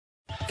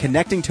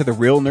connecting to the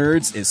real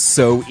nerds is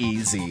so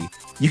easy.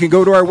 You can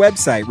go to our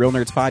website,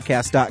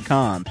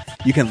 realnerdspodcast.com.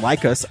 You can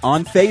like us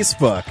on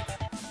Facebook.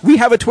 We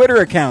have a Twitter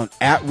account,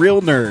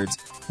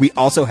 @RealNerds. We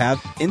also have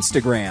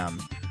Instagram.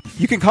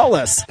 You can call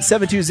us,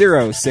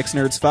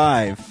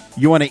 720-6nerds5.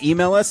 You want to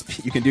email us?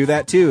 You can do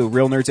that too,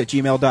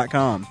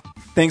 realnerds@gmail.com.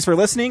 Thanks for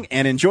listening,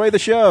 and enjoy the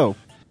show.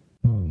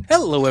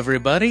 Hello,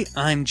 everybody.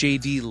 I'm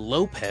JD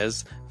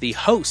Lopez, the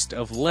host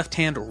of Left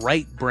Hand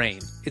Right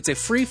Brain. It's a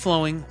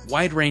free-flowing,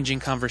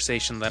 wide-ranging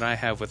conversation that I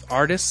have with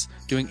artists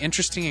doing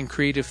interesting and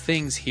creative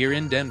things here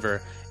in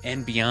Denver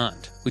and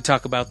beyond. We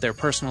talk about their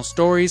personal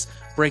stories,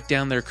 break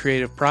down their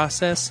creative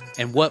process,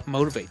 and what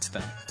motivates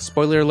them.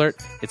 Spoiler alert,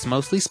 it's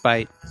mostly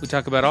spite. We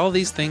talk about all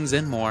these things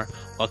and more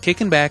while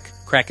kicking back,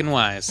 cracking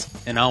wise,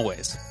 and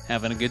always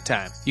having a good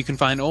time. You can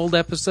find old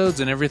episodes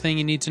and everything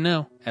you need to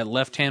know at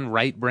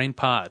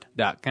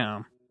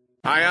lefthandrightbrainpod.com.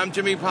 Hi, I'm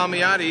Jimmy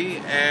Palmiotti,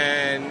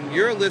 and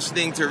you're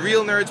listening to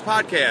Real Nerds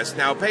Podcast.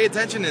 Now pay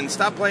attention and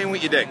stop playing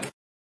with your dick.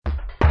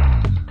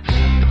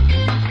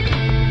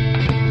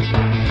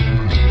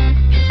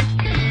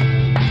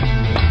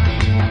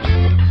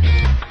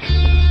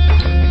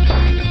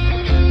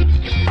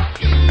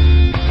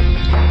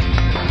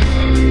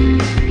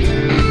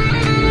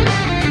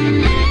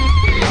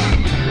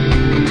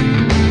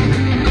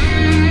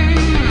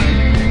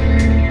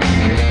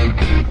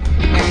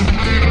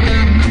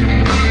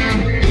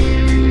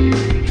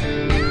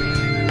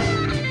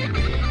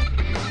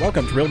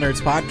 Welcome to Real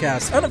Nerds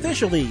Podcast,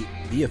 unofficially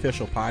the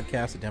official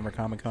podcast at Denver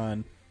Comic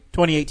Con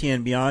 2018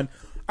 and beyond.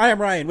 I am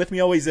Ryan. With me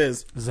always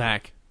is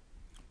Zach.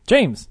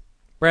 James.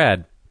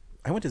 Brad.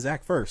 I went to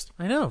Zach first.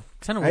 I know.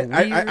 Kind of weird.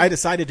 I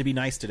decided to be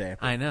nice today.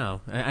 I know.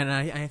 And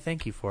I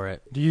thank you for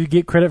it. Do you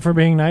get credit for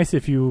being nice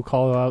if you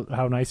call out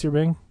how nice you're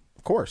being?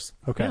 Of course.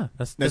 Okay. Yeah,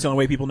 That's the only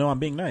way people know I'm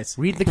being nice.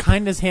 Read the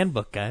kindness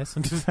handbook, guys.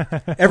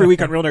 Every week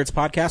on Real Nerds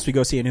Podcast, we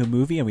go see a new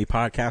movie and we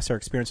podcast our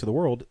experience of the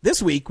world.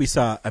 This week, we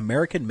saw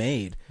American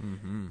Made,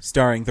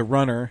 starring the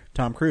runner,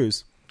 Tom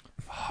Cruise.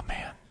 Oh,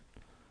 man.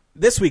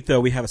 This week,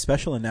 though, we have a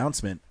special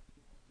announcement.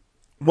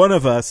 One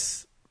of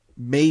us,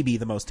 maybe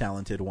the most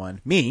talented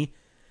one, me,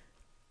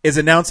 is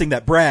announcing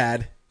that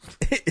Brad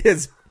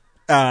is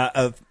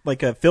a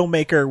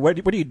filmmaker.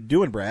 What are you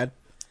doing, Brad?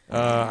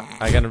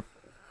 I got to...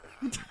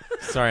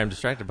 Sorry, I'm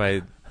distracted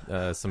by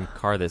some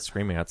car that's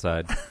screaming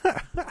outside.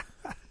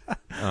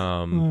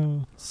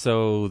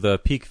 So the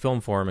Peak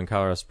Film Forum in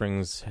Colorado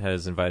Springs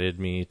has invited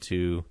me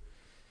to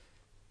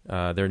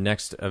their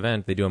next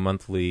event. They do a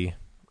monthly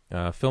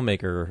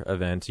filmmaker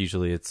event.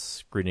 Usually it's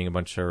screening a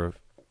bunch of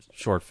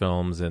short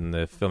films and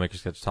the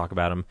filmmakers get to talk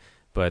about them.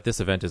 But this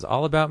event is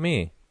all about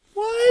me.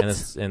 What? And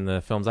it's in the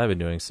films I've been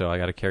doing, so I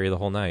got to carry the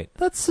whole night.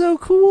 That's so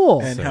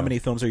cool. And how many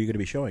films are you going to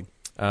be showing?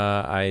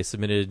 I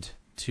submitted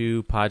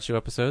 2 Pod Show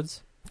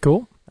episodes.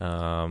 Cool.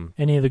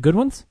 Any of the good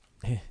ones?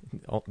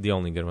 The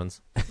only good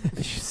ones.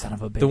 You son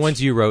of a bitch. The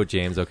ones you wrote,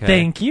 James, okay?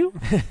 Thank you.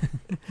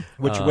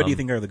 What do you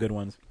think are the good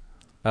ones?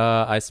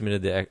 I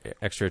submitted the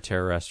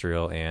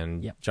Extraterrestrial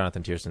and Yep.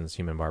 Jonathan Tierson's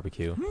Human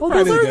Barbecue. Well,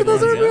 those are I really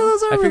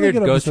figured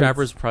good Ghost episodes.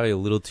 Trappers probably a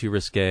little too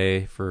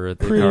risque for the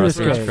Pretty Colorado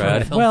risque. Springs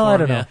crowd. Well, I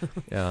don't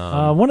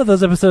know. One of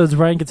those episodes,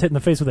 Ryan gets hit in the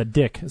face with a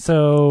dick.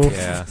 So,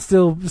 Yeah.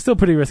 still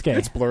pretty risque.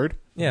 It's blurred.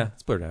 Yeah,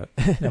 it's blurred out.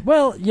 Yeah,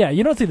 well, yeah,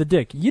 you don't see the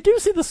dick. You do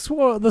see the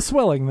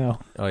swelling, though.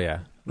 Oh, yeah.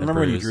 The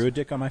Remember when you bruise. drew a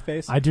dick on my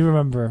face? I do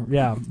remember.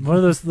 Yeah, one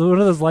of those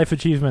life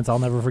achievements I'll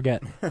never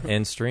forget.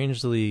 And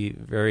strangely,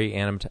 very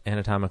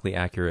anatomically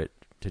accurate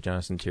to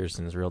Jonathan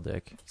Tierson's real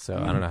dick. So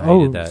I don't know how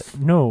you did that.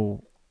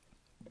 No.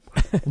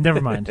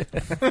 Never mind.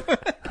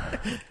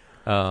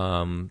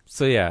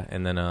 So yeah,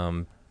 and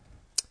then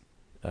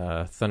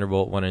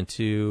Thunderbolt 1 and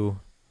 2,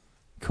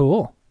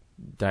 Cool.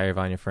 Diary of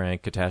Anya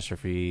Frank,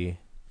 Catastrophe,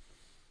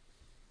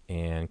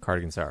 and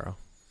Cardigan Sorrow.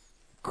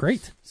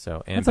 Great.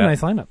 So and That's a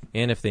nice lineup.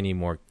 And if they need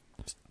more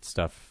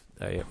stuff,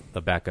 the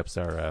backups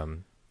are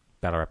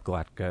Battle Rap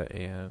Galactica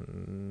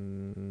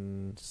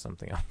and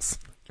something else.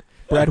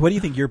 Brad, what do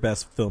you think your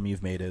best film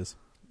you've made is?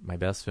 My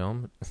best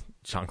film,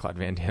 Jean-Claude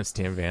Van Damme's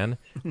Stan Van.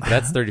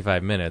 That's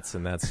 35 minutes,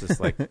 and that's just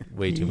like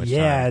way too much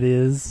Yeah, time it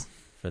is.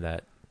 for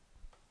that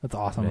That's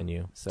awesome.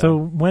 venue. So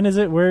when is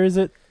it? Where is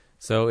it?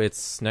 So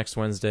it's next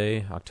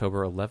Wednesday,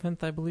 October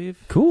 11th, I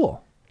believe,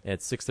 Cool. at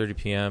 6:30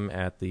 p.m.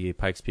 at the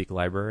Pikes Peak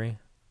Library.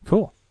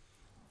 Cool.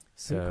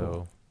 So Very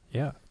cool.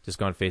 Yeah. just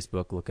go on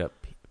Facebook, look up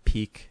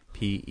Peak,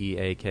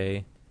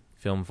 P-E-A-K,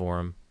 Film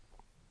Forum.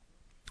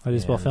 How do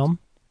you spell And- film?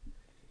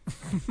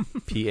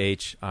 Philm.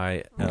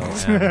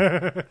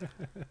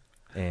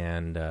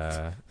 And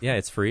yeah,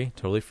 it's free,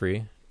 totally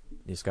free.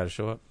 You just got to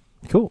show up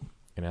Cool.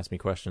 and ask me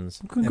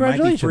questions. Congratulations.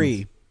 It might be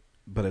free,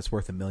 but it's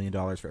worth $1 million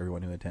for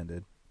everyone who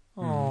attended.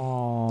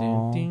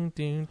 Aww. Ding,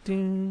 ding,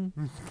 ding,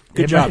 ding.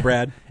 Good It job, might-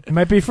 Brad. It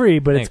might be free,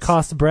 but Thanks. it's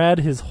cost Brad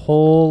his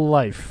whole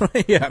life.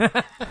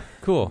 Yeah.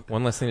 Cool.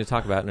 One less thing to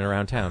talk about in and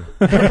around town.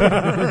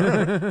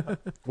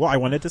 Well, I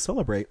wanted to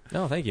celebrate.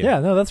 No, thank you.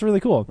 Yeah, no, that's really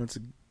cool. That's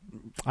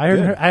I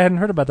hadn't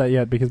heard about that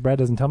yet because Brad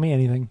doesn't tell me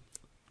anything.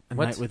 A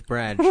What? night with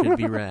Brad should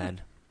be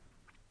rad.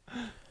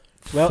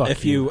 Well, Fuck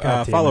if you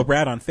God damn follow it.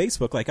 Brad on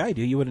Facebook like I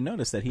do, you would have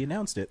noticed that he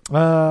announced it.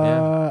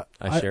 Yeah.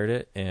 I shared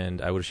it,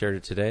 and I would have shared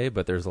it today,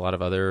 but there's a lot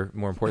of other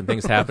more important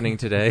things happening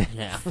today.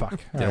 Yeah.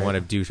 Fuck. Didn't want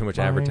to do too much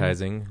Fine.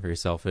 advertising. Very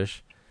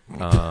selfish.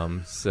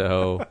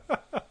 So,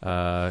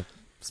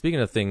 speaking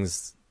of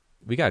things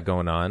we got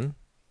going on,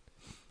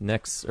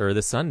 this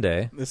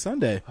Sunday, This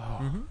Sunday,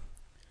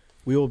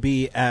 we will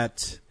be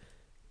at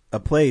a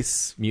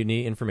place.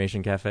 Mutiny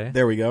Information Cafe.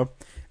 There we go.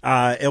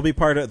 It'll be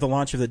part of the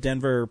launch of the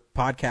Denver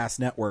Podcast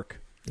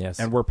Network, Yes.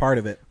 and we're part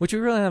of it. Which we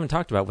really haven't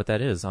talked about what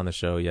that is on the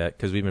show yet,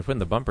 because we've been putting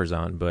the bumpers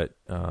on, but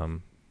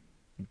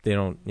they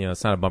don't,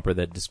 it's not a bumper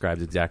that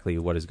describes exactly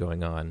what is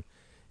going on.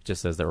 It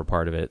just says that we're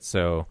part of it.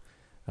 So,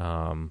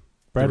 Brad,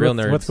 the Real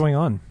Nerds, what's going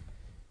on?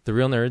 The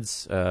Real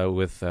Nerds,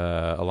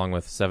 along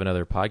with 7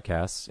 other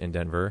podcasts in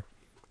Denver,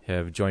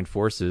 have joined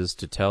forces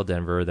to tell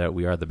Denver that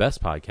we are the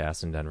best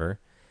podcast in Denver.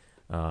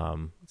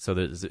 So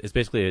it's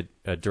basically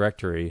a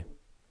directory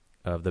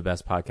of the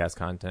best podcast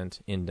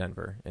content in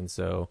Denver. And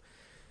so,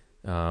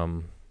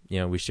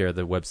 we share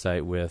the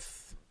website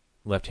with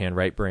Left Hand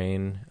Right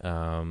Brain,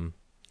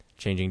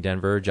 Changing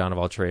Denver, John of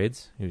All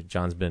Trades, who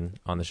John's been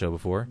on the show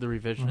before. The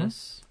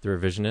Revisionists. The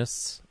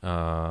Revisionists,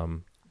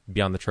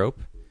 Beyond the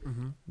Trope.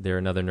 They're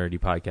another nerdy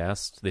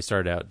podcast. They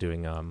started out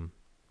doing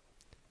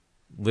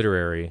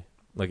literary,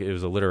 like it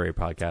was a literary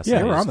podcast. Yeah,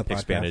 and they were just on the podcast.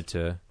 expanded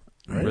to.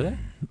 Were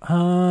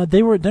they?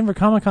 They were at Denver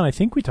Comic Con. I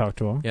think we talked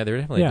to them. Yeah, they were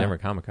definitely Yeah. at Denver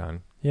Comic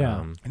Con.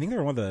 Yeah. I think they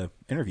were one of the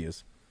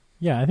interviews.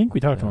 Yeah, I think we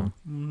talked to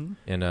them.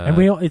 And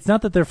It's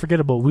not that they're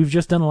forgettable. We've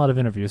just done a lot of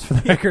interviews for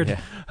the record.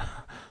 yeah.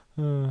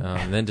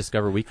 And then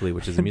Discover Weekly,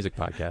 which is a music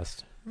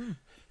podcast.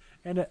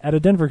 And at a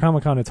Denver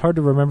Comic Con, it's hard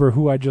to remember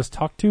who I just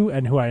talked to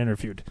and who I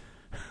interviewed.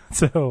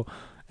 So,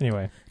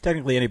 anyway.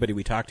 Technically, anybody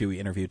we talked to, we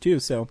interviewed too.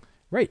 So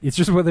Right. It's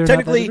just whether or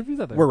technically, not that interview's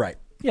out there. we're right.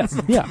 Yes.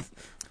 Yeah.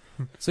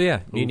 So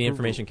yeah, Mutiny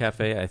Information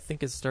Cafe. I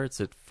think it starts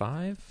at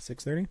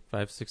 6:30.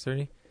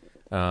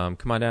 6:30.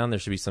 Come on down. There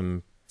should be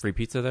some free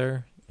pizza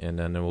there, and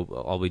then we'll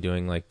all be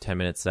doing like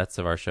 10-minute sets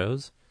of our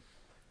shows.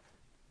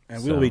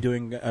 And we'll be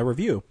doing a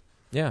review.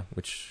 Yeah,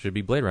 which should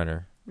be Blade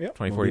Runner Yep,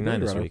 2049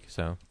 this Blade Runner. week.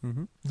 So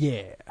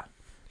Yeah.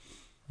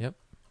 yep,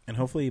 And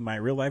hopefully my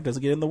real life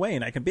doesn't get in the way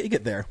and I can make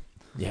it there.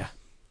 yeah.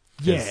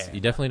 Yeah. You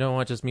definitely don't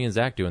want just me and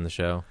Zach doing the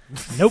show.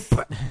 Nope.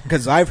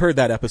 Because I've heard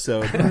that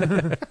episode.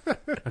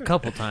 A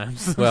couple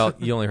times. Well,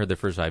 you only heard the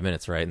first 5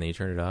 minutes, right? And then you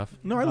turned it off.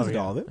 No, I listened to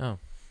yeah. all of it. Oh,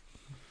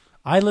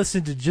 I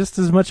listened to just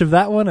as much of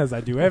that one as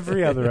I do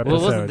every other episode.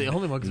 Well, it wasn't the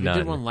only one, because we None.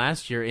 did one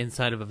last year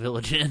inside of a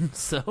Village Inn.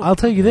 So I'll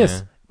tell you this.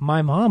 Yeah.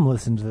 My mom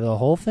listened to the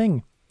whole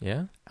thing,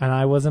 yeah. and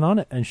I wasn't on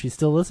it, and she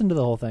still listened to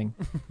the whole thing.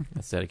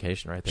 That's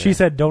dedication right there. She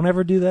said, don't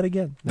ever do that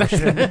again. No, she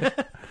didn't.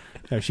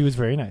 No, she was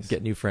very nice.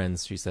 "Get new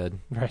friends," she said.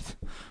 Right.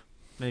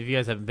 if you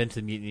guys haven't been to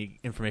the Mutiny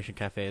Information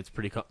Cafe, it's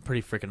pretty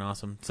freaking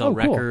awesome. Sell Oh, cool.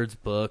 records,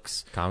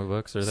 books, Comic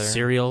books are there.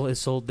 cereal is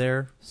sold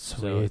there. So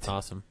Sweet. it's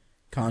awesome.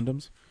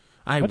 Condoms.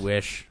 I What?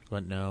 wish,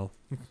 but no.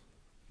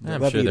 I'm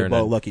Love sure you they're to blow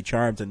not. Lucky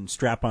Charms and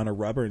strap on a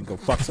rubber and go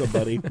fuck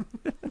somebody.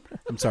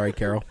 I'm sorry,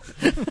 Carol.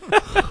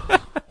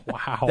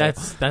 Wow.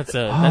 That's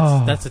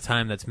a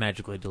time that's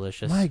magically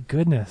delicious. My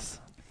goodness.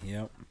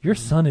 Yep. Your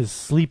son is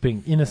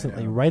sleeping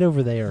innocently right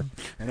over there.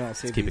 I know. I'll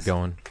save Let's keep it these.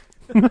 going.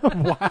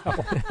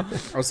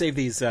 I'll save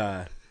these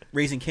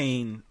Raising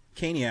Cane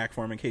Caniac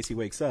for him in case he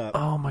wakes up.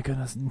 Oh, my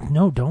goodness.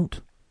 No, don't.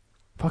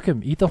 Fuck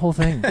him. Eat the whole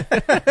thing.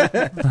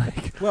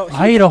 Well,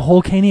 I ate a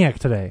whole caniac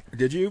today.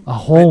 did you? A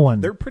whole one.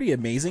 They're pretty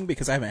amazing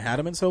because I haven't had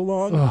them in so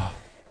long. Ugh.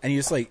 And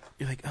you're like,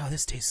 oh,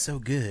 this tastes so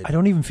good. I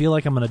don't even feel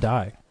like I'm going to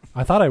die.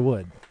 I thought I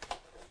would.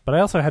 But I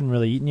also hadn't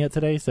really eaten yet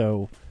today,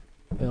 so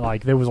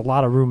like there was a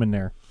lot of room in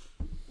there.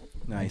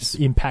 Nice.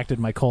 Impacted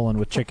my colon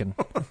with chicken.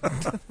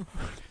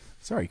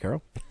 Sorry,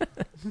 Carol.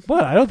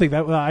 But I don't think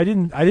that I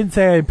didn't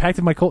say I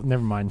impacted my colon.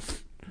 Never mind.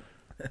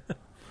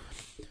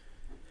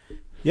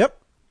 Yep.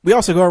 We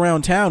also go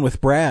around town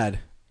with Brad.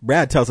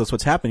 Brad tells us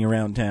what's happening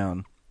around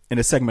town in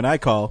a segment I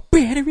call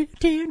Brad around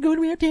town, going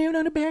around town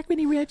on the back when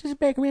he ratchets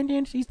back around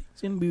town, sees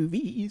things in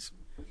movies.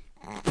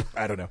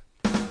 I don't know.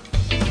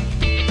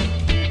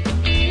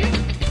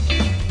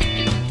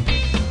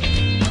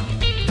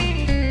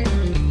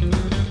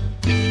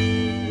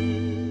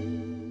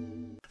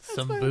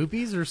 Some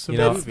boobies or some You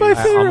know, movies? my I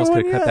favorite almost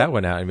could one have cut yet. that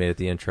one out and made it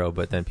the intro,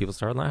 but then people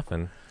started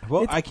laughing.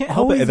 Well, It's I can't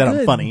help it always that I'm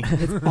good. funny.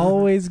 It's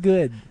always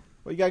good.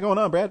 What you got going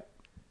on, Brad?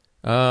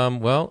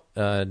 Well,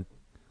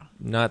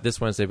 not this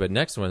Wednesday, but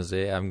next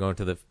Wednesday, I'm going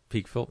to the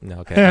Peak Film.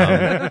 No, okay.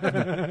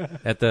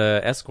 At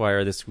the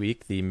Esquire this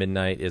week, the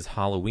midnight is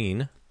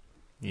Halloween,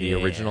 the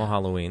original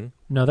Halloween.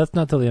 No, that's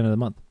not till the end of the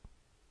month.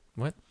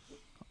 What?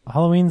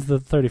 Halloween's the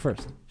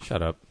 31st.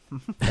 Shut up.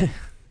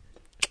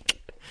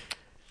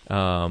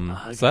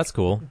 So that's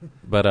cool,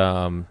 but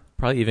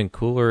probably even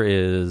cooler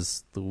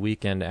is the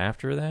weekend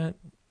after that.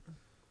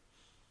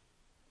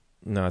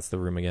 No, it's the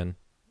Room again.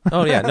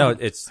 Oh yeah, no,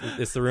 it's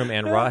the Room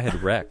and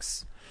Rawhead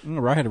Rex.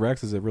 Rawhead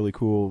Rex is a really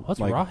cool. What's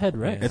like, Rawhead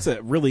Rex? It's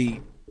a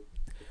really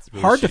It's a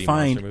really hard to shitty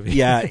find. monster movie.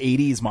 Yeah,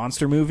 80s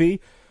monster movie,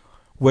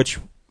 which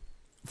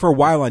for a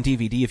while on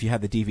DVD, if you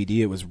had the DVD,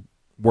 it was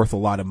worth a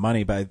lot of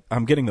money, but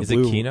I'm getting the Is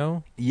Blu. it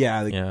Kino?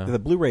 Yeah, Yeah. the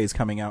Blu-ray is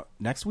coming out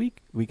next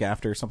week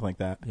after, something like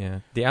that. Yeah.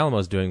 The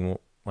Alamo's doing,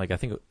 like, I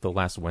think the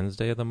last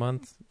Wednesday of the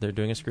month, they're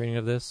doing a screening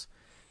of this.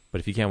 But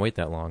if you can't wait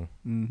that long,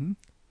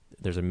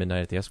 there's a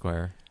Midnight at the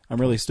Esquire.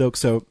 I'm really stoked.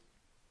 So,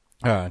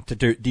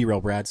 to derail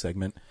Brad's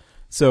segment,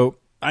 so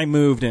I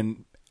moved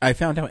and I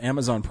found out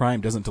Amazon Prime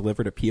doesn't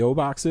deliver to P.O.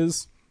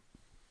 boxes.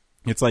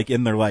 It's like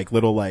in their like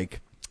little like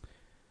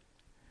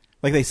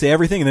they say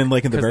everything and then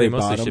like in the Because very they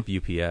mostly bottom.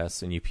 ship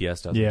UPS, and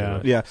UPS doesn't Yeah. do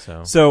it.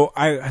 Yeah. So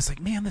I was like,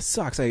 man, this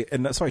sucks.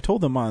 So I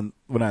told them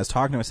when I was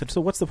talking to them, I said,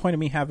 so what's the point of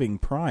me having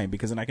Prime?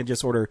 Because then I can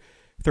just order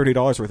 $30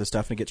 worth of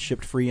stuff and it gets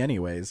shipped free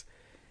anyways.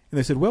 And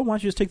they said, well, why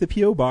don't you just take the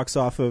P.O. box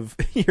off of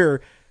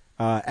your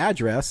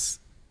address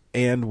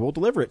and we'll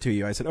deliver it to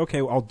you. I said,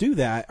 okay, well, I'll do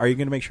that. Are you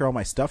going to make sure all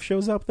my stuff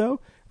shows up though?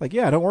 Like,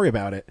 yeah, don't worry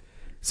about it.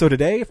 So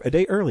today, a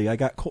day early, I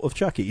got Cult of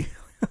Chucky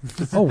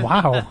Oh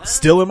wow!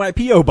 still in my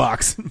P.O.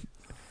 box.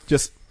 It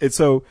just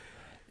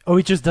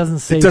doesn't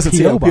say it doesn't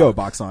say P.O. a P.O. box.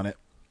 box on it.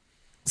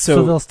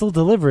 So they'll still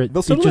deliver it.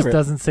 They'll still it deliver just it.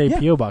 doesn't say Yeah.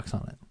 P.O. box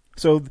on it.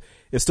 So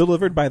it's still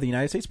delivered by the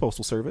United States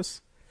Postal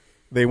Service.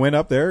 They went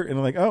up there and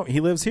they're like, "Oh, he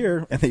lives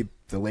here," and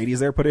the ladies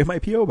there put it in my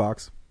PO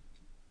box.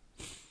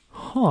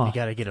 Huh? You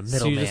got to get a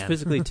So you middleman. just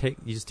physically take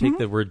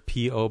the word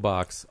P.O.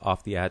 box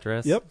off the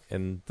address, Yep.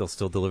 and they'll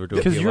still deliver to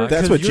a 'Cause P.O. you're- box?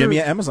 That's 'cause what you're- Jimmy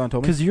at Amazon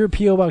told me. Because your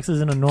P.O. box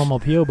isn't a normal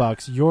P.O.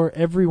 box.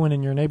 Everyone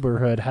in your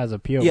neighborhood has a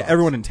P.O. Yeah, box.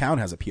 everyone in town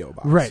has a PO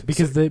box, Right,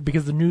 because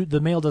the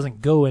mail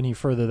doesn't go any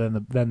further than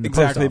the post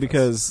exactly office.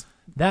 because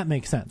that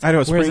makes sense.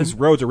 Idaho Whereas Springs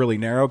roads are really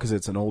narrow because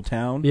it's an old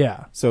town.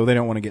 Yeah. so they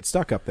don't want to get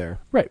stuck up there.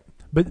 Right.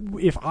 But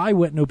if I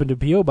went and opened a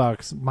P.O.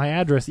 box, my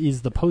address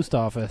is the post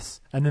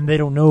office, and then they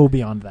don't know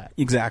beyond that.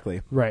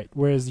 Exactly. Right.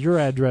 Whereas your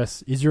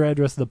address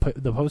the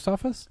post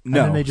office? And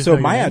No, then they just so know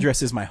your my name?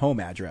 address is my home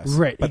address.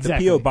 Right, but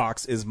exactly. the PO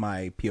box is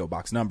my PO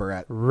box number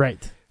at.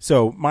 Right.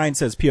 So mine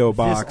says PO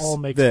box. This all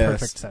makes this,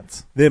 perfect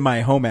sense. Then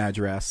my home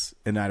address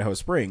in Idaho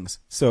Springs.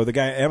 So the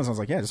guy at Amazon's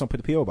like, yeah, just don't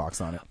put the PO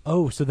box on it.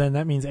 Oh, so then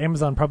that means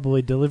Amazon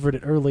probably delivered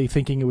it early,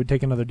 thinking it would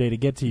take another day to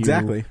get to you.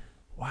 Exactly.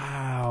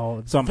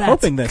 Wow. So I'm that's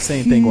hoping the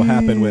same thing will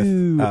happen with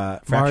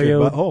Fractured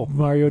Mario Butthole.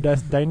 Mario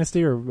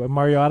Dynasty or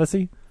Mario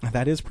Odyssey.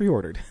 That is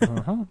pre-ordered.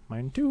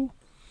 Mine too.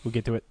 We'll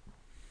get to it.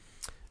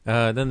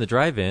 Then the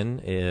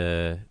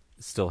drive-in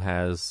still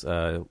has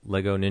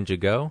Lego Ninja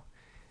Go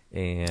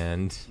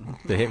and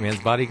The Hitman's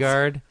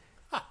Bodyguard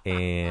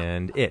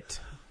and It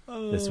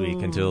this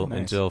week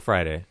until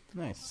Friday.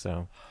 Nice.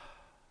 So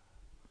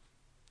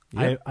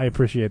yeah. I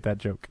appreciate that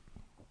joke.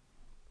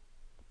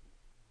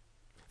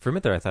 For a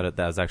minute there, I thought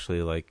that was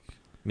actually like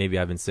maybe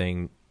I've been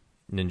saying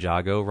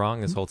Ninjago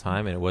wrong this whole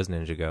time, and it was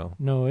Ninjago.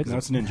 No, it's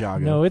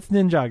Ninjago. No, it's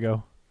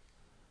Ninjago.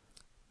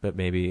 But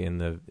maybe in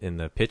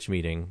the pitch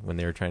meeting when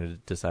they were trying to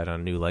decide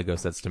on new Lego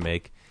sets to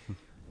make,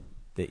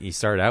 that you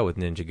started out with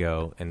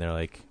Ninjago, and they're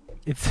like,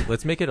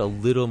 let's make it a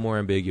little more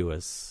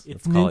ambiguous.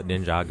 Let's call it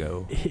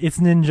Ninjago. It's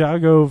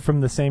Ninjago from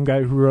the same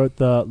guy who wrote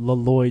the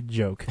Lloyd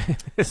joke.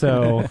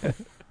 So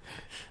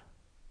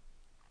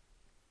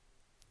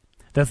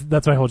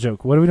that's my whole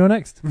joke. What are we doing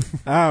next?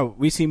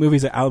 We see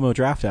movies at Alamo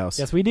Drafthouse.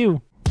 Yes, we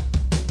do.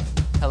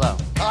 Hello.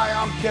 Hi,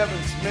 I'm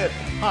Kevin Smith.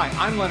 Hi,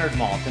 I'm Leonard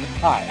Maltin.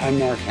 Hi, I'm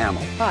Mark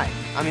Hamill. Hi,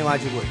 I'm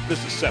Elijah Wood.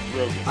 This is Seth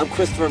Rogen. I'm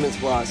Christopher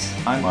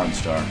Mintz-Plasse. I'm Martin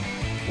Starr.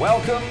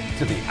 Welcome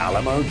to the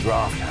Alamo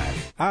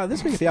Drafthouse.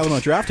 This week at the Alamo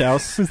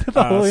Drafthouse,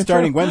 the whole intro?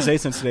 starting Wednesday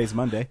since today's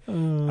Monday,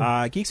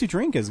 Geeks Who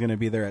Drink is going to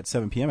be there at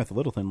 7 p.m. at the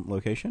Littleton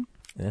location.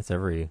 And that's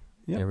every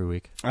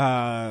week.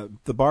 The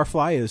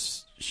Barfly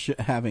is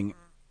having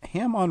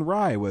ham on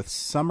rye with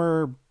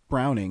summer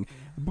browning.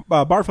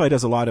 Barfly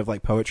does a lot of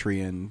like poetry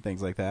and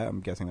things like that. I'm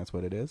guessing that's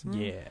what it is.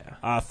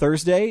 Yeah.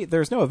 Thursday,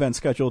 there's no event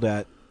scheduled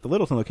at the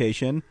Littleton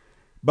location,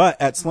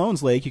 but at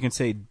Sloan's Lake, you can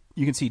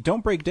see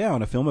Don't Break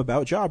Down, a film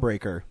about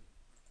Jawbreaker.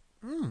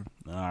 All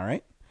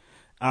right.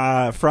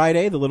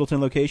 Friday, the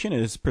Littleton location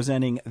is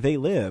presenting They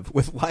Live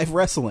with live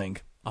wrestling.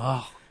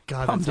 Oh,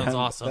 God, that sounds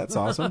awesome. That's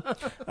awesome.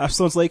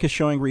 Sloan's Lake is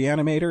showing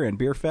Reanimator and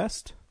Beer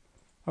Fest.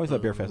 I always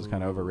thought Beer Fest was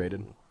kind of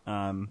overrated.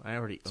 I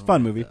already it's a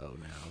fun movie. though,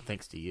 now,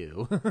 thanks to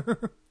you.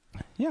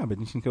 Yeah, but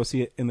you can go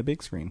see it in the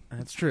big screen.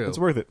 That's true. It's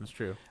worth it. That's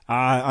true.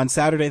 On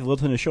Saturday, the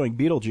Littleton is showing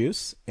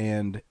Beetlejuice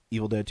and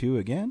Evil Dead 2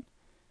 again.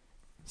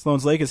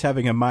 Sloan's Lake is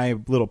having a My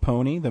Little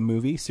Pony, the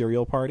movie,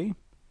 serial party.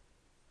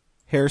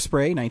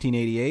 Hairspray,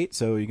 1988,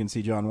 so you can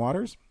see John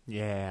Waters.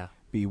 Yeah.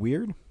 Be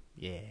weird.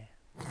 Yeah.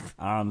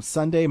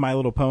 Sunday, My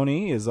Little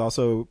Pony is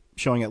also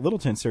showing at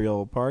Littleton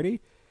Serial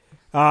Party.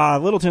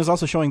 Littleton is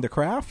also showing The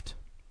Craft.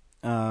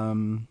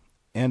 And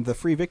the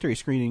free victory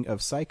screening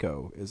of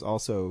Psycho is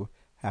also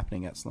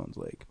happening at Sloan's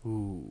Lake.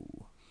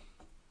 Ooh.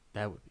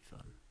 That would be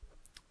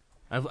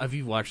fun. Have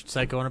you watched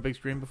Psycho on a big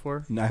screen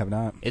before? No, I have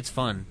not. It's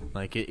fun.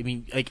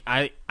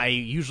 I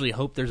usually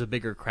hope there's a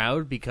bigger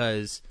crowd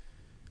because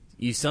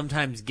you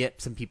sometimes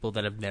get some people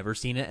that have never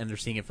seen it and they're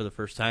seeing it for the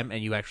first time,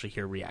 and you actually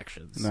hear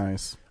reactions.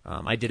 Nice.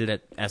 I did it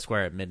at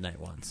Esquire at midnight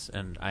once,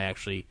 and I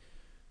think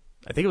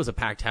it was a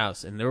packed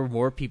house, and there were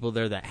more people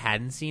there that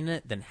hadn't seen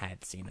it than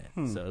had seen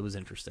it. So it was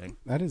interesting.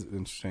 That is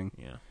interesting.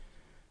 Yeah.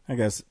 I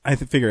guess I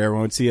figure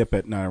everyone would see it,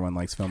 but not everyone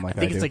likes film like I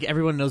think do. it's like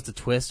everyone knows the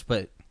twist,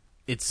 but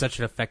it's such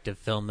an effective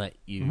film that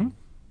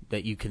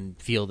you can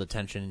feel the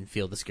tension and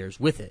feel the scares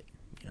with it.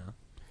 You know?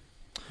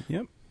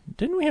 Yep.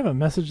 Didn't we have a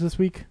message this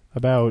week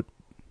about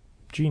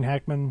Gene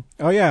Hackman?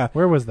 Oh yeah.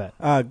 Where was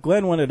that?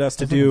 Glenn wanted us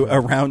to do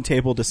a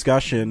roundtable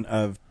discussion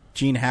of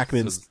Gene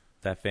Hackman's. So is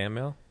that fan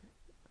mail?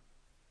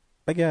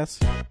 I guess.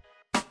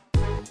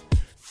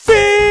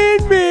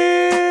 Fan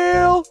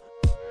mail.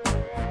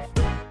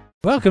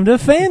 Welcome to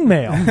fan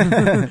mail.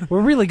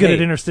 We're really good at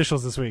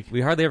interstitials this week.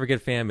 We hardly ever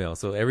get fan mail,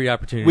 so every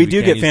opportunity We do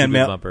can get use fan a good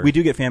mail. bumper. We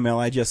do get fan mail.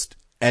 I just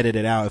edit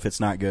it out if it's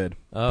not good.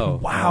 Oh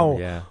Wow.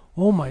 yeah.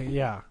 Oh my,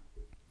 yeah.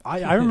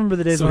 I remember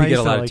the days So when we I get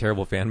used a lot to of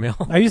terrible fan mail.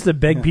 I used to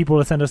beg people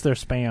to send us their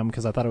spam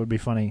because I thought it would be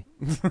funny.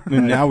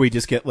 And now we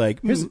just get like,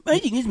 I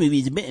think this movie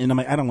is a bit, and I'm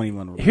like, I don't even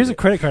want to read Here's a it.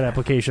 credit card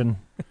application.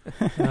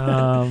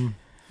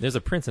 There's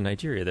a prince in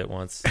Nigeria that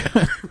wants. I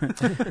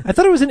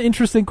thought it was an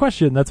interesting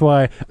question. That's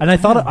why, and I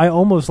thought I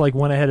almost like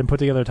went ahead and put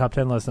together a top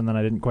 10 list, and then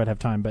I didn't quite have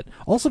time. But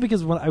also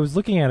because when I was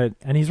looking at it,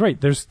 and he's right,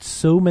 there's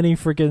so many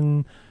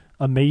freaking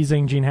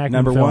amazing Gene Hackman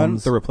Number films. one,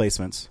 The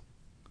Replacements.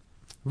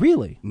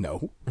 Really?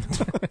 No.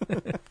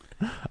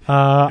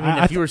 I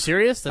mean, if you were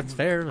serious, that's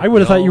fair. I would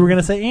have thought you were going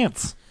to say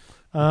Ants.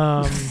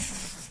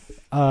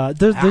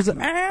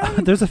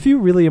 There's a few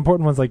really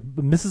important ones like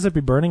Mississippi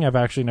Burning. I've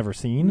actually never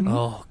seen.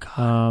 Oh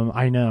God.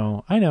 I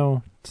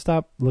know.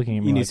 Stop looking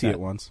at me. You need like to see that. it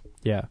once.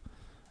 Yeah.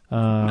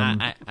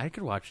 I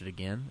could watch it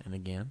again and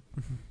again.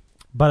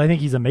 But I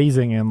think he's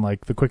amazing in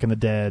like The Quick and the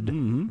Dead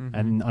Mm-hmm.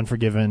 and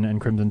Unforgiven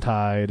and Crimson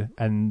Tide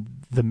and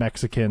The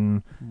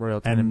Mexican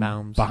Royal and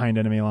Tenenbaums. Behind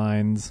Enemy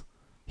Lines.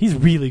 He's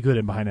really good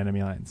in Behind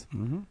Enemy Lines.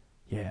 Mm-hmm.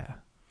 Yeah.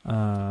 And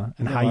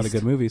A lot of Heist.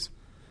 good movies.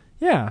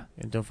 Yeah.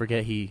 And don't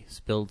forget, he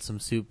spilled some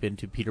soup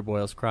into Peter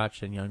Boyle's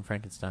crotch in Young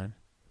Frankenstein.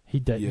 He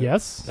did. Yeah.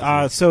 Yes.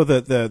 So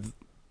the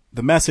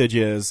message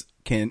is,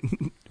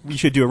 we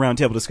should do a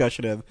roundtable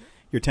discussion of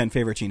your 10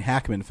 favorite Gene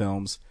Hackman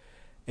films.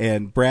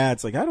 And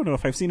Brad's like, I don't know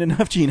if I've seen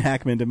enough Gene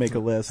Hackman to make a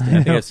list. I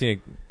think I've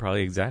seen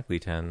probably exactly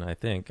 10. I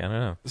think I don't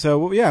know.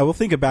 So yeah, we'll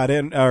think about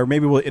it, or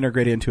maybe we'll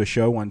integrate it into a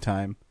show one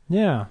time.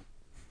 Yeah.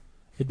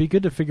 It'd be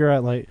good to figure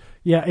out,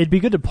 it'd be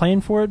good to plan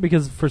for it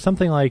because for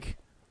something like,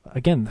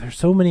 again, there's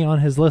so many on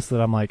his list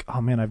that I'm like, oh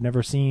man, I've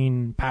never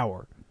seen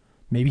Power.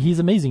 Maybe he's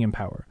amazing in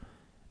Power.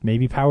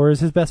 Maybe Power is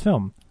his best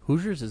film.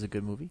 Hoosiers is a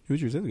good movie.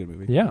 Hoosiers is a good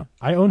movie. Yeah.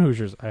 I own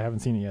Hoosiers. I haven't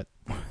seen it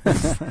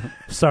yet.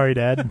 Sorry,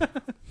 Dad.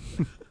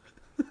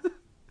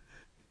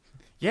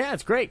 Yeah,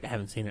 it's great. I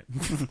haven't seen it.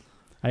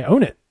 I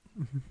own it.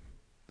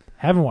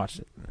 Haven't watched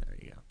it. There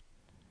you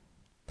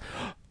go.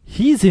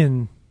 He's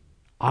in,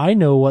 I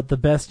know what the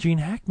best Gene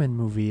Hackman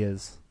movie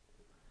is.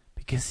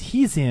 Because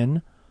he's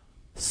in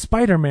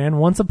Spider-Man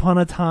Once Upon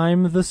a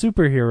Time, The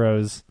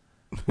Superheroes.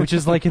 Which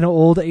is like an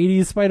old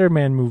 80s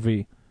Spider-Man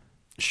movie.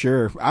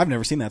 Sure. I've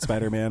never seen that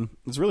Spider-Man.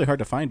 It's really hard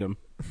to find him.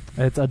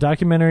 It's a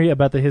documentary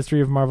about the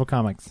history of Marvel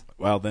Comics.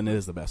 Well, then it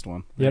is the best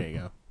one. Yep. There you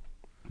go.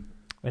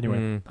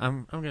 Anyway.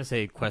 I'm gonna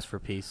say Quest for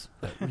Peace,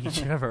 but we each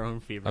have our own I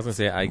favorites. was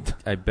gonna say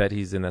I bet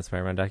he's in that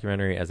Spider-Man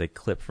documentary as a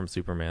clip from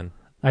Superman.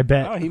 I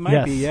bet. Oh, he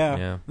might be, yeah.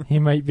 Yeah, He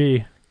might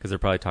be. because they're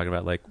probably talking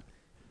about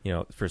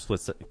for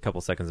a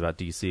couple seconds about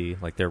DC,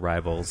 like their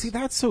rivals. See,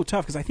 that's so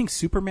tough because I think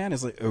Superman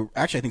is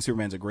actually, I think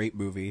Superman's a great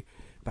movie,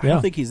 but I Yeah.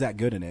 don't think he's that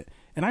good in it.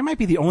 And I might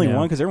be the only Yeah.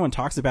 one because everyone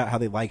talks about how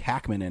they like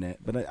Hackman in it,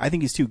 but I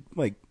think he's too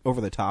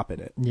over the top in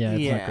it. Yeah,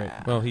 it's not great.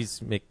 Well, he's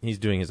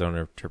doing his own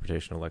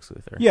interpretation of Lex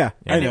Luthor. Yeah,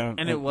 Yeah. I And know.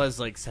 and it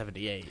was like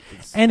 78.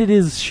 It's, And it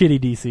is shitty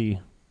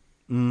DC.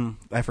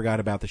 I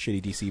forgot about the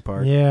shitty DC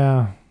part.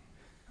 Yeah.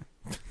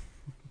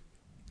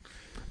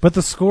 But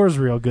the score's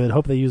real good.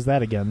 Hope they use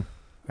that again.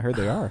 I heard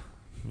they are.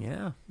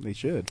 yeah. They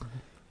should.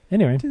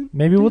 Anyway,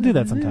 maybe we'll do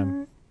that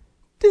sometime.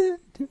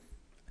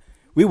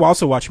 We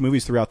also watch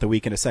movies throughout the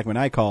week in a segment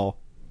I call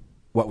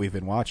What We've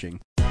Been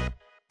Watching.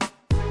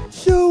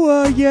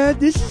 So, yeah,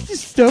 this is the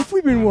stuff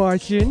we've been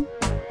watching.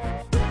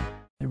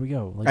 There we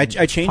go. I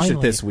changed it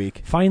finally- this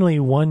week. Finally,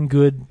 one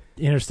good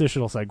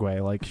interstitial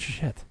segue. Like,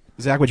 shit.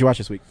 Zach, what'd you watch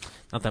this week?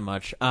 Not that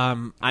much.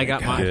 I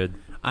got my. Good.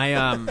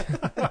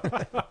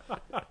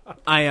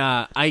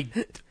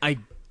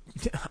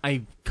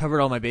 I covered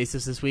all my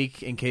bases this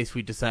week in case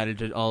we decided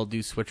to all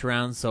do switch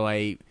arounds. So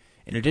in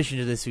addition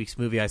to this week's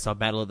movie, I saw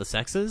Battle of the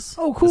Sexes.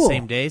 Oh, cool. The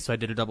same day, so I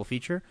did a double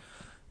feature.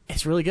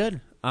 It's really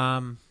good.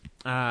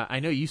 I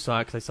know you saw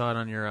it because I saw it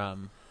on your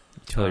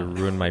Totally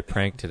ruined my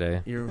prank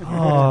today.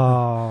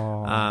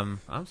 Oh.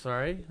 I'm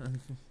sorry.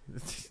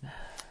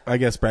 I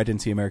guess Brad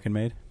didn't see American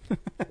Made.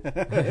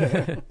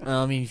 Well,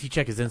 I mean, if you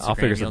check his Instagram, I'll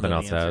figure you'll something know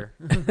else the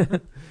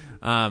answer.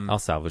 I'll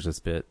salvage this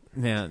bit.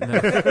 Yeah. No.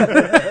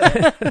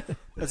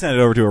 Let's hand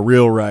it over to a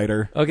real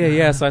writer. Okay,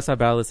 yeah. So I saw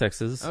Battle of the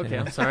Sexes. Okay,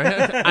 Yeah. I'm sorry.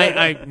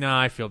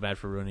 I feel bad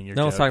for ruining your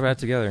No, joke. let's talk about it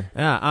together.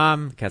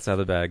 Yeah. Cat's out of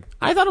the bag.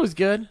 I thought it was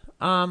good.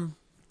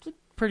 It's a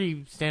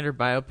pretty standard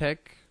biopic.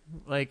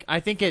 Like, I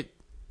think it.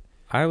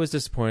 I was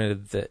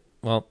disappointed that,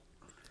 well,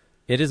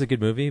 it is a good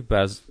movie,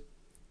 but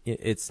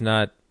it's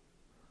not.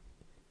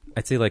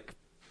 I'd say like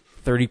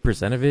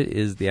 30% of it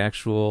is the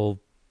actual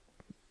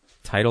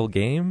title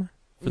game.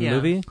 for the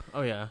movie.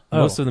 Oh yeah.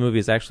 Most of the movie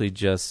is actually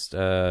just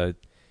Billie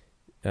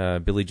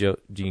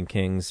Jean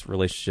King's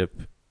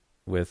relationship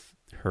with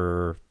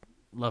her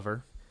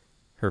lover.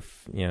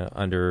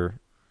 Under.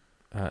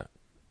 I'm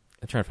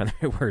trying to find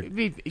the right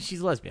word.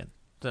 She's lesbian,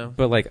 so.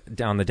 But like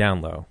down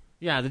low.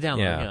 Yeah, the down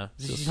low. Yeah,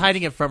 she's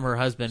hiding it from her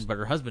husband, but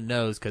her husband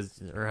knows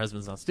because her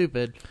husband's not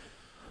stupid.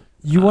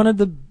 You wanted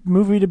the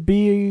movie to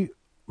be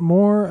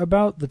more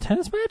about the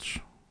tennis match?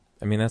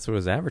 I mean, that's what it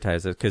was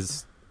advertised as,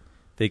 because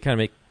they kind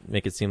of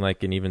make it seem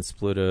like an even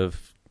split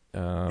of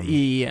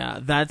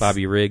that's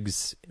Bobby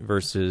Riggs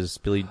versus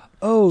Billie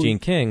Jean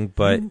King,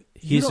 but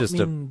he's just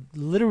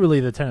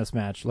literally the tennis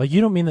match. Like, you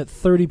don't mean that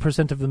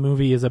 30% of the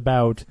movie is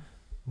about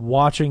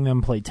watching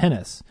them play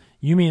tennis.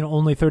 You mean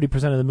only 30%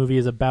 of the movie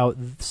is about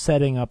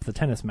setting up the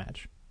tennis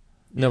match.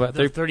 No,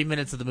 but 30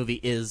 minutes of the movie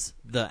is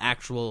the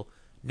actual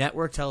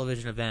network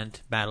television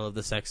event, Battle of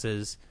the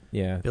Sexes.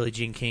 Yeah, Billie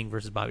Jean King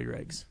versus Bobby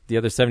Riggs. The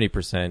other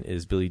 70%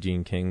 is Billie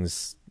Jean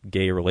King's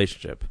gay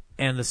relationship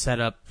and the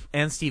setup,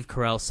 and Steve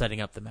Carell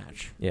setting up the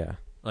match. Yeah,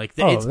 that's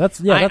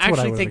what I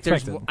would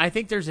expect. I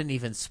think there's an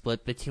even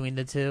split between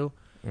the two.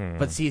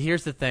 But see,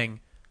 here's the thing: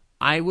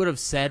 I would have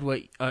said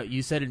what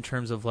you said in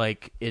terms of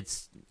like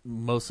it's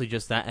mostly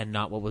just that and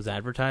not what was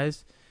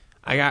advertised.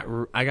 I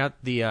got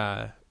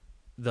the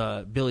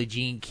Billie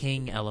Jean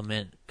King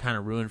element kind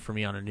of ruined for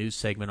me on a news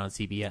segment on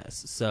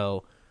CBS.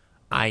 So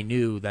I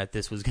knew that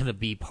this was going to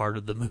be part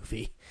of the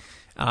movie.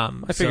 I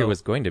figured it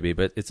was going to be,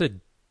 but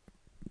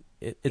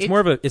it's more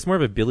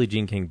of a Billie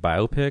Jean King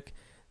biopic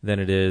than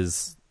it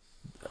is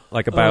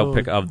like a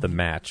biopic of the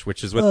match,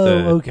 which is what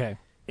okay.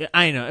 Yeah,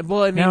 I know.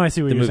 Well, I mean, now I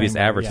see what the you're movie's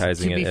saying.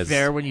 advertising it. To as. be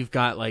fair, when you've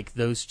got like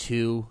those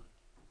two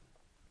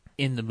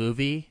in the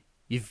movie,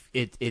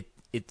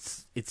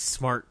 it's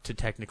smart to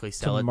technically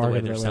sell it the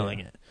way they're selling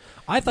it.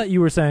 I thought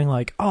you were saying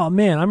like, oh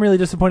man, I'm really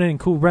disappointed in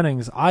Cool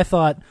Runnings. I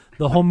thought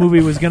the whole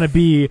movie was going to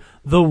be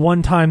the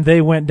one time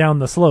they went down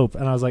the slope,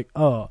 and I was like,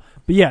 oh,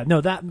 but yeah,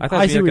 no, that I thought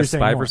I it'd see be what like you're a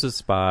saying. spy more. versus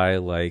spy,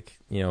 like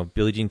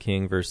Billie Jean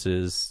King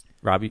versus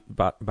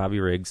Bobby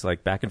Riggs,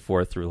 like back and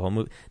forth through the whole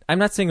movie. I'm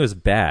not saying it was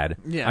bad.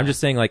 Yeah. I'm just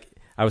saying like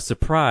I was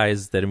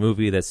surprised that a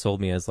movie that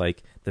sold me as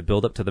like the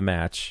build up to the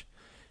match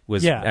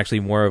was actually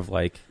more of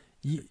like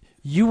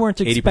you weren't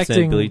 80%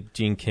 expecting Billie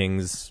Jean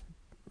King's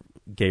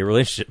gay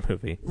relationship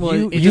movie.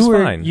 Well, you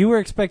were fine. You were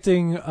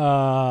expecting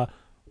the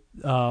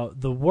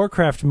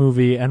Warcraft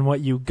movie, and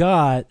what you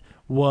got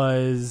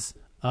was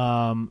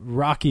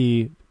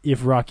Rocky.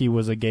 If Rocky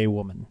was a gay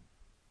woman.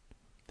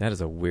 That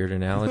is a weird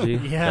analogy.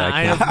 Yeah,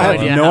 I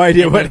have no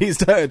idea what he's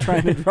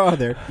trying to draw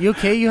there. You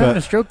okay? You having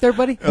a stroke there,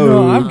 buddy?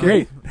 No, I'm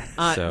great.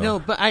 No,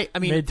 but I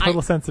mean, made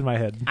total sense in my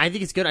head. I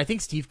think it's good. I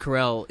think Steve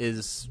Carell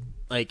is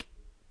like,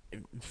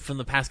 from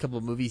the past couple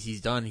of movies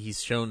he's done,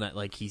 he's shown that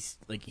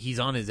he's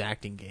on his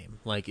acting game.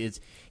 Like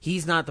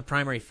he's not the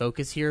primary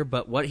focus here,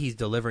 but what he's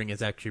delivering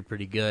is actually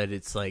pretty good.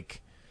 It's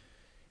like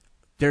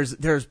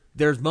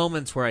there's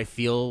moments where I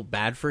feel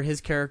bad for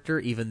his character,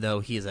 even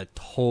though he is a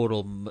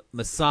total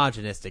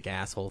misogynistic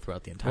asshole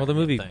throughout the entire thing. Well, the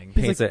movie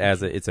paints it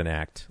as it's an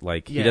act.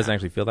 Like he doesn't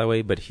actually feel that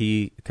way, but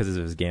because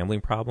of his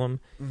gambling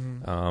problem,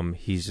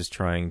 he's just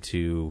trying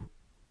to.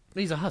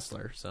 He's a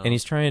hustler, so. And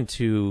he's trying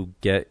to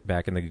get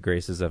back in the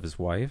graces of his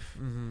wife,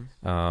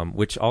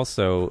 which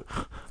also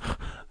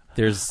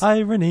there's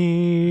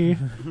irony.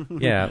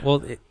 Yeah,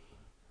 well,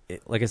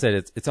 like I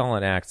said, it's all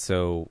an act,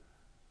 so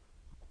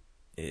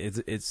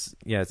it's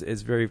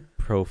very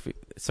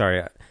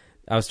Sorry,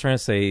 I was trying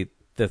to say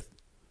the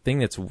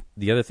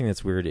other thing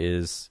that's weird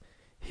is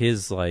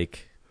his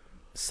like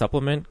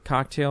supplement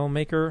cocktail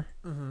maker.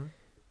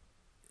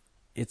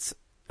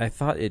 I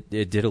thought it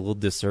did a little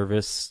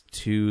disservice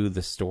to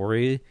the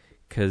story,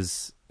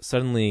 because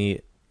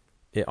suddenly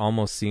it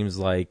almost seems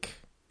like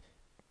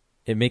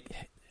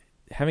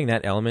having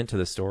that element to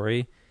the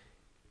story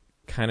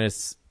kind of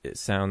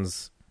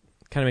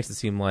makes it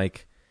seem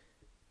like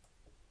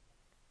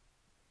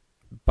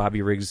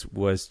Bobby Riggs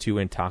was too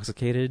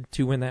intoxicated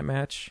to win that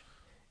match,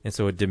 and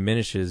so it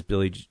diminishes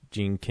Billie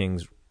Jean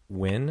King's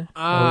win.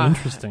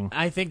 Interesting.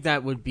 I think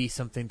that would be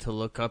something to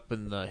look up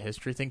in the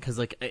history thing, because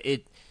like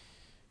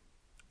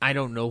I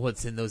don't know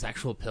what's in those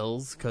actual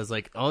pills, because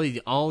like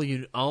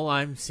all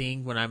I'm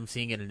seeing when I'm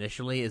seeing it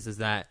initially is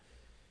that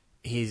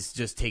he's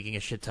just taking a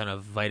shit ton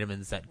of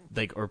vitamins that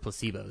or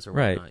placebos or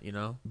whatnot, you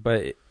know.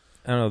 But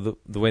I don't know,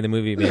 the way the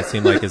movie made it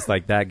seem like is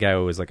like that guy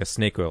was like a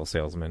snake oil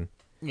salesman.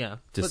 Yeah,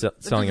 just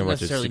selling a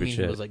bunch of stupid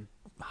shit. He was like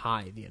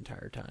high the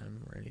entire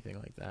time or anything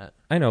like that.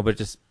 I know, but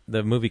just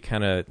the movie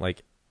kind of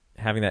like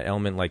having that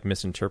element like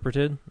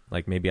misinterpreted,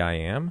 like maybe I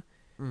am.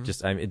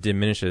 It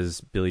diminishes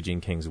Billie Jean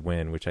King's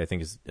win, which I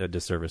think is a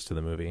disservice to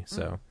the movie.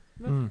 So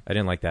I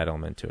didn't like that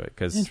element to it,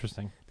 because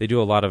they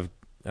do a lot of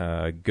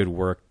good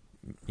work,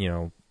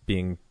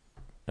 being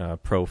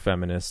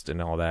pro-feminist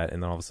and all that,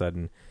 and then all of a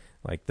sudden,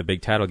 like the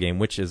big title game,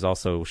 which is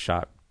also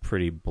shot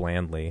pretty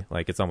blandly,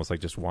 like it's almost like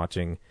just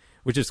watching,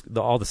 which is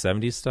all the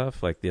 70s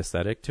stuff, like the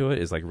aesthetic to it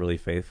is like really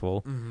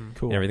faithful,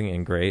 cool, and everything,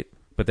 and great.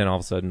 But then all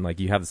of a sudden, like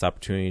you have this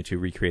opportunity to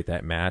recreate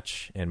that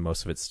match, and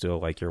most of it's still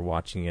like you're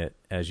watching it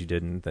as you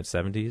did in the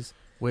 70s.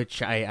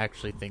 which I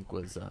actually think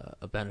was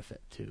a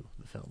benefit to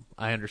the film.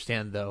 I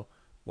understand, though,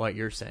 what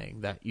you're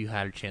saying, that you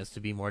had a chance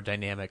to be more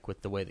dynamic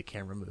with the way the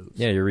camera moves.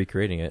 Yeah, you're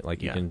recreating it.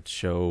 Like, you can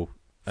show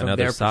from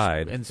another their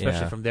side. and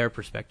especially from their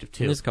perspective,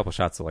 too. And there's a couple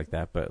shots like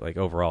that, but like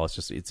overall,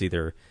 it's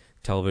either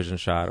television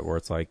shot or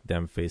it's like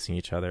them facing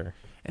each other.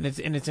 And it's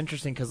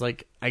interesting because,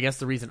 like, I guess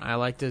the reason I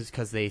liked it is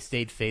because they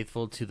stayed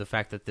faithful to the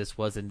fact that this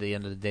was, at the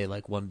end of the day,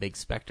 like one big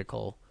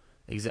spectacle,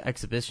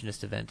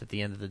 exhibitionist event at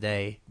the end of the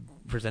day,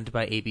 presented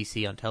by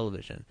ABC on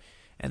television.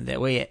 And the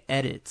way it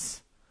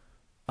edits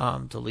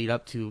to lead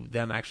up to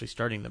them actually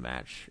starting the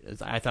match,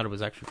 I thought it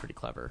was actually pretty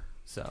clever.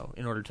 So,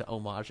 in order to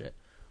homage it,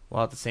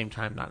 while at the same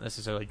time not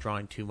necessarily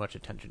drawing too much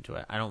attention to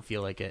it, I don't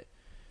feel like it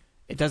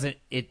doesn't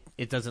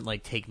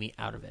like take me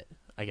out of it,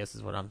 I guess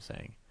is what I'm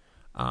saying.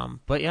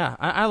 But yeah,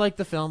 I like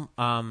the film.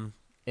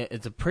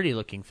 It's a pretty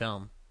looking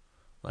film.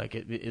 Like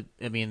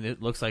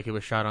it looks like it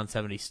was shot on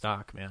 70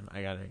 stock, man.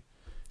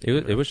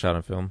 It was shot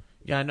on film.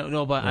 Yeah,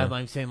 no, but yeah.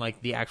 I'm saying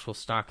like the actual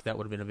stock that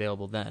would have been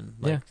available then,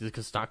 like,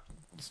 because stock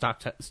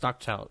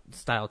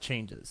style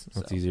changes.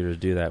 So. It's easier to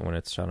do that when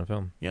it's shot on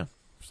film. Yeah.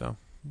 So,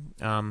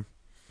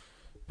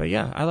 but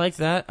yeah, I liked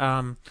that.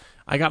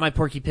 I got my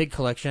Porky Pig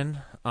collection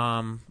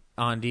on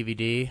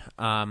DVD,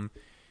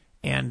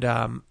 and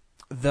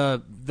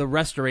the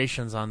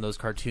restorations on those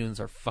cartoons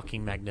are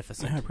fucking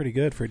magnificent. Yeah, pretty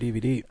good for a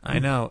DVD. I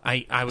know.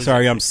 I was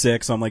sorry, I'm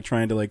sick, so I'm like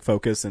trying to like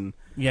focus and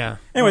yeah.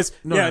 Anyways,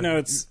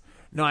 it's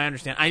no, I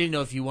understand. I didn't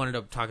know if you wanted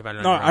to talk about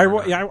it. No,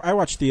 I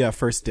watched the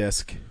first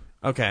disc.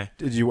 Okay.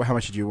 Did you? How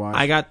much did you watch?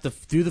 I got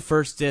through the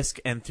first disc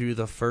and through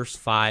the first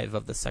 5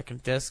 of the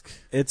second disc.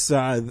 It's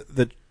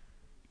the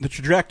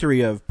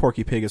trajectory of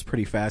Porky Pig is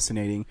pretty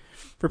fascinating.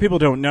 For people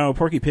who don't know,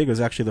 Porky Pig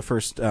was actually the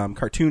first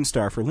cartoon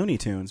star for Looney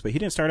Tunes, but he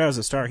didn't start out as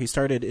a star. He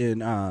started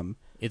in I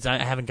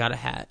Haven't Got a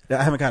Hat.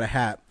 I Haven't Got a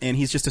Hat, and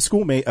he's just a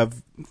schoolmate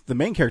of the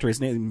main character. His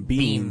name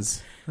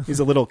Beans. He's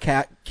a little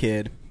cat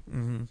kid.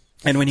 Mm-hmm.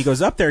 And when he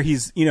goes up there,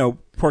 he's,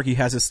 Porky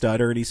has a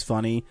stutter and he's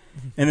funny.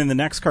 And then the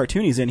next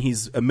cartoon he's in,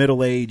 he's a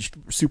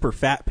middle-aged, super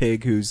fat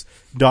pig whose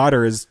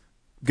daughter is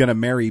going to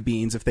marry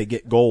Beans if they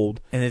get gold.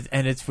 And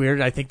it's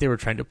weird. I think they were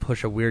trying to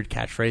push a weird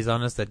catchphrase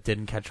on us that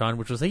didn't catch on,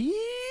 which was like,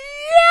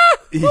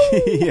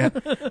 yeah.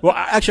 Well,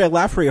 actually, I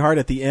laughed pretty hard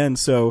at the end.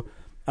 So,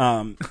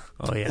 oh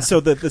yeah. So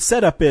the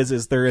setup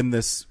is they're in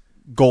this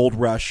gold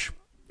rush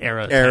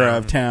era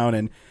of town,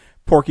 and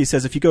Porky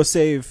says, if you go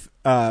save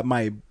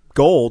my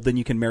gold, then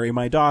you can marry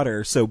my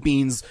daughter. So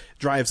Beans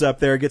drives up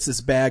there, gets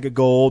this bag of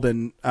gold,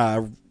 and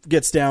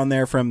gets down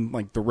there from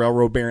like the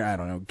railroad baron, I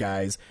don't know,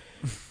 guys,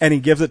 and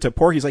he gives it to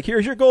Porky. He's like,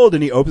 here's your gold,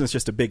 and he opens, it's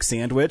just a big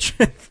sandwich.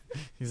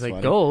 He's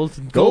like, gold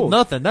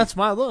nothing, that's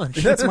my lunch.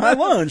 That's my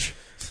lunch.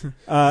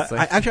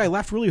 I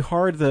laughed really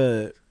hard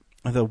the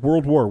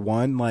World War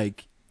I,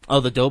 like,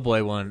 oh, the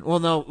Doughboy one. Well,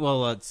 no,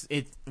 Doughboy,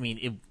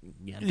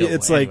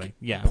 it's like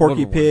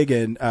Porky Pig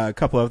and a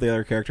couple of the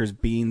other characters,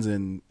 Beans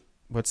and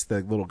what's the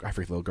I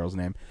forget the little girl's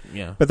name.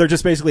 Yeah. But they're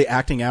just basically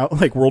acting out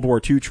like World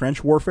War II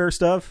trench warfare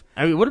stuff.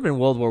 I mean, it would have been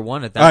World War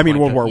I at that point.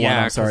 World War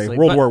I, I'm sorry.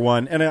 World War I.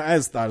 And I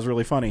just thought it was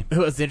really funny.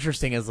 What's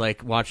interesting is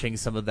like watching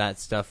some of that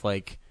stuff,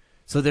 like,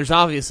 so there's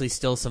obviously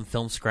still some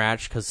film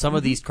scratch because some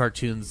of these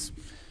cartoons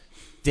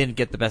didn't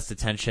get the best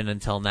attention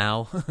until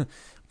now.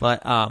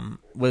 But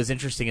what is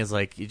interesting is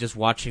like just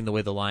watching the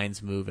way the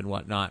lines move and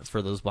whatnot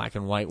for those black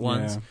and white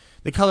ones. Yeah.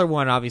 The color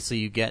one, obviously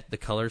you get the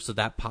color, so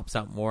that pops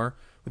out more.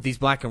 With these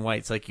black and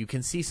whites, like you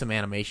can see some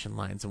animation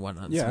lines and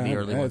whatnot. Yeah, some of the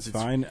early ones. It's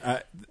fine.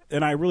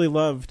 And I really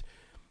loved.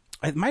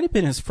 It might have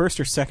been his first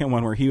or second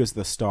one where he was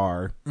the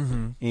star,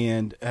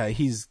 and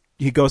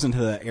he goes into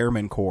the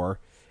Airman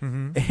Corps,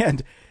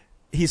 and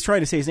he's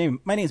trying to say his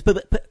name. My name's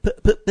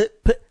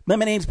my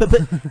name's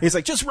He's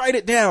like, just write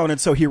it down,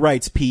 and so he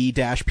writes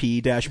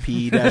P-P-P-P-P.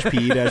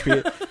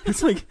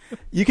 It's like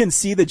you can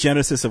see the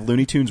genesis of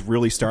Looney Tunes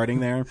really starting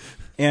there.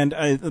 And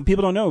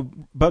people don't know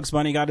Bugs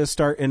Bunny got his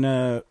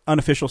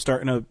unofficial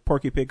start in a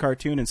Porky Pig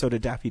cartoon, and so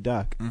did Daffy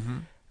Duck.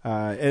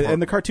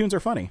 And the cartoons are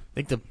funny.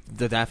 I think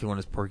the Daffy one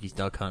is Porky's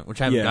Duck Hunt,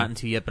 which I haven't gotten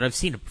to yet, but I've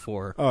seen it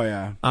before. Oh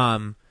yeah.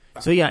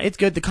 So yeah, it's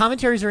good. The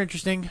commentaries are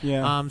interesting.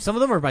 Yeah. Some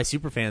of them are by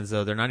superfans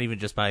though; they're not even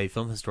just by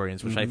film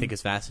historians, which I think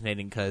is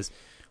fascinating because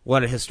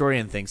what a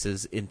historian thinks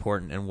is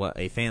important and what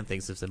a fan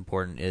thinks is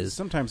important is...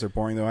 Sometimes they're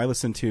boring, though. I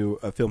listened to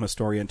a film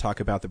historian talk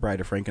about The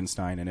Bride of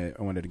Frankenstein, and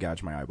I wanted to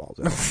gouge my eyeballs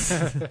out.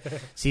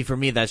 See, for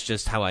me, that's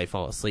just how I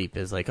fall asleep,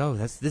 is like, oh,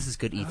 this is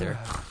good ether.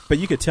 But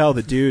you could tell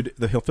the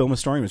film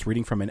historian, was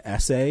reading from an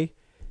essay.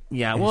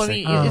 Yeah, well, I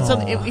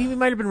mean, he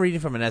might have been reading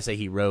from an essay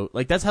he wrote.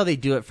 Like, that's how they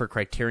do it for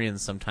Criterion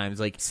sometimes.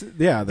 Like,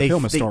 yeah,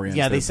 film historians.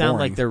 They sound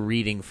boring. like they're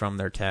reading from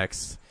their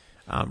text.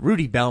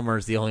 Rudy Belmer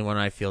is the only one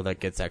I feel that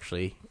gets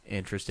actually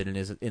interested in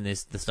the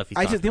stuff he's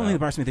talking about. The only thing that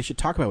bothers me, they should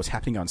talk about what's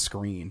happening on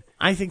screen.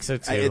 I think so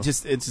too.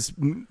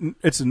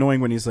 It's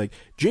annoying when he's like,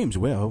 James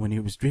Well, when he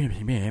was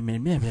dreaming,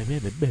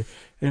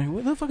 and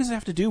what the fuck does it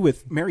have to do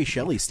with Mary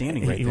Shelley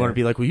standing right there? You want to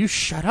be like, will you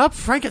shut up?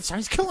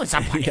 Frankenstein's killing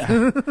somebody.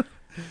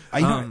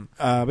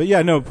 But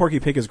yeah, no, Porky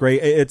Pig is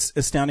great. It's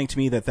astounding to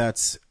me that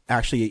that's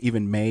actually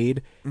even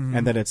made,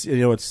 and that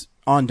it's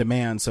on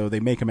demand, so they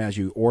make them as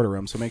you order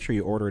them. So make sure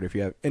you order it if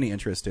you have any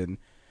interest in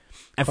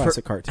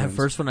classic cartoons. At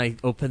first, when I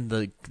opened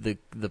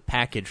the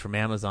package from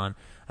Amazon,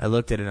 I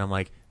looked at it and I'm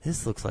like,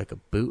 this looks like a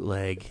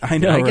bootleg. I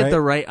know, Did I get right?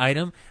 the right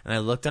item? And I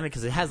looked on it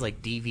because it has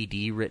like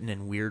DVD written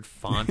in weird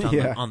font on,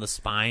 Yeah. on the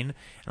spine. And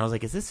I was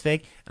like, is this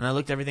fake? And I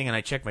looked at everything and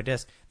I checked my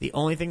disc. The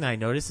only thing that I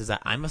noticed is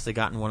that I must have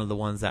gotten one of the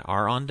ones that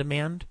are on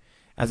demand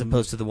as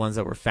opposed to the ones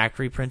that were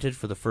factory printed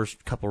for the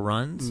first couple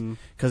runs.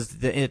 Because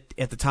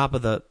at the top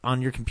of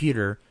on your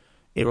computer,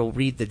 it will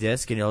read the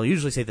disc and it'll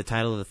usually say the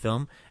title of the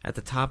film. At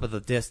the top of the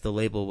disc, the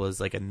label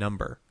was like a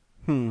number.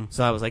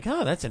 So I was like,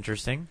 oh, that's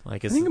interesting.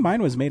 Like, I think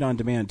mine was made on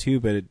demand too,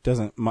 but it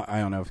doesn't. I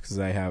don't know because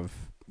I have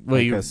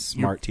a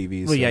smart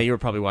TV. Well, yeah, you were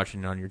probably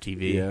watching it on your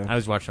TV. Yeah. I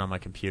was watching it on my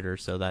computer,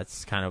 so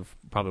that's kind of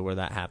probably where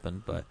that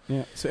happened. But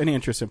yeah. So any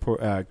interest in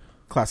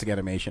classic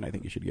animation, I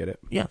think you should get it.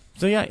 yeah,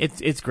 so yeah,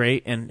 it's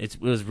great, and it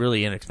was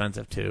really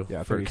inexpensive too.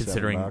 Yeah, for $37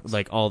 considering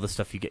like all the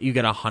stuff you get. You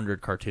get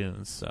 100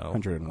 cartoons, so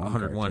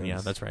 101 Yeah,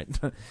 cartoons. that's right.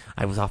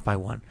 I was off by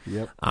one.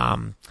 Yep.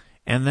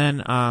 And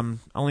then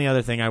only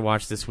other thing I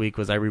watched this week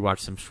was I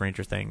rewatched some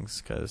Stranger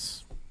Things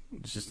because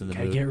it's just in the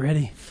Gotta mood. get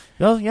ready.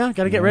 Well, yeah,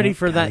 got to get ready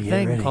for gotta that get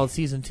thing ready. called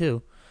season 2.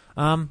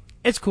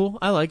 It's cool.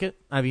 I like it.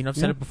 I mean, I've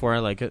said it before. I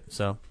like it.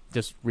 So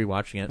just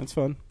rewatching it. That's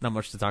fun. Not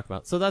much to talk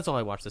about. So that's all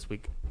I watched this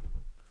week.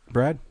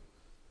 Brad?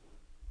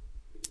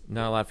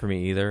 Not a lot for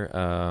me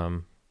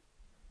either.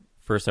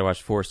 First, I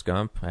watched Forrest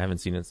Gump. I haven't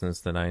seen it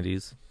since the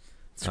 90s.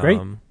 It's great.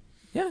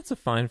 Yeah, it's a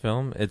fine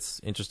film. It's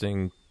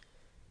interesting.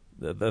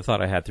 The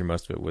thought I had through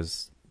most of it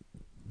was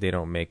they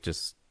don't make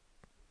just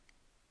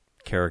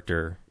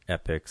character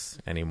epics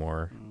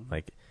anymore.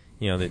 Like,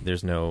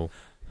 there's no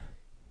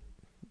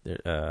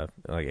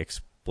like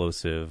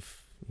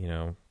explosive,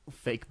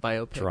 Fake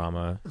biopic.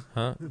 drama.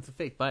 Huh? It's a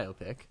fake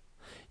biopic.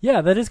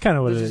 Yeah, that is kind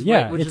of what it is.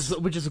 Yeah,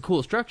 which is a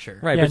cool structure.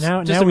 Right, Yeah, but now-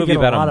 it's just now a we movie get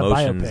a about lot of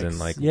emotions biopics. and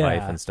like Yeah.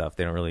 life and stuff.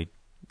 They don't really.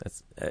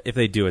 That's if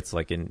they do, it's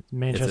like in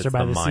Manchester it's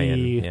by the Mayan,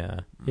 Sea. Yeah.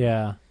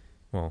 Yeah.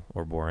 Well,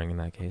 or boring in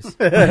that case.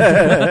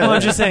 Well,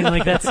 I'm just saying,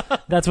 like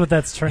that's what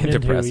that's turned into.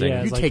 Depressing. Yeah,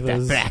 You it's like take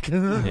those that back.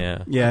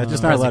 Yeah. Yeah,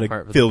 just not a lot Depressing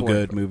part of was the feel boring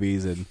good part.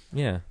 movies and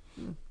Yeah.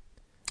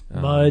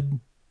 Mud.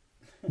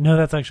 No,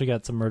 that's actually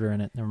got some murder in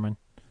it. Never mind.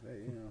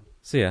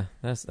 So yeah,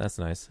 that's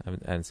nice. I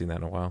haven't seen that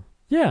in a while.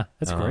 Yeah,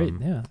 that's great.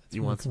 Yeah. Do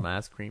you want some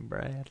ice cream,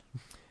 Brad?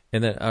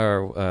 And then,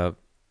 I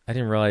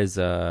didn't realize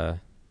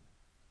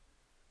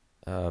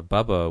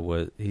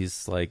Bubba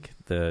he's like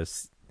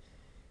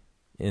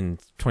in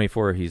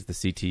 24. He's the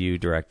CTU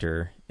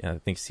director. I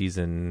think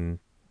season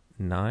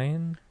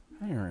 9.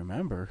 I don't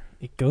remember.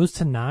 It goes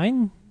to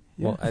 9.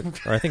 Well,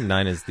 I think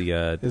 9 is the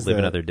Is Live the-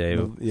 Another Day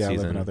yeah, season.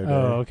 Live Another Day.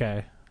 Oh,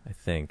 okay. I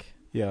think,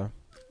 Yeah.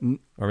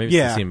 or maybe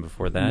it's the season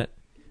before that.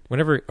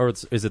 Whenever, or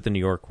is it the New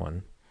York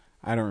one?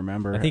 I don't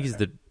remember. I think he's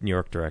the New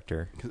York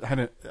director. 'Cause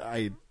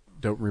I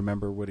don't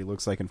remember what he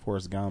looks like in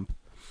Forrest Gump.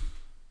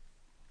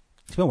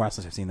 It's been a while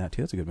since I've seen that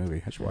too. That's a good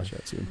movie. I should watch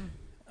that soon.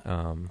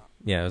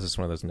 Yeah, it was just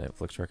one of those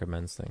Netflix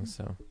recommends things.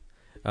 So,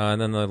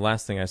 and then the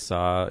last thing I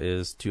saw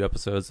is 2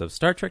 episodes of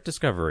Star Trek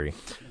Discovery.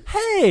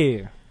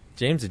 Hey,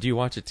 James, did you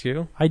watch it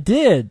too? I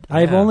did.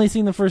 I've Yeah. only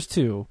seen the first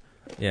 2.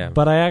 Yeah,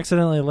 But I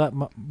accidentally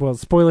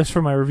spoilers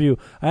for my review.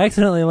 I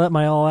accidentally let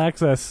my All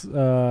Access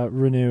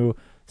renew,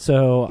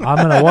 so I'm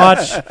going to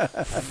watch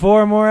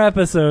 4 more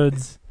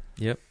episodes.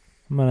 Yep.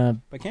 I'm going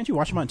to... But can't you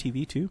watch them on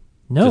TV too?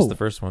 No. Just the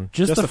first one.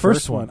 Just the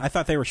first one. I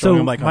thought they were showing So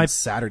them like my- on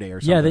Saturday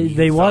or something. Yeah,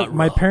 they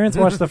my parents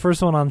watched the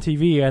first one on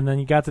TV, and then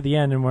you got to the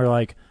end, and we're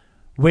like,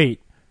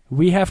 "Wait,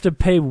 we have to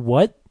pay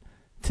what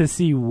to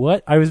see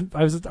what?" I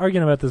was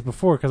arguing about this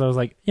before because I was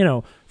like,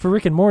 for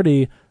Rick and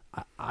Morty,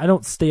 I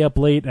don't stay up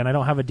late, and I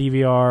don't have a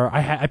DVR.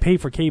 I pay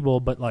for cable,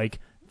 but like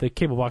the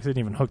cable box isn't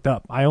even hooked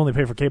up. I only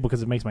pay for cable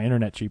because it makes my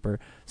internet cheaper.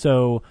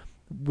 So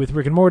with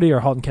Rick and Morty or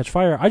 =Halt and Catch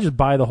Fire, I just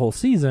buy the whole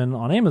season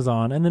on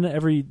Amazon, and then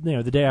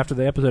the day after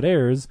the episode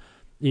airs,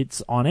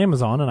 it's on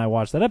Amazon, and I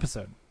watch that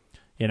episode.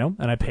 And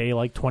I pay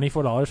like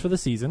 $24 for the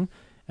season,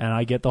 and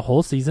I get the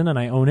whole season, and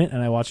I own it,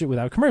 and I watch it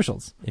without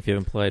commercials. If you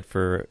haven't applied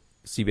for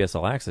CBS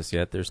All Access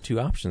yet, there's 2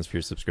 options for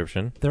your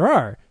subscription. There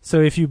are.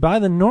 So if you buy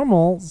the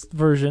normal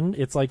version,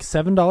 it's like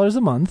 $7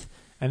 a month,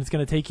 and it's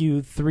going to take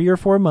you 3 or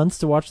 4 months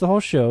to watch the whole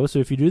show. So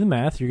if you do the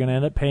math, you're going to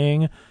end up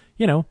paying,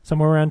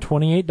 somewhere around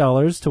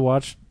 $28 to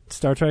watch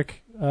Star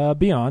Trek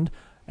Beyond,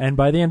 and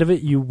by the end of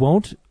it, you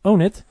won't own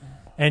it,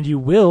 and you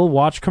will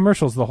watch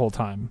commercials the whole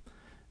time,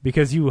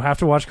 because you have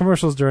to watch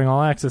commercials during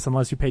All Access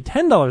unless you pay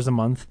 $10 a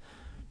month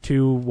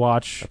to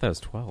watch. I thought it was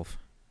 12.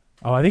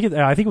 Oh, I think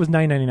it was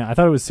 $9.99. I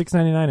thought it was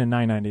 $6.99 and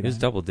 $9.99. It was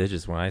double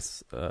digits when I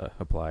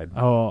applied.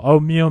 Oh,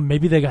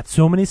 maybe they got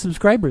so many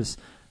subscribers.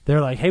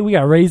 They're like, hey, we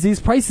got to raise these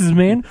prices,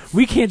 man.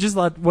 We can't just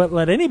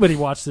let anybody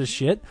watch this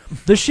shit.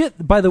 The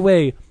shit, by the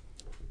way,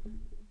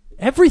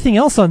 everything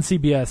else on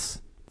CBS,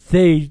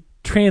 they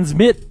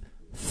transmit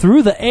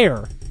through the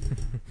air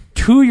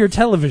to your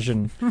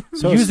television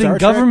So using Star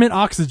Trek- government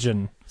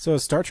oxygen. So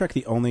is Star Trek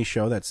the only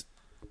show that's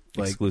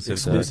like Exclusive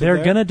to- They're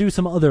there? going to do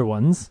some other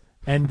ones,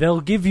 and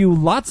they'll give you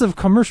lots of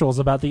commercials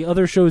about the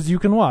other shows you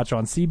can watch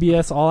on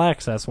CBS All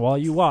Access while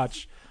you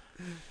watch.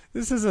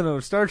 This isn't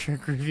a Star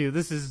Trek review.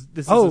 This is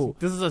a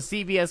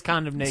CBS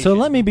condemnation. So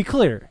let me be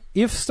clear.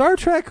 If Star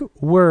Trek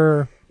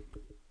were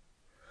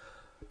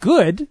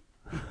good,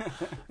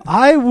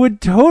 I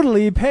would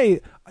totally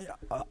pay.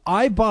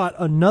 I bought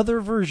another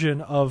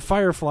version of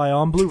Firefly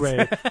on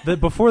Blu-ray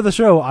that before the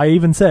show I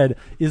even said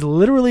is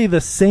literally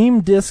the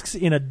same discs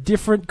in a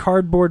different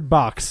cardboard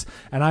box,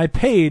 and I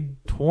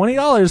paid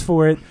 $20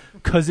 for it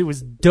because it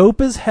was dope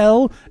as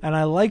hell, and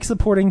I like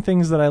supporting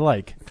things that I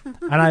like.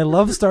 And I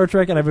love Star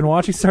Trek, and I've been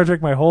watching Star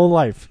Trek my whole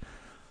life.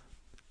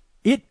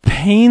 It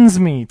pains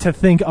me to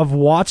think of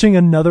watching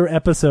another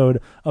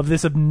episode of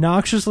this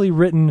obnoxiously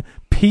written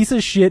piece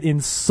of shit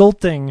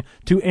insulting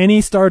to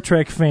any Star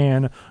Trek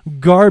fan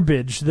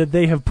garbage that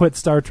they have put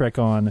Star Trek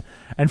on.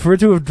 And for it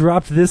to have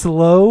dropped this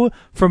low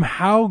from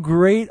how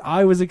great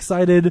I was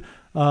excited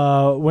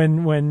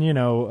when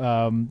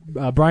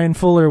Brian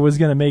Fuller was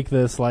going to make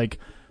this, like,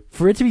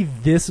 for it to be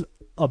this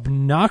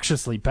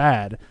obnoxiously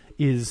bad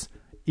is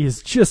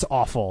just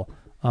awful.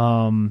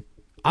 I'm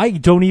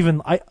not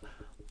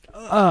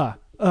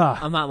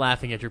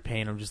laughing at your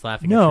pain. I'm just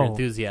laughing at your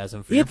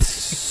enthusiasm for it's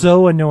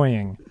so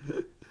annoying.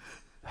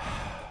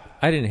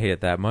 I didn't hate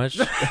it that much,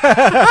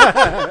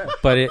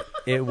 but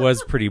it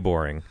was pretty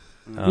boring.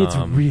 It's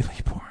really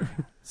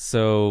boring.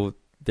 So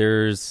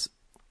there's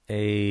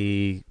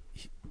a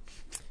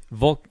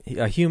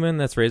human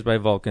that's raised by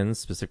Vulcans,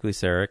 specifically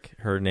Sarek.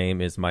 Her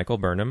name is Michael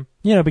Burnham.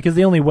 Because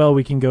the only well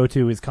we can go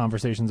to is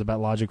conversations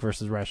about logic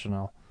versus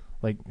rationale.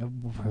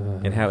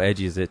 And how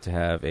edgy is it to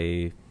have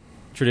a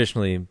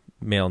traditionally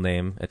male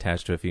name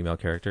attached to a female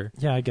character?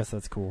 Yeah, I guess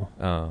that's cool.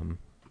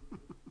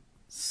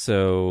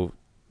 So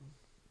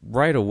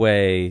right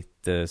away,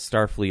 the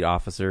Starfleet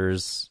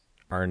officers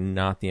are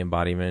not the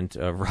embodiment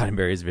of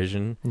Roddenberry's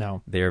vision.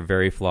 No. They are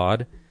very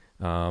flawed.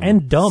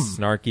 And dumb.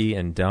 Snarky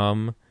and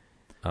dumb.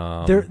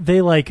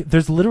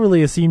 There's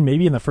literally a scene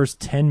maybe in the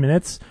first 10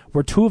 minutes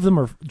where two of them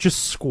are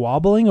just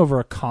squabbling over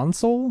a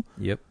console.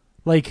 Yep.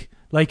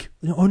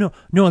 Oh no,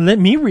 let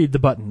me read the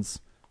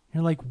buttons.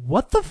 You're like,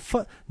 what the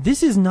fuck?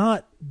 This is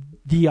not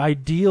the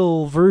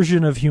ideal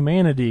version of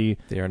humanity.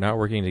 They are not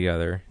working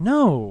together.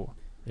 No.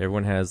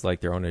 Everyone has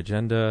their own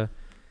agenda.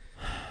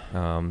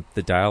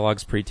 The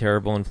dialogue's pretty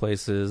terrible in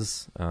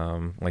places.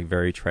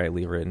 Very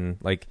tritely written.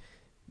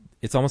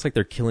 It's almost like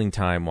they're killing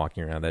time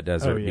walking around that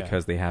desert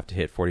because they have to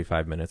hit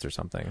 45 minutes or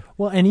something.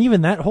 Well, and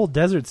even that whole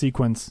desert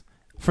sequence,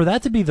 for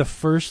that to be the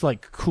first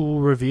cool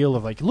reveal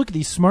of look at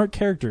these smart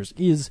characters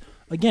is,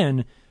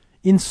 again,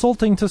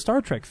 insulting to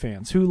Star Trek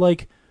fans who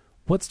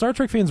what Star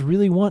Trek fans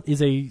really want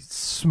is a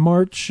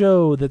smart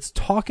show that's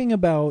talking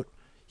about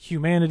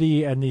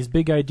humanity and these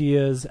big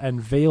ideas and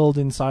veiled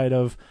inside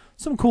of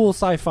some cool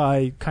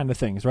sci-fi kind of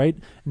things, right?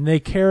 And they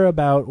care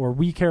about, or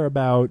we care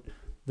about,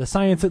 the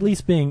science at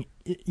least being,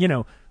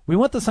 we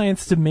want the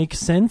science to make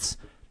sense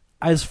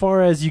as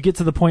far as you get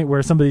to the point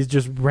where somebody's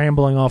just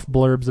rambling off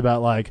blurbs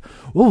about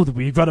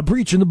we've got a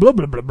breach in the blah,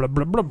 blah, blah, blah,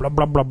 blah, blah,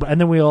 blah, blah, blah, and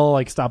then we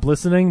all stop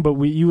listening, but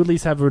you at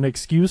least have an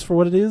excuse for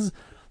what it is.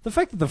 The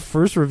fact that the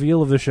first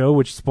reveal of the show,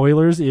 which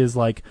spoilers, is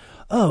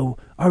our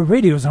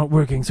radios aren't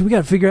working, so we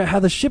gotta figure out how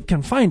the ship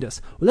can find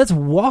us. Well, let's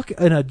walk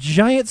in a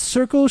giant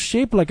circle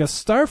shaped like a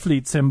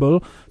Starfleet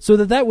symbol, so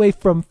that way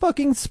from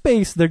fucking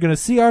space they're gonna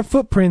see our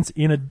footprints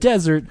in a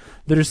desert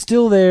that are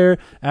still there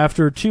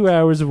after 2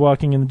 hours of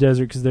walking in the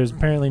desert because there's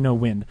apparently no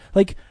wind.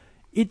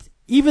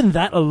 Even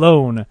that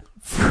alone,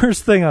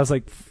 first thing I was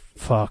like,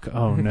 fuck,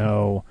 oh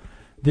no.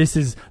 This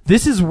is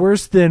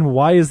worse than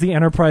why is the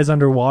Enterprise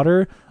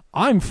underwater?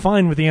 I'm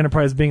fine with the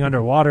Enterprise being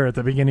underwater at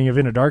the beginning of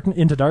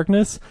Into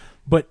Darkness,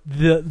 but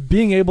the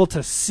being able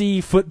to see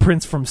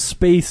footprints from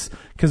space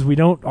because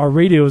our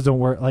radios don't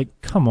work.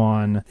 Come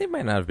on. They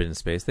might not have been in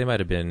space. They might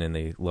have been in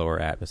the lower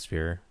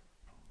atmosphere.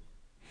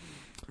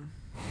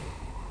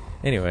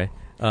 Anyway,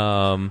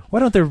 why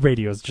don't their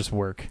radios just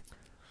work?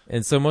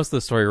 And so most of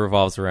the story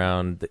revolves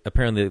around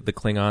apparently the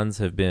Klingons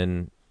have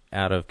been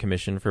out of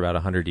commission for about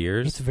 100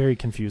 years. It's very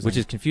confusing. Which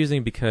is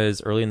confusing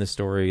because early in the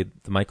story,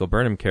 the Michael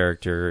Burnham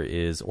character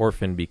is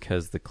orphaned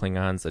because the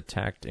Klingons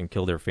attacked and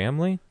killed her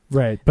family.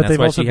 Right, but that's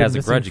why she has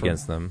a grudge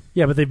against them.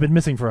 Yeah, but they've been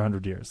missing for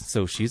 100 years.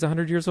 So she's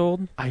 100 years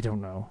old? I don't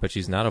know. But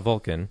she's not a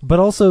Vulcan. But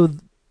also,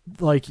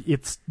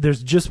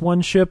 there's just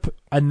one ship,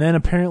 and then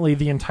apparently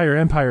the entire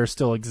Empire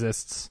still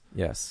exists.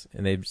 Yes,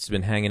 and they've just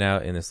been hanging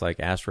out in this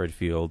asteroid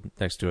field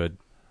next to a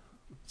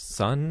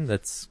sun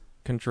that's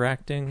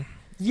contracting.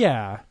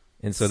 Yeah.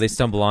 And so they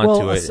stumble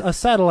onto it. A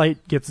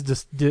satellite gets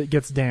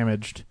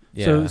damaged.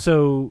 Yeah.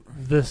 So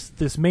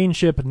this main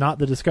ship, not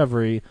the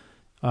Discovery,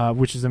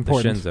 which is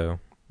important.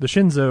 The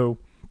Shinzo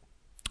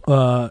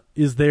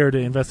is there to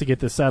investigate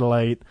this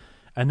satellite,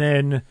 and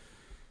then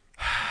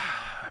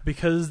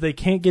because they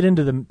can't get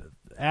into the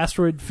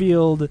asteroid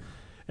field,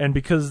 and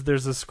because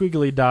there's a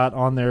squiggly dot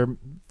on their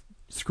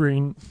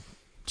screen,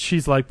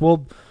 she's like,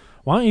 "Well,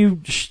 why don't you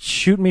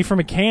shoot me from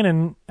a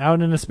cannon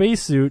out in a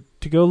spacesuit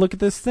to go look at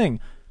this thing?"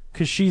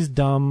 Because she's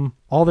dumb.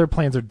 All their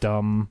plans are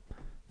dumb.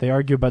 They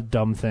argue about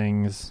dumb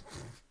things.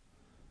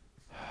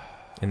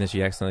 And then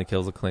she accidentally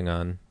kills a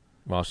Klingon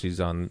while she's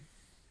on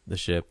the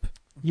ship.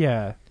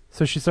 Yeah.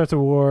 So she starts a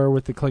war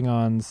with the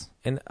Klingons.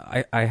 And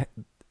I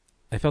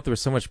felt there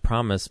was so much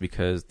promise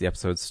because the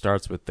episode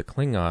starts with the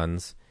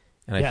Klingons,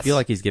 and I feel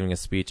like he's giving a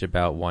speech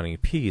about wanting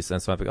peace.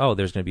 And so I'm like, oh,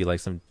 there's going to be like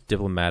some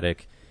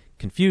diplomatic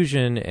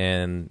confusion,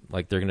 and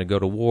like they're going to go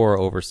to war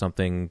over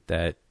something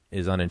that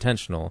is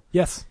unintentional.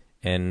 Yes.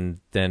 And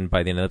then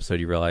by the end of the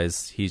episode, you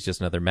realize he's just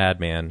another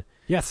madman.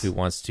 Yes. Who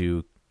wants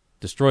to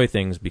destroy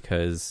things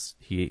because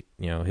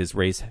his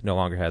race no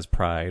longer has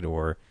pride,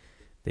 or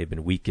they've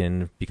been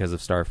weakened because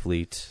of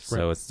Starfleet.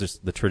 So it's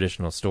just the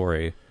traditional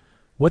story.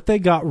 What they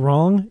got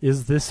wrong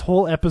is this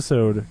whole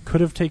episode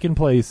could have taken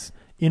place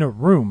in a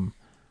room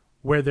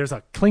where there's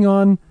a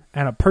Klingon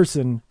and a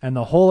person, and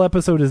the whole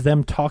episode is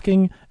them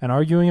talking and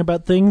arguing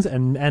about things,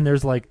 and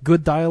there's like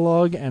good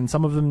dialogue, and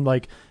some of them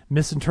like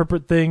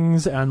misinterpret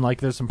things, and like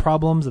there's some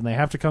problems, and they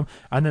have to come,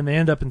 and then they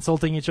end up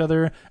insulting each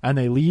other, and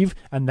they leave,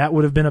 and that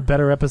would have been a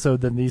better episode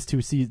than these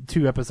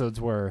two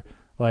episodes were.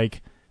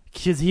 Like,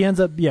 because he ends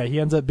up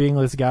being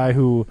this guy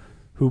who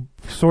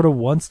sort of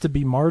wants to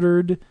be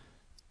martyred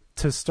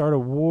to start a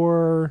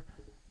war,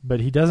 but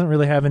he doesn't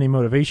really have any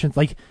motivations.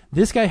 Like,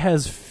 this guy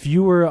has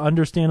fewer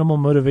understandable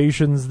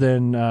motivations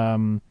than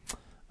not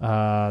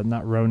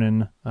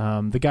Ronan,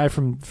 the guy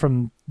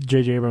from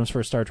J.J. Abrams'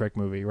 first Star Trek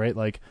movie, right?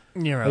 Like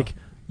Nero. Like,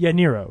 yeah,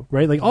 Nero,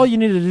 right? Like, all you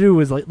needed to do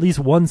was like, at least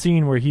one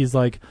scene where he's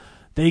like,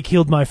 they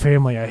killed my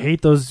family. I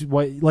hate those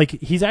white. Like,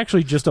 he's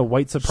actually just a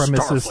white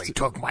supremacist Starfleet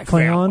took my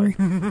Klingon,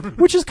 family.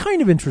 which is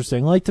kind of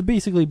interesting. Like, to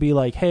basically be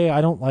like, hey,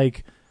 I don't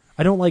like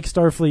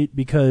Starfleet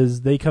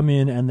because they come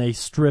in and they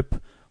strip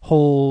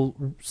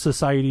whole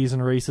societies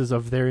and races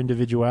of their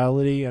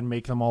individuality and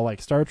make them all like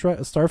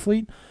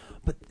Starfleet.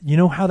 But you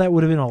know how that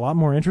would have been a lot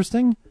more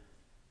interesting?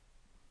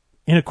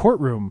 In a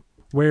courtroom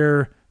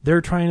where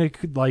they're trying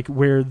to, like,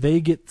 where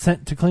they get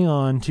sent to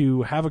Klingon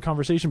to have a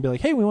conversation, be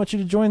like, hey, we want you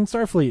to join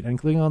Starfleet.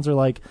 And Klingons are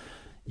like,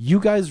 you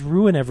guys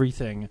ruin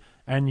everything,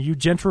 and you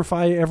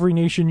gentrify every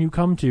nation you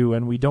come to,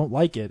 and we don't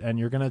like it, and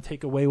you're going to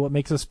take away what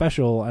makes us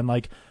special. And,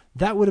 like,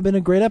 that would have been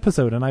a great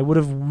episode, and I would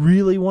have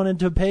really wanted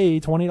to pay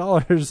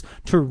 $20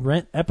 to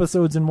rent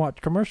episodes and watch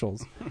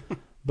commercials.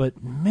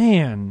 But,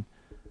 man,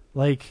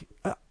 like,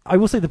 I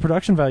will say the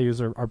production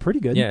values are pretty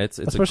good. Yeah, it's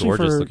a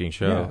gorgeous-looking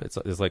show. Yeah.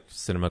 It's like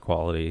cinema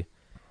quality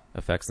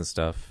effects and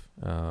stuff.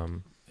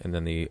 And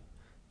then the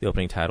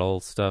opening title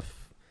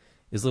stuff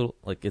is a little,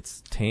 like,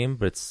 it's tame,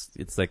 but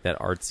it's like that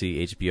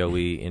artsy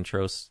HBO-y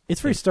intro.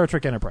 It's very Star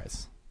Trek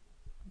Enterprise.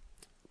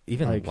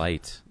 Even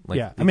light. Like,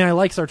 yeah, I mean, I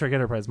like Star Trek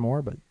Enterprise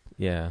more, but...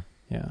 Yeah.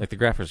 Yeah. Like, the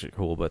graphics are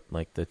cool, but,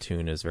 like, the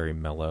tune is very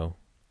mellow.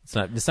 It's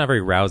not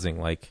very rousing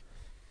like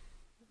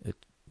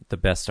the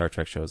best Star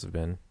Trek shows have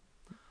been.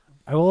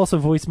 I will also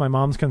voice my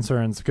mom's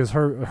concerns, because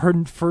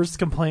her first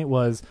complaint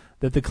was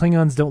that the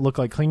Klingons don't look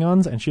like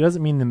Klingons, and she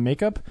doesn't mean the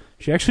makeup.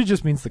 She actually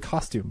just means the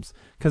costumes,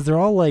 because they're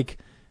all, like,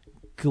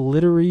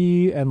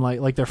 glittery and,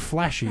 like they're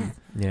flashy.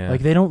 Yeah.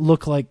 Like, they don't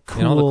look like cool.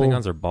 And all the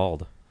Klingons are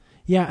bald.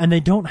 Yeah, and they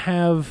don't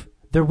have...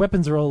 Their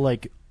weapons are all,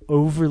 like,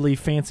 overly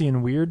fancy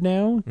and weird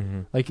now.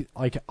 Mm-hmm. Like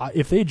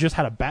if they just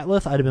had a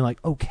batleth, I'd have been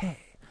like, okay.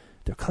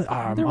 There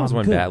was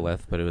one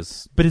batleth, but it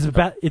was... But it's a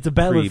batleth.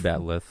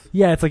 Pre-batleth.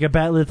 Yeah, it's like a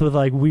batleth with,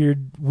 like,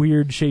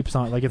 weird shapes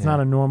on it. Like, it's not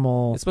a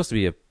normal... It's supposed to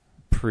be a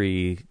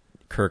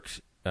pre-Kirk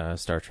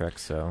Star Trek,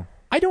 so...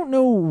 I don't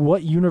know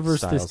what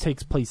universe Styles. this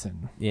takes place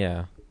in.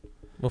 Yeah.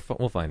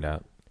 We'll find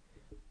out.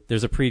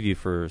 There's a preview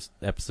for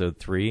episode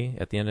 3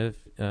 at the end of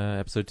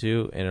episode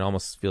 2, and it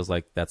almost feels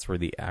like that's where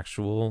the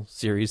actual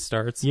series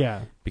starts.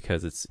 Yeah.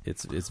 Because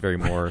it's very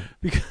more...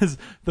 Because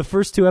the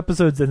first 2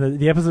 episodes and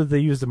the episodes they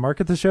use to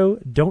market the show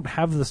don't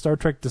have the Star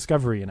Trek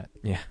Discovery in it.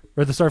 Yeah.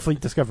 Or the Starfleet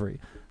Discovery.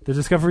 The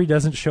Discovery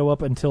doesn't show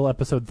up until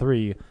episode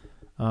 3.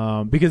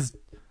 Because...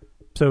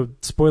 So,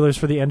 spoilers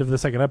for the end of the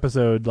second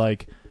episode,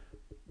 like...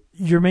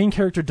 Your main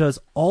character does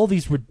all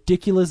these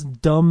ridiculous,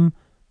 dumb...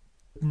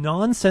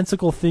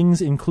 nonsensical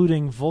things,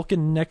 including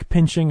Vulcan neck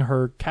pinching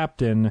her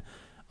captain,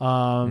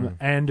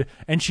 and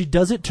she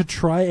does it to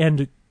try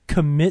and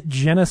commit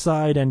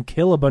genocide and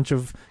kill a bunch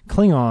of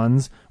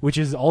Klingons, which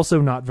is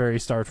also not very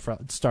Star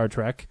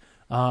Trek.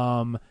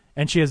 And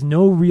she has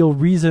no real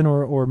reason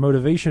or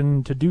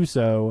motivation to do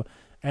so.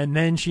 And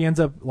then she ends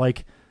up,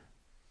 like,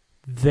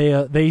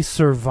 they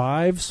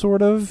survive,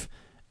 sort of,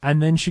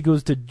 and then she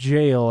goes to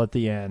jail at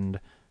the end.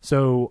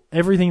 So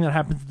everything that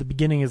happens at the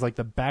beginning is like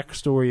the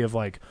backstory of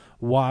like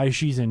why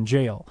she's in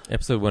jail.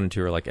 Episode 1 and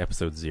 2 are like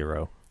episode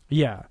 0.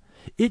 Yeah.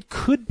 It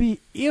could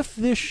be, if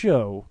this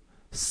show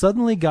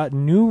suddenly got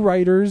new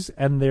writers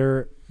and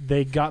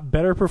they got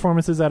better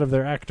performances out of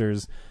their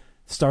actors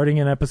starting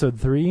in episode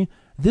 3,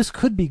 this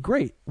could be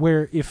great.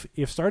 Where if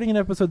starting in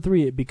episode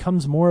 3 it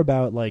becomes more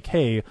about like,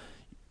 hey,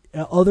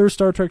 other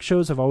Star Trek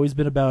shows have always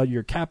been about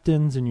your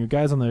captains and your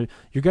guys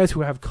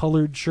who have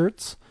colored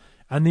shirts.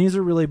 And these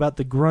are really about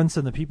the grunts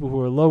and the people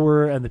who are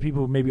lower and the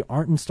people who maybe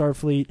aren't in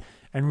Starfleet,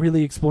 and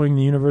really exploring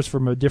the universe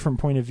from a different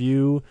point of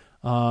view,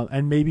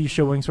 and maybe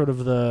showing sort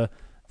of the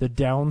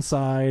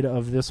downside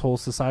of this whole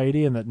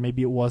society, and that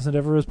maybe it wasn't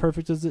ever as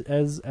perfect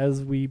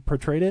as we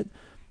portrayed it.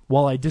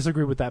 while I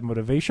disagree with that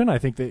motivation, I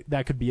think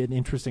that could be an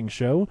interesting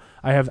show.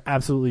 I have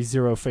absolutely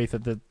zero faith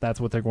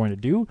that's what they're going to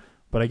do,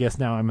 but I guess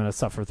now I'm going to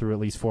suffer through at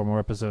least 4 more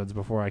episodes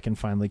before I can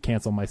finally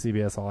cancel my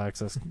CBS All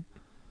Access.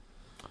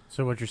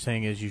 So what you're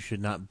saying is you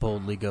should not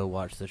boldly go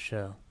watch the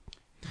show.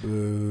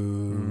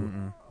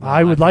 Boo.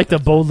 I would like to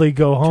boldly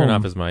go home. Turn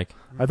off his mic.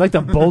 I'd like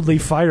to boldly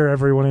fire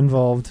everyone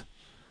involved.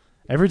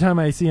 Every time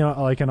I see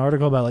like an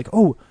article about like,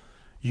 oh,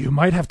 you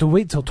might have to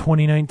wait till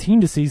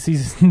 2019 to see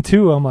season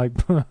 2. I'm like,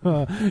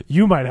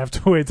 you might have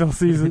to wait till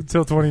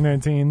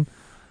 2019.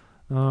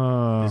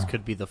 This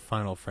could be the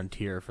final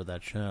frontier for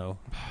that show.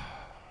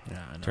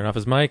 Yeah, I know. Turn off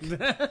his mic.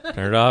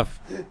 Turn it off.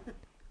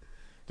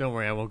 Don't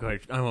worry, I won't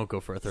go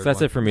for a third. So that's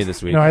one. it for me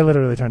this week. No, I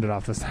literally turned it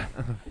off this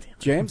time.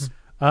 James?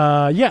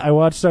 Yeah, I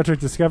watched Star Trek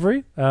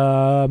Discovery,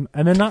 and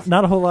then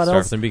not a whole lot Start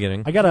else. from the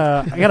beginning. I got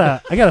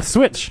a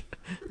Switch.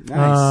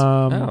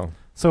 Nice.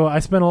 So I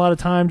spent a lot of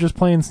time just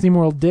playing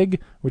SteamWorld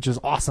Dig, which is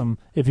awesome.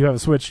 If you have a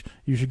Switch,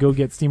 you should go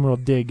get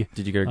SteamWorld Dig.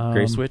 Did you get a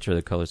gray Switch or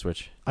the color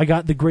Switch? I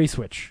got the gray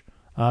Switch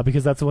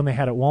because that's the one they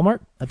had at Walmart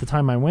at the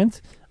time I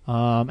went,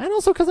 and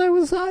also because I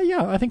was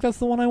I think that's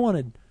the one I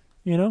wanted.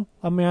 You know,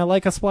 I mean, I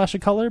like a splash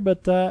of color,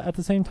 but at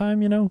the same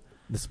time, you know.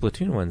 The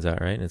Splatoon one's out,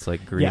 right? It's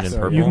like green Yes,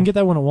 and purple. you can get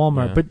that one at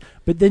Walmart, Yeah.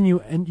 but then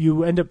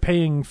you end up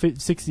paying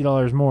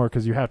 $60 more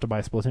because you have to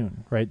buy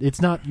Splatoon, right?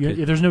 It's not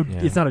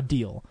it's not a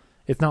deal.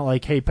 It's not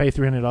like, hey, pay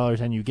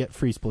 $300 and you get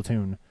free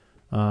Splatoon.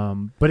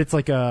 But it's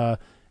like a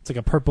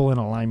purple and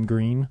a lime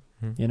green,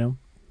 you know,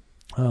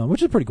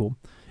 which is pretty cool.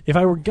 If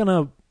I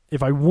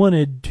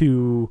wanted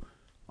to,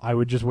 I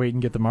would just wait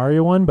and get the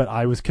Mario one, but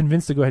I was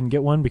convinced to go ahead and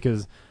get one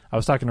because I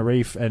was talking to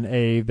Rafe, and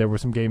there were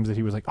some games that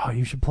he was like, oh,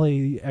 you should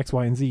play X,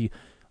 Y, and Z.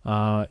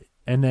 And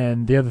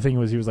then the other thing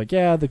was he was like,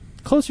 yeah, the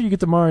closer you get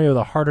to Mario,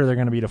 the harder they're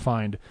going to be to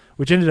find,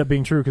 which ended up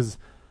being true because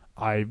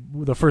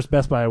the first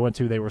Best Buy I went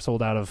to, they were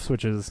sold out of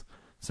Switches.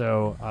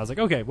 So I was like,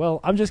 okay, well,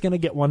 I'm just going to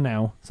get one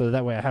now. So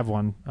that way I have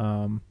one.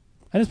 And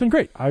it's been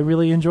great. I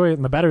really enjoy it.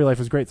 And the battery life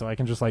is great. So I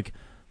can just like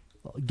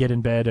get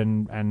in bed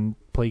and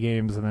play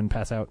games and then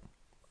pass out.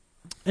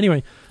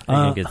 Anyway. Are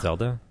you going to get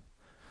Zelda?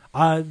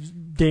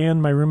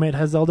 Dan, my roommate,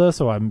 has Zelda.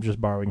 So I'm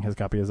just borrowing his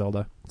copy of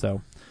Zelda.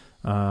 So,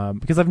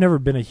 because I've never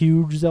been a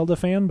huge Zelda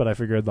fan, but I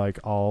figured like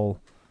I'll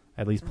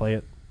at least play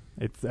it.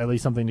 It's at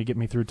least something to get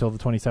me through till the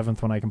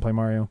 27th when I can play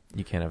Mario.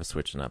 You can't have a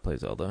Switch and not play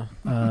Zelda.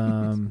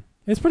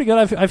 It's pretty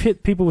good. I've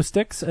hit people with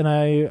sticks, and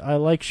I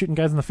like shooting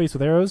guys in the face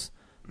with arrows.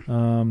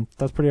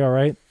 That's pretty all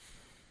right.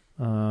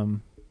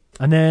 And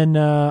then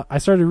I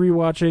started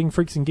rewatching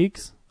Freaks and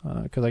Geeks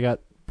because I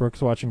got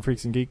Brooks watching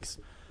Freaks and Geeks,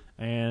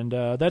 and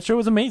that show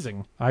was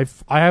amazing. I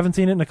haven't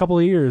seen it in a couple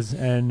of years,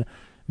 and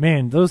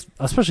man,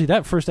 especially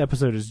that first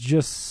episode is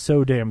just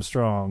so damn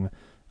strong.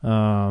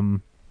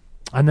 And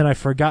then I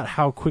forgot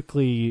how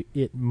quickly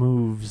it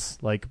moves.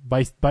 Like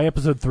by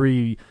episode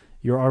 3,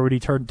 you're already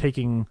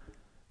taking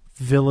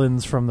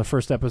villains from the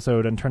first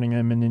episode and turning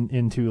them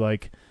into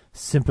like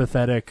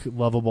sympathetic,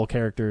 lovable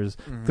characters.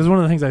 Because one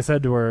of the things I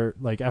said to her,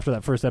 like after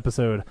that first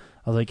episode,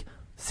 I was like,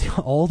 see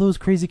all those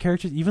crazy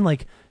characters, even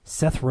like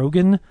Seth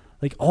Rogen,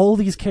 like all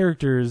these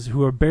characters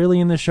who are barely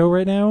in the show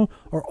right now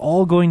are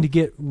all going to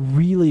get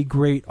really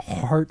great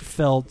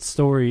heartfelt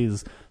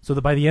stories, so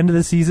that by the end of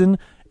the season,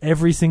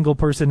 every single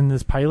person in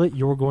this pilot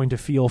you're going to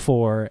feel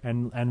for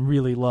and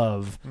really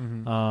love.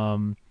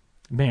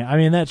 Man, I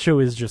mean, that show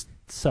is just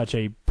such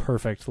a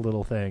perfect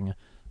little thing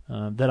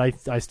that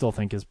I still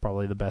think is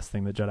probably the best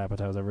thing that Judd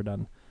Apatow has ever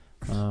done.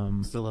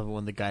 Still love it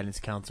when the guidance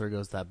counselor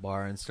goes to that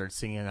bar and starts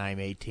singing "I'm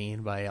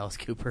 18" by Alice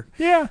Cooper.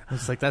 Yeah,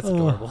 it's like that's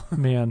adorable.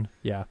 Man,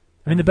 yeah.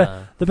 I mean,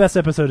 the best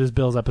episode is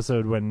Bill's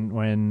episode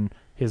when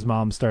his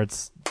mom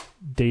starts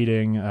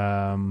dating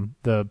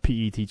the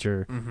PE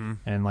teacher,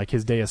 and like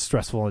his day is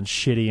stressful and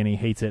shitty, and he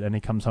hates it, and he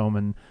comes home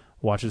and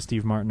watches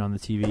Steve Martin on the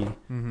TV,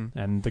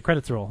 and the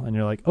credits roll, and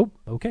you're like, oh,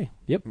 okay,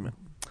 yep.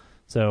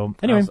 So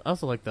anyway, I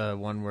also like the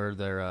one where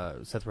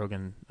Seth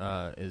Rogen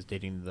is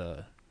dating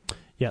the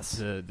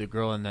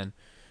girl, and then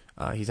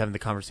he's having the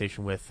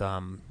conversation with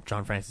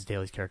John Francis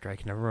Daly's character. I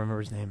can never remember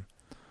his name.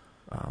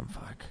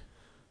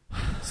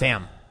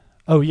 Sam.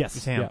 Oh yes,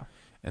 Sam. Yeah.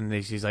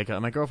 And she's like,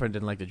 my girlfriend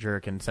didn't like the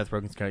jerk, and Seth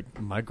Rogen's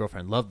like, my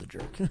girlfriend loved the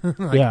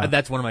jerk. Yeah,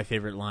 that's one of my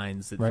favorite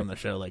lines from the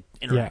show, like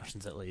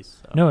interactions at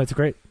least. So. No, it's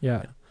great.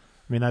 Yeah.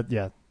 I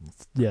mean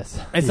yes.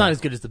 It's not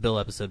as good as the Bill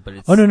episode, but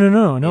it's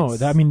no.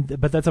 I mean,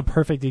 but that's a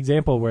perfect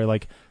example where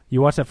like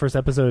you watch that first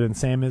episode and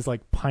Sam is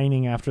like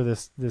pining after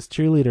this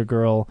cheerleader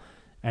girl,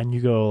 and you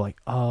go like,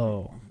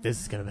 oh,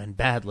 this is gonna end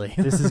badly.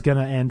 This is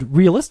gonna end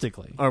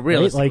realistically. Or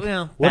realistically,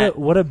 right? Like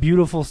what a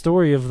beautiful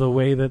story of the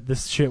way that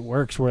this shit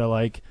works. Where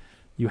like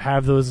you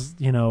have those,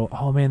 you know,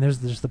 oh man, there's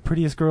the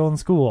prettiest girl in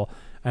school,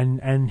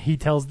 and he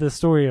tells this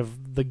story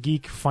of the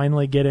geek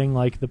finally getting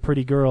like the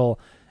pretty girl,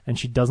 and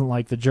she doesn't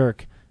like the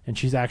jerk. And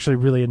she's actually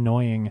really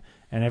annoying,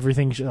 and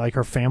everything like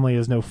her family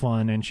is no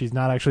fun, and she's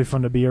not actually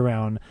fun to be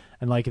around.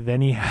 And like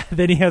then he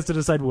has to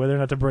decide whether or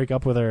not to break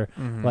up with her.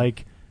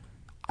 Like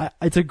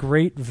it's a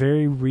great,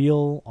 very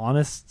real,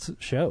 honest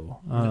show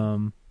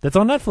that's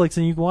on Netflix,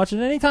 and you can watch it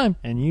anytime,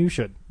 and you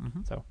should.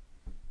 So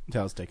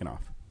Tail's taken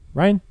off.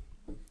 Ryan?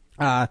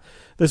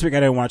 This week I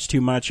didn't watch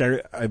too much.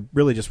 I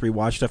really just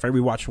rewatched stuff. I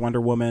rewatched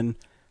Wonder Woman.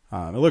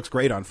 It looks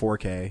great on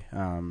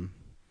 4K.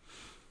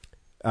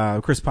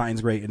 Chris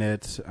Pine's great in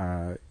it.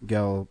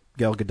 Gal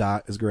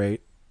Gadot is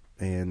great.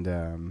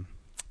 And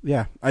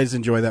yeah, I just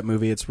enjoy that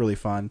movie. It's really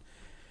fun.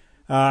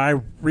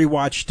 I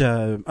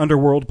rewatched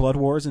Underworld Blood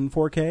Wars in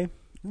 4K.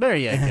 There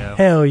you go.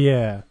 Hell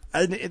yeah.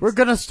 We're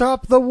going to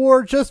stop the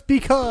war just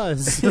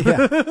because.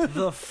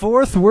 The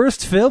fourth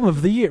worst film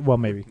of the year. Well,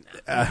 maybe.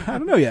 I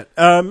don't know yet.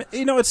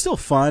 It's still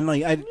fun.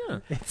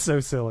 It's so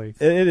silly.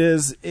 It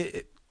is.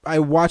 I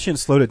watch it and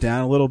slowed it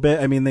down a little bit.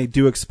 I mean, they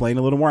do explain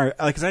a little more.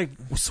 Because I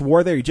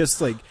swore there, you just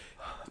like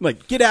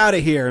get out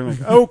of here. I'm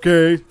like,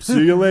 okay,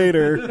 see you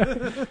later.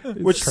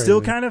 Which crazy.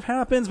 still kind of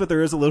happens, but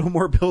there is a little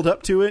more build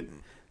up to it.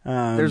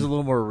 There's a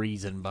little more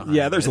reason behind it.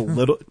 Yeah, there's a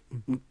little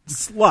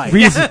slight.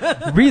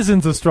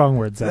 Reason's a strong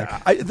word,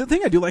 Zach. The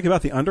thing I do like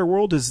about the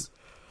Underworld is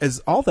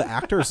all the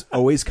actors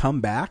always come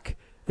back,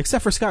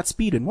 except for Scott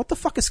Speedman. What the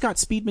fuck is Scott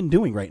Speedman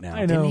doing right now?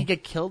 I know. Didn't he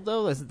get killed,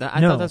 though? I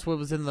No. thought that's what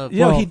was in the...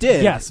 Yeah, he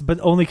did. Yes,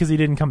 but only because he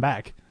didn't come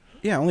back.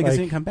 Yeah, only because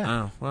he didn't come back.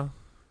 Oh, well.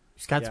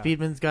 Scott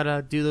Speedman's got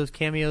to do those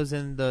cameos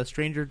in the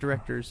Stranger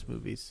Directors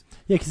movies.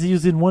 Yeah, because he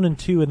was in 1 and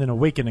 2, and then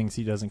Awakenings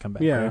he doesn't come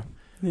back. Yeah. Right?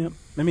 Yeah.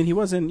 I mean, he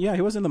was in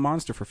The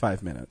Monster for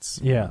 5 minutes.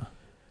 Yeah.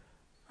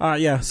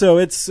 Yeah. So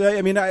it's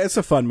it's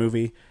a fun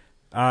movie.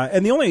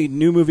 And the only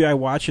new movie I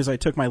watched is I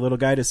took my little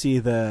guy to see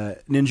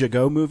the Ninja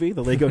Go movie,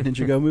 the Lego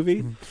Ninja Go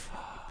movie.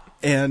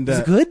 And is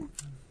it good?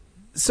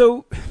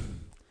 So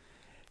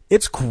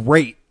it's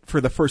great for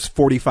the first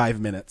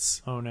 45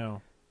 minutes. Oh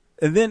no.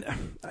 And then,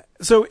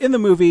 so in the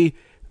movie,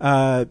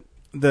 the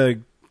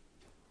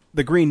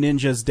Green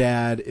Ninja's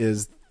dad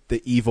is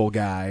the evil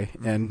guy,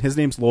 and his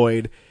name's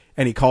Lloyd,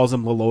 and he calls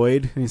him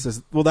Lloyd, and he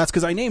says, well, that's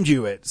because I named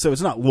you it, so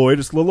it's not Lloyd,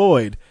 it's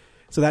Lloyd.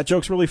 So that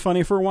joke's really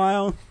funny for a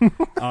while.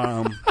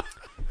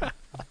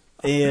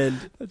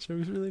 And that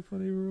joke's really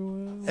funny for a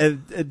while.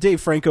 And Dave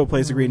Franco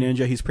plays the Green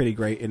Ninja. He's pretty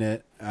great in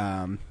it.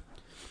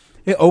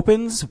 It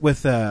opens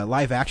with a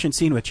live action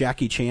scene with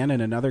Jackie Chan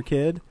and another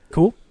kid.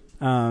 Cool.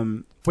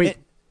 Wait.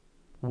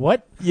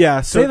 What?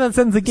 Yeah. So, say that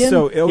sentence again.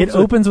 So it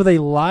opens with a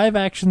live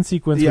action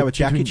sequence. Yeah, with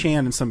Jackie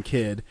Chan and some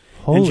kid.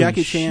 Holy and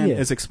Jackie Chan shit.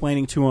 is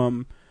explaining to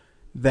him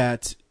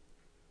that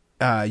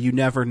you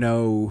never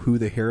know who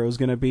the hero's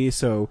going to be.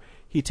 So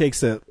he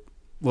takes a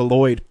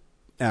Lloyd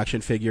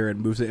action figure and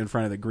moves it in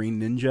front of the Green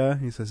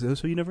Ninja. He says, "Oh,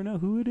 so you never know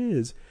who it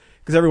is,"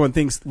 because everyone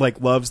thinks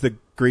loves the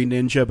Green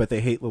Ninja, but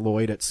they hate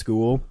Lloyd at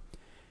school.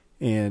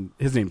 And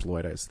his name's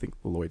Lloyd. I just think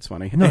Lloyd's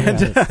funny. No, and,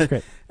 that's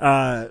great.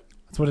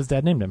 That's what his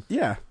dad named him.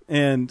 Yeah,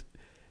 and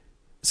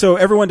so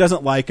everyone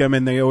doesn't like him,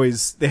 and they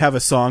have a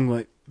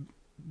song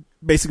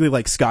basically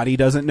like Scotty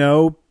doesn't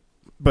know,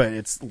 but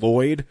it's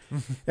Lloyd.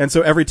 And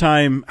so every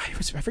time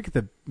I forget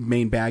the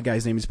main bad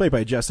guy's name. He's played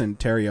by Justin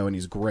Terrio, and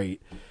he's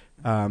great.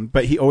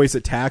 But he always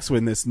attacks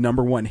when this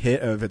number one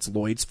hit of "It's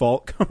Lloyd's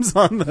Fault" comes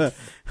on the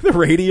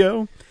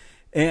radio,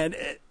 and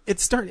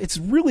it's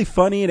really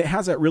funny, and it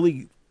has that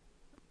really.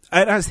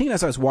 I was thinking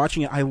as I was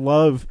watching it, I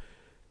love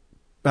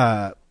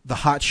the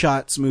Hot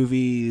Shots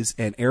movies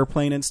and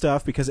Airplane and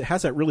stuff because it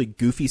has that really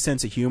goofy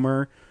sense of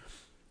humor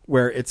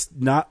where it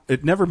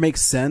never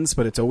makes sense,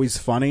 but it's always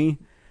funny.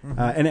 Mm-hmm.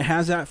 And it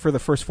has that for the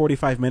first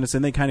 45 minutes,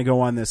 and they kind of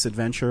go on this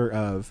adventure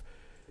of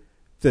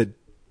the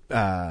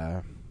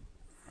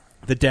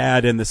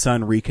dad and the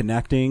son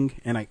reconnecting,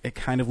 and it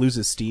kind of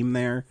loses steam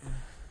there.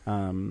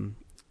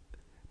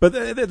 But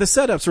the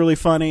setup's really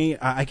funny.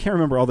 I can't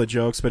remember all the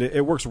jokes, but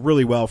it works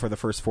really well for the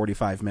first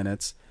 45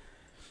 minutes.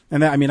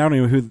 And I don't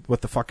even know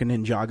what the fucking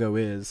Ninjago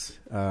is.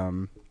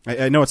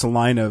 I know it's a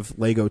line of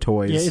Lego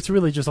toys. Yeah, it's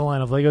really just a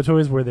line of Lego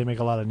toys where they make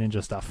a lot of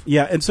ninja stuff.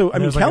 Yeah, and so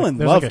Kellen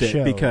loved it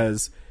show.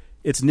 because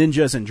it's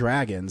ninjas and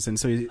dragons, and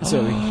so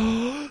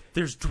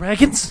there's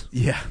dragons.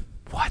 Yeah.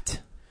 What?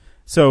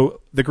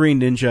 So the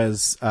Green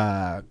Ninja's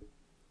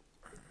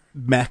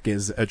mech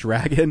is a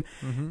dragon,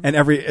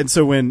 and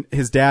so when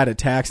his dad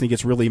attacks and he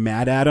gets really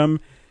mad at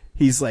him,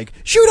 he's like,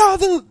 "Shoot all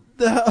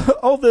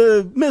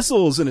the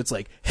missiles," and it's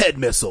like head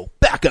missile,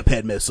 backup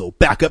head missile,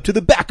 back up to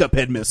the backup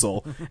head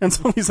missile, and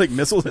so he's like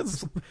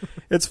missiles.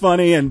 It's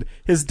funny, and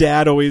his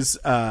dad always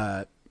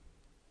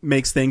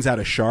makes things out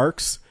of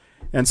sharks,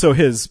 and so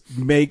his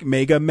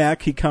mega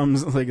mech, he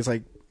comes it's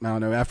like I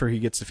don't know, after he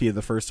gets defeated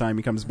the first time,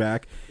 he comes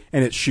back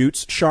and it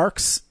shoots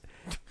sharks.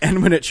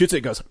 And when it shoots,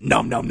 it goes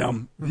nom nom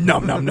nom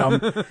nom nom nom.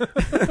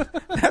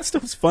 That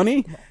stuff's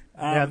funny.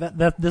 Yeah,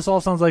 this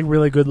all sounds like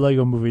really good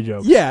Lego movie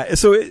jokes. Yeah,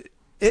 so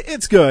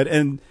it's good,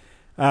 and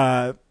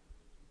then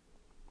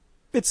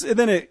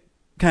it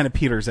kind of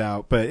peters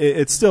out, but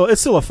it's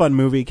still a fun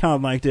movie.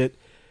 Colin liked it,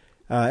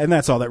 and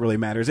that's all that really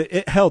matters.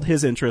 It held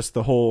his interest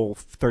the whole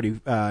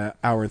 30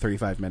 hour and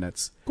 35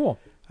 minutes. Cool.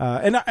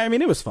 And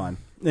it was fun.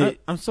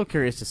 I'm still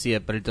curious to see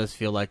it, but it does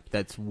feel like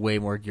that's way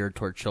more geared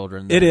toward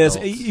children than it is.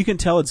 adults. You can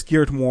tell it's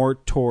geared more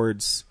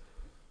towards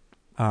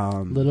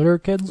littler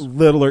kids,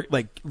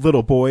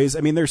 little boys.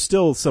 There's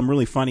still some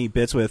really funny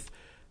bits with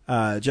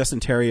Justin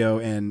Terrio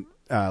and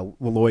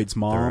Lloyd's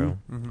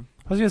mom.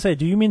 I was going to say,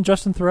 do you mean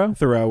Justin Theroux?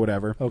 Thoreau,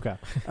 whatever. Okay.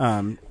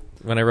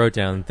 When I wrote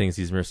down things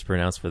he's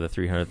mispronounced for the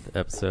 300th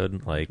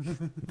episode, like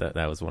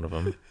that was one of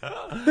them.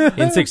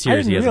 In 6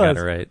 years, he hasn't got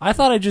it right. I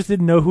thought I just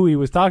didn't know who he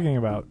was talking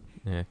about.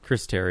 Yeah,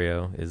 Chris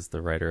Terrio is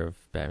the writer of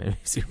Batman v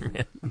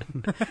Superman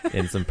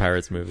in some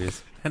Pirates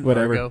movies. And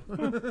Whatever.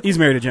 Fargo. He's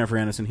married to Jennifer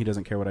Aniston. He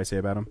doesn't care what I say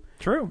about him.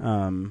 True.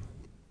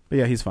 But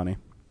yeah, he's funny.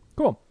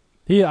 Cool.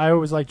 I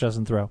always like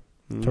Justin Theroux.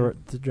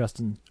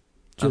 Justin.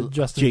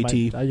 Justin.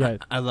 JT. Yeah.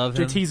 I love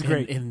him. JT's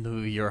great. in the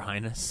movie Your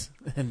Highness,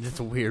 and it's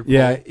a weird.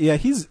 Yeah, role. yeah.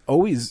 He's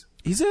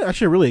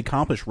actually a really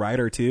accomplished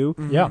writer too.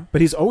 Yeah.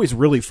 But he's always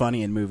really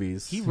funny in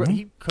movies.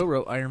 He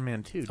co-wrote Iron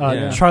Man 2.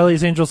 Yeah.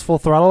 Charlie's Angels Full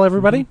Throttle,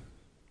 everybody.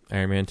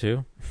 Iron Man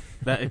 2?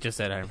 It just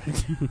said Iron Man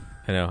 2.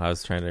 I know, I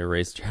was trying to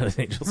erase Charlie's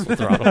Angels Full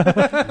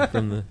Throttle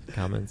from the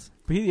comments.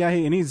 But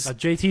and he's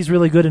JT's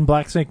really good in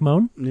Black Snake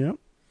Moan. yeah.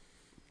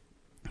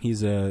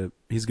 He's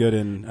good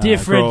in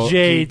Different Girl-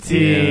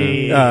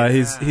 JT. Yeah.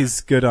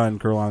 He's good on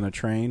Girl on a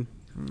Train.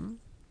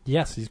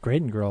 Yes, he's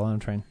great in Girl on a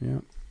Train. Yeah.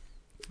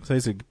 So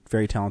he's a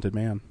very talented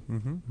man.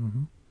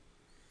 Mm-hmm.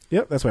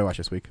 Yep, that's what I watched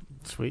this week.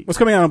 Sweet. What's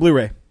coming out on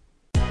Blu-ray?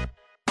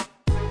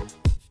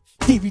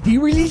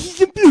 DVD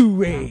releases and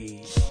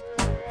Blu-rays.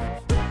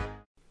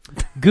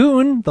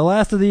 Goon, The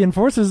Last of the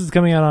Enforcers, is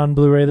coming out on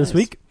Blu-ray this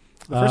week,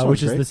 The first one's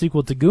which is great. the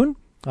sequel to Goon.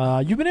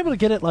 You've been able to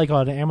get it like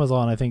on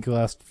Amazon, I think, the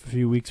last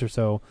few weeks or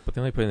so. But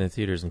they only put it in the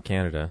theaters in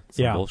Canada.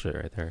 Some Yeah. bullshit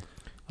right there.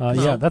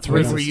 Yeah, that's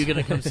Where racist. were you going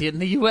to come see it in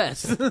the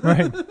U.S.?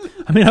 Right.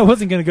 I mean, I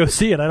wasn't going to go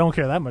see it. I don't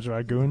care that much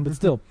about Goon, but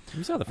still.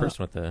 We saw the first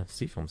one at the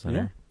Sea Film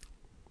Center.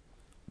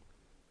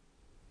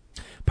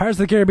 Pirates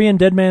of the Caribbean,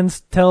 Dead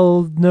Man's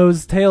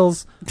Knows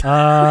Tales,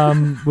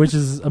 which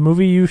is a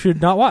movie you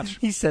should not watch.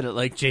 He said it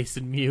like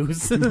Jason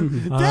Mewes.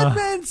 Dead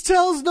man's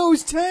tells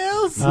those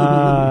tales.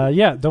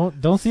 Yeah,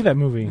 don't see that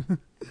movie.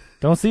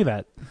 Don't see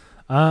that.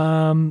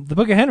 The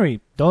Book of Henry,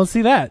 don't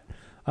see that.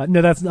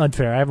 No, that's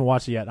unfair. I haven't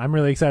watched it yet. I'm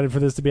really excited for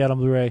this to be out on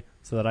Blu-ray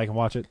so that I can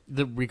watch it.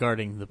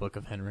 Regarding the Book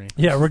of Henry.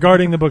 Yeah,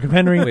 regarding the Book of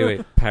Henry.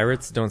 Wait.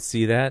 Pirates don't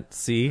see that?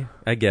 See?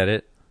 I get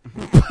it.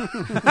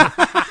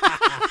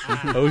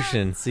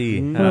 Ocean, sea.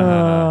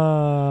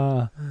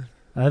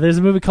 There's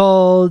a movie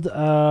called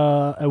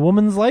A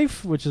Woman's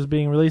Life, which is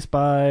being released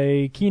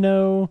by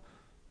Kino.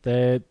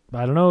 That,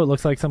 I don't know, it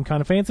looks like some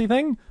kind of fancy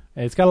thing.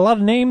 It's got a lot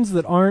of names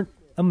that aren't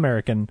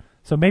American.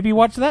 So maybe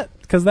watch that,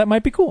 because that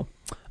might be cool.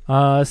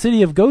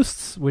 City of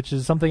Ghosts, which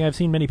is something I've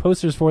seen many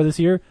posters for this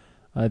year.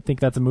 I think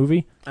that's a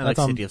movie. I like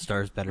City of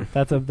Stars better.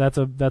 That's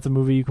a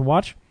movie you can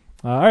watch.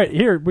 All right,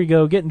 here we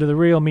go, getting to the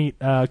real meat.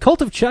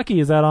 Cult of Chucky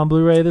is out on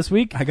Blu-ray this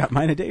week. I got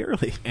mine a day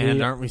early.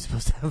 And aren't we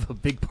supposed to have a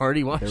big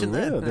party watching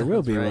that? There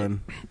will be right.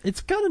 one.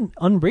 It's got an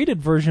unrated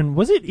version.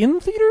 Was it in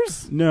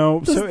theaters? No.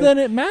 Then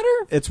it matter?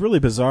 It's really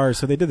bizarre.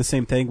 So they did the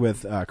same thing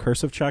with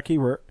Curse of Chucky,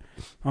 where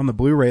on the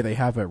Blu-ray they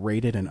have a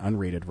rated and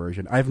unrated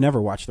version. I've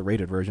never watched the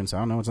rated version, so I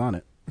don't know what's on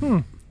it.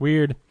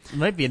 Weird. It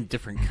might be a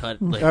different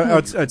cut. Like,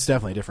 it's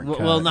definitely a different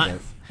cut. well, not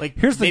but- like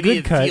Here's the maybe good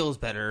it cut. feels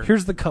better.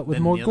 Here's the cut with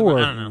than more the other one.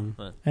 gore I don't know.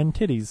 But and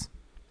titties.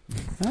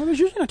 There's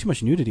usually not too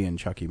much nudity in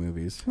Chucky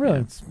movies. Really?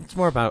 it's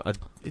more about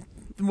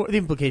the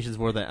implication is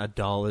more that a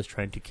doll is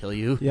trying to kill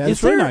you. Yeah, Is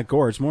it's really there- not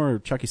gore. It's more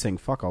Chucky saying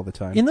fuck all the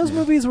time. In those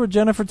movies where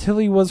Jennifer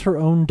Tilly was her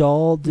own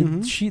doll,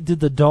 did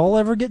the doll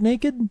ever get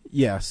naked?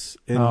 Yes.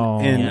 In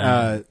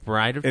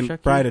Bride of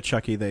Chucky? Bride of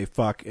Chucky, they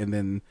fuck, and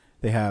then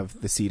they have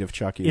the seed of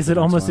Chucky. Is the it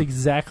next almost one.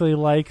 exactly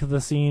like the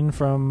scene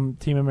from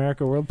Team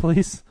America World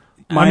Police?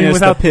 Minus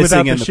without the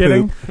pissing the and the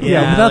shitting. poop.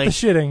 Yeah, without like, the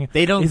shitting.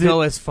 They don't Is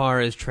go as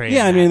far as Trey.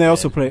 Yeah, I mean, they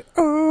also did. play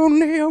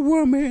 "Only a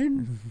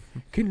Woman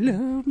Can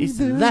Love Me He's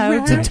the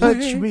allowed to Right touch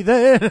Way." me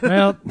there.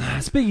 Well,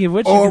 speaking of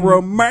which, Or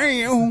a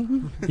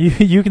man.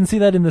 you can see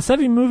that in the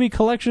 7-movie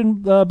collection,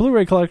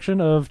 Blu-ray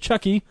collection of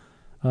Chucky,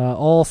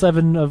 all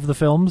 7 of the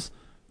films.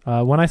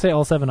 When I say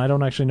all 7, I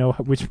don't actually know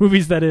which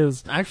movies that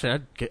is. Actually,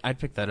 I'd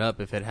pick that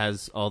up if it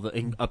has all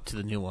the up to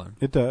the new one.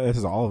 It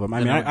has all of them. I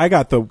And mean, I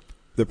got the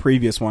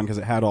previous one because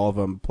it had all of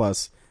them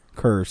plus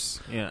Curse.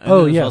 Yeah. And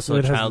Oh, there's yeah, also so a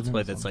it has Child's the Play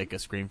newest that's one. like a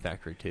Scream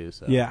Factory too.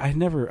 So Yeah, I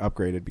never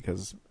upgraded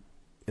because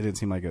it didn't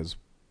seem like it was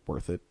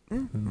worth it.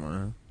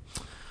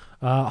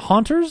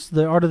 Haunters,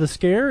 The Art of the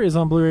Scare, is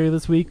on Blu-ray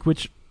this week,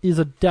 which is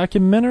a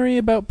documentary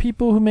about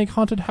people who make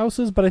haunted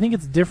houses, but I think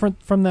it's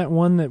different from that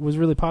one that was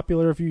really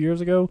popular a few years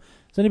ago.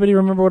 Does anybody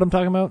remember what I'm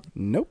talking about?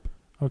 Nope.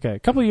 Okay, a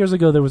couple of years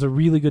ago, there was a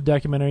really good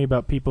documentary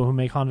about people who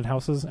make haunted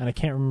houses, and I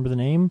can't remember the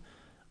name.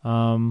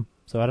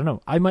 So I don't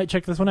know. I might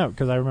check this one out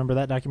because I remember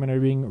that documentary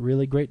being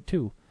really great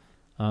too.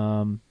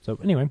 So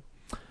anyway,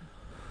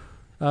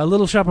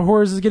 Little Shop of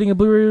Horrors is getting a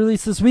Blu-ray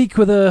release this week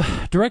with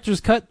a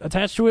director's cut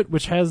attached to it,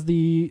 which has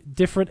the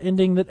different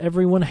ending that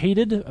everyone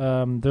hated.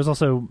 There's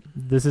also,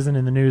 this isn't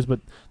in the news,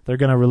 but they're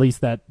going to release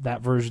that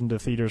version to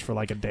theaters for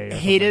like a day. Or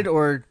hated something.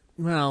 or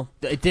well,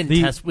 it didn't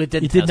test. It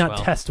didn't. It did test not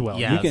well. test well.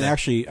 Yeah, You can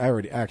I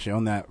already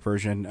own that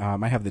version.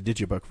 I have the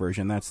Digibook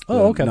version. That's the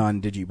okay.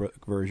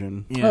 non-Digibook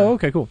version. Yeah. Oh,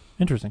 okay, cool.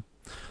 Interesting.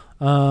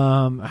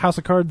 House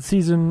of Cards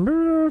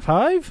season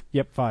 5?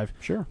 Yep, 5.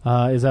 Sure.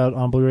 Is out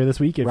on Blu-ray this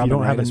week. If Robin you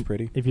don't Wright have is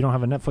pretty. If you don't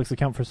have a Netflix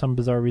account for some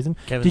bizarre reason,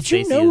 Kevin did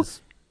you Spacey know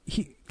is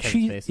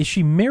Is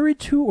she married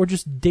to or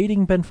just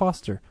dating Ben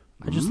Foster?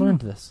 I just learned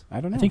this. I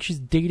don't know. I think she's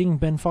dating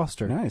Ben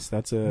Foster. Nice.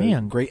 That's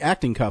a great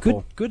acting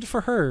couple. Good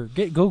for her.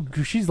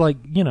 She's like,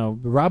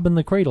 robbing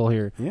the cradle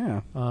here. Yeah.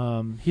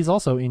 He's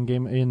also in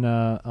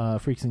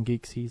Freaks and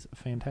Geeks. He's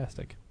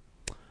fantastic.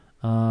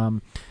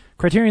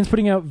 Criterion's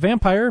putting out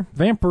Vampire.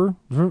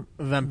 Super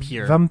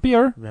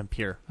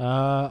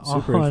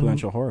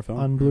influential horror film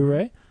on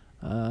Blu-ray.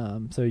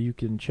 So you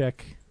can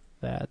check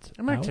that.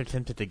 I'm actually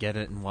tempted to get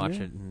it and watch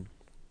it and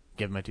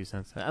give my 2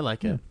 cents. I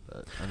like it,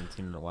 but I haven't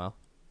seen it in a while.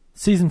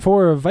 Season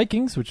 4 of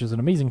Vikings, which is an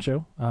amazing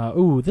show.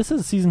 This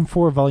is Season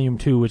 4, Volume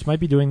 2, which might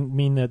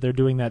mean that they're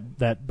doing that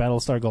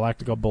Battlestar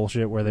Galactica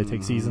bullshit where they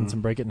take seasons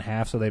and break it in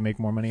half so they make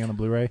more money on the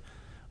Blu-ray,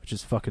 which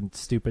is fucking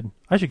stupid.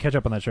 I should catch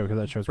up on that show because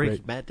that show's Breaking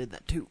great. Bad did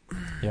that too.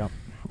 Yeah.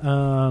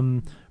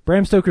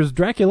 Bram Stoker's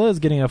Dracula is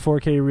getting a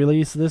 4K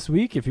release this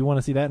week if you want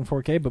to see that in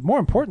 4K, but more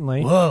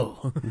importantly...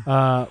 Whoa!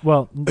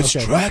 It's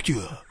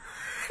Dracula.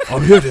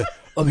 I'm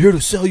here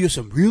to sell you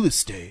some real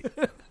estate.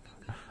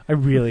 I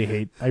really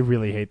hate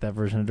that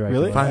version of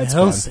Dracula. Really? Van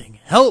Helsing,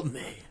 help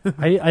me.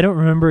 I don't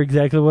remember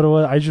exactly what it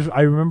was.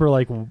 I remember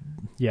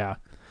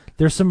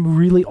there's some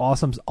really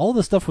awesome. All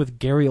the stuff with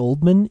Gary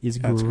Oldman is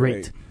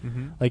great.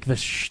 Mm-hmm. Like the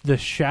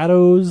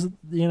shadows,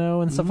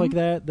 and stuff like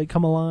that. They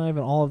come alive,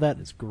 and all of that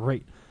is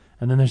great.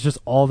 And then there's just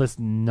all this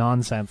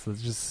nonsense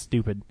that's just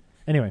stupid.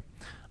 Anyway,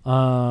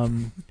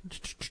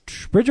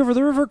 Bridge Over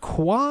the River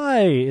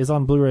Kwai is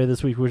on Blu-ray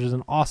this week, which is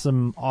an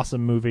awesome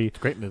movie.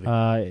 Great movie.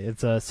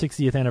 It's a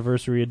 60th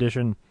anniversary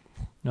edition.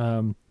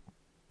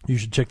 You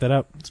should check that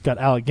out. It's got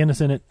Alec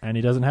Guinness in it, and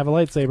he doesn't have a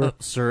lightsaber.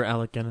 Sir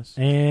Alec Guinness.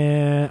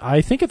 And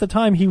I think at the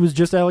time he was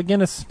just Alec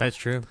Guinness. That's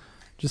true.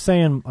 Just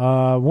saying.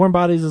 Warm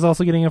Bodies is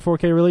also getting a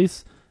 4K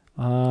release.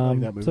 I like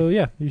that movie. So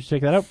yeah, you should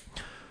check that out.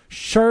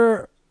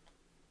 Sure.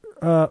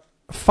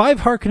 5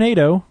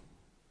 Harknado,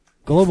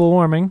 Global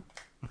Warming,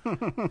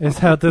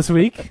 is out this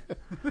week.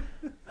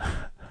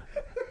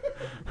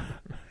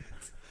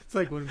 It's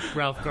like when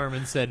Ralph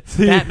Garman said,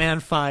 Batman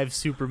 5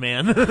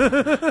 Superman.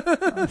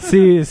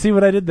 See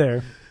what I did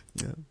there?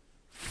 Yeah.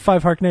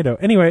 5 Harknado.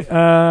 Anyway,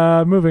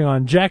 moving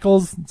on.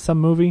 Jackals, some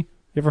movie.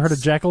 You ever heard of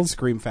Jackals?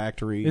 Scream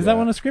Factory. Is that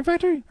one a Scream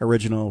Factory?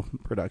 Original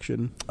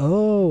production.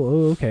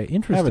 Oh, okay.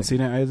 Interesting. I haven't seen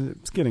it.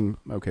 It's getting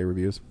okay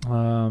reviews.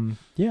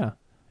 Yeah.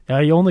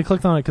 You only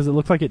clicked on it because it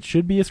looked like it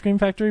should be a Scream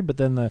Factory, but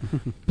then the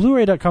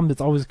Blu-ray.com, that's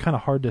always kind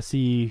of hard to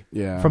see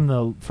from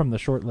the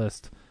short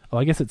list. Oh,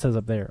 I guess it says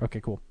up there.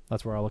 Okay, cool.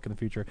 That's where I'll look in the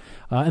future.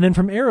 And then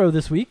from Arrow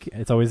this week,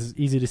 it's always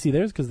easy to see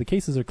theirs because the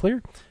cases are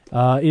clear,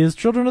 is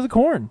Children of the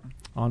Corn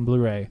on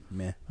Blu-ray.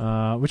 Meh.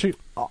 Which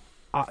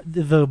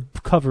the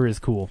cover is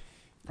cool.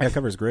 Yeah, the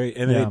cover is great.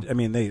 And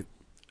the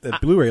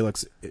Blu-ray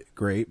looks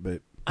great,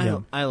 but...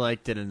 I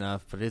liked it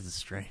enough, but it's a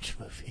strange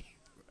movie.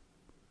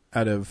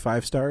 Out of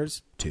 5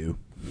 stars, 2.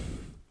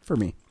 For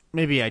me.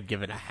 Maybe I'd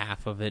give it a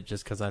half of it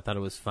just because I thought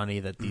it was funny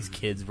that these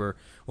kids were...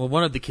 Well,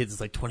 one of the kids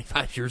is like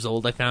 25 years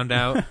old, I found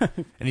out.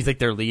 And he's like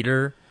their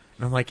leader.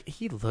 And I'm like,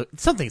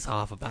 something's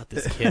off about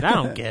this kid. I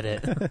don't get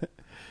it.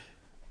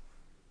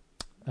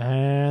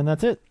 And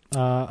that's it.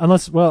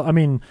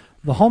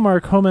 The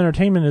Hallmark Home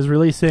Entertainment is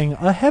releasing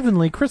A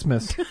Heavenly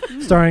Christmas,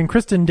 starring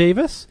Kristen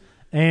Davis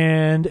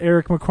and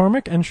Eric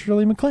McCormick and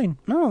Shirley MacLaine.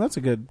 Oh, that's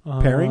a good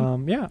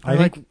pairing. Yeah. I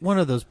like one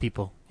of those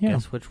people. Yeah.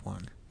 Guess which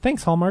one?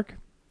 Thanks, Hallmark.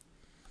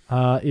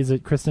 Is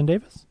it Kristen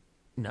Davis?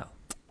 No.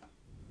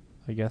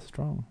 I guess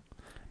wrong.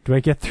 Do I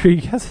get 3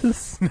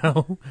 guesses?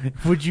 No.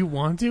 Would you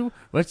want to?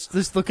 Let's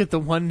just look at the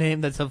one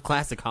name that's of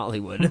classic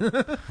Hollywood.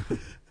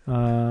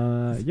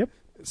 Yep.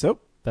 So,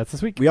 that's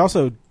this week. We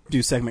also do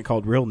a segment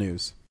called Real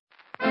News.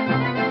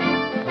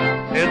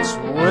 It's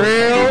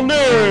Real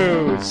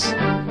News!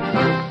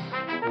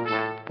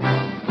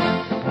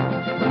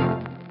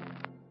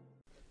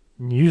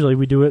 Usually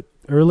we do it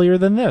earlier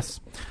than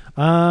this.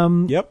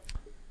 Yep.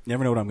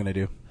 Never know what I'm going to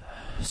do.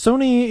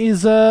 Sony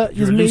is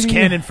loose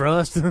cannon for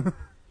us. 2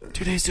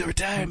 days to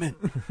retirement.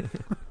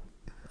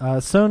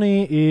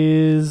 Sony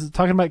is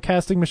talking about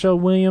casting Michelle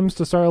Williams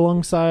to star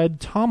alongside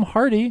Tom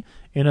Hardy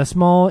in a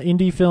small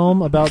indie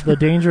film about the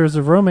dangers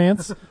of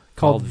romance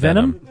called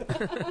Venom.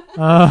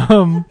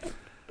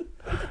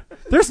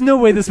 There's no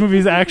way this movie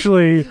is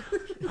actually...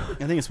 I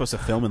think it's supposed to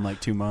film in like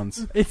 2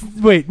 months.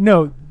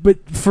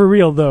 But for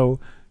real though,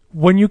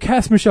 when you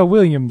cast Michelle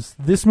Williams,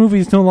 this movie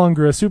is no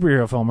longer a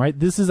superhero film, right?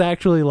 This is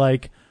actually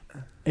like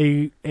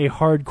a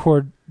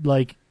hardcore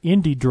like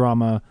indie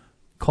drama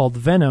called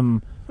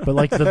Venom, but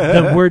like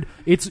the word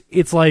it's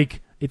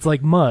like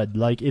mud,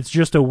 like it's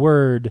just a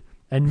word,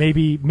 and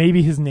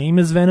maybe his name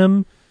is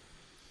Venom.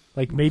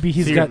 Like maybe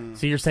he's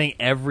So you're saying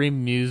every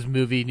Muse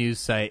movie news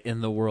site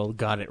in the world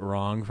got it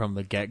wrong from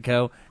the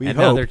get-go,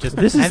 now they're just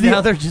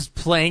they're just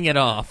playing it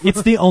off.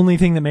 It's the only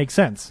thing that makes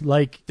sense.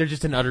 Like they're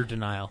just in utter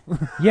denial.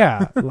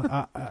 Yeah,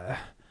 I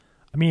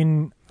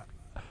mean,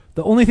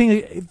 the only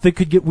thing that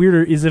could get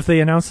weirder is if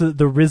they announce that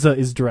the RZA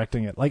is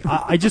directing it. Like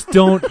I just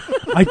don't,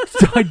 I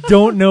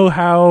don't know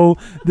how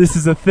this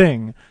is a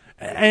thing.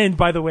 And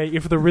by the way,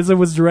 if the RZA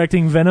was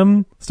directing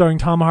Venom, starring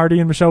Tom Hardy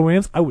and Michelle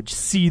Williams, I would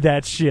see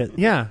that shit.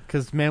 Yeah,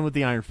 because Man with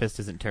the Iron Fist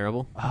isn't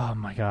terrible. Oh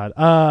my god.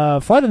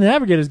 Flight of the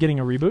Navigator is getting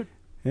a reboot.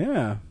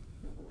 Yeah.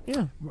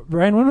 Yeah.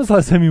 Brian, when was the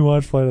last time you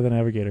watched Flight of the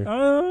Navigator?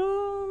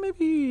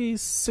 Maybe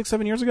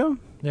 6-7 years ago.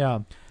 Yeah.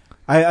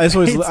 I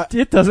always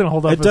it doesn't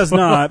hold up. It does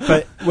not.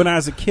 But when I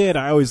was a kid,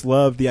 I always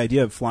loved the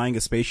idea of flying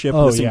a spaceship,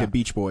 listening to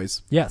Beach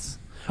Boys. Yes.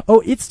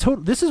 Oh, it's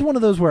total. This is one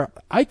of those where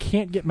I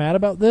can't get mad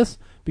about this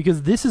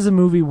because this is a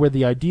movie where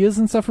the ideas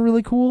and stuff are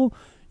really cool.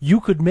 You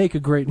could make a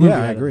great movie.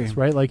 Yeah, I agree. This,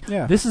 right? Like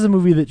this is a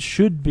movie that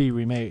should be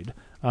remade.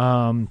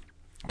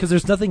 Because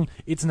there's nothing.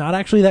 It's not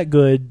actually that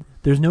good.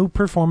 There's no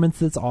performance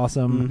that's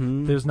awesome.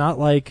 Mm-hmm. There's not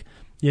like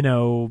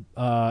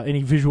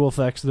any visual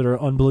effects that are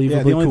unbelievably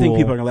Yeah, the only cool. thing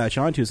people are going to latch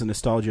onto is the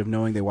nostalgia of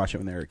knowing they watched it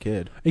when they were a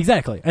kid.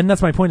 Exactly, and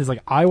that's my point. Is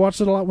like I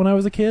watched it a lot when I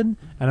was a kid,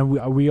 and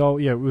we all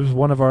it was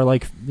one of our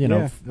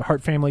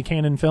Hart family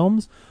canon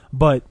films,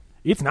 but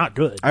it's not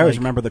good. I always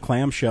remember the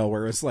clamshell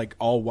where it's like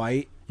all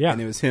white, yeah,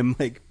 and it was him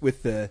like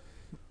with the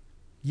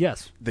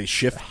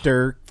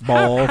shifter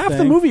ball. Half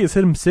the movie is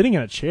him sitting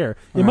in a chair.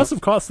 It must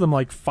have cost them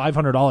like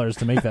 $500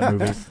 to make that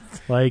movie.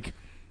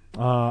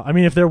 I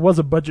mean, if there was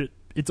a budget,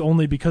 it's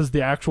only because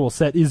the actual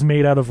set is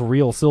made out of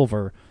real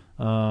silver.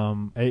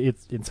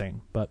 It's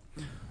insane. But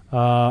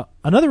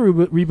another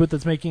reboot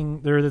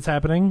that's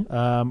happening,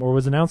 or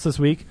was announced this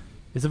week,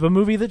 is of a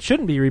movie that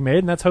shouldn't be remade,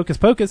 and that's Hocus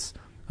Pocus.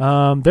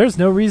 There's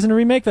no reason to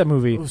remake that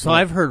movie. So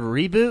I've heard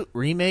reboot,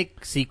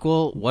 remake,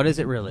 sequel. What is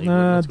it really?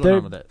 What's going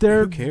on with it?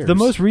 Who cares? The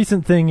most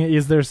recent thing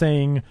is they're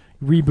saying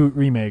reboot,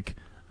 remake.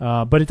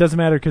 But it doesn't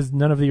matter because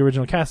none of the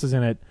original cast is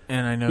in it.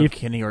 And I know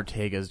Kenny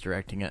Ortega is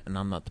directing it, and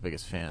I'm not the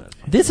biggest fan of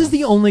him. This is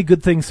the only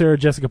good thing Sarah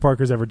Jessica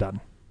Parker's ever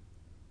done.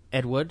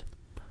 Ed Wood?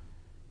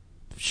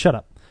 Shut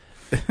up.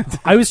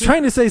 I was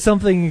trying to say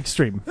something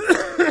extreme.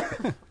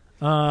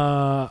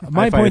 I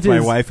fight with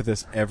my wife with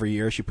this every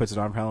year. She puts it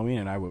on for Halloween,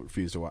 and I will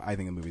refuse to watch. I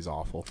think the movie's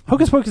awful.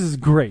 Hocus Pocus is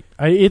great.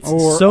 It's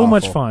so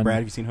much fun. Brad,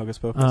 have you seen Hocus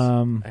Pocus?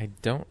 I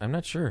don't. I'm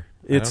not sure.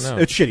 It's I don't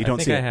know. It's shitty.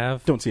 Don't see it. I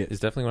have. Don't see it. It's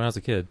definitely when I was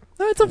a kid.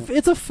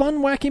 It's a fun,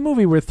 wacky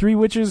movie where three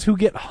witches who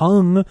get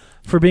hung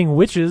for being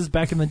witches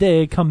back in the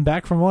day come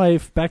back to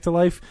life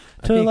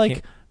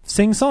to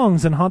sing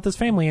songs and haunt this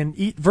family and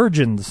eat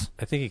virgins.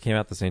 I think it came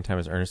out the same time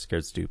as Ernest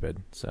Scared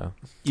Stupid. So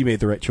you made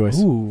the right choice.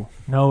 Ooh,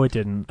 no, it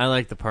didn't. I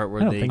like the part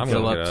where they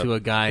go up to a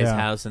guy's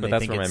house and but they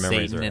that's think where it's my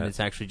memories Satan, are and at. it's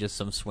actually just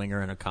some swinger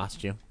in a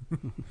costume.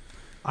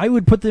 I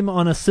would put them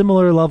on a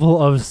similar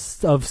level of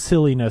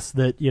silliness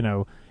that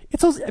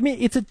it's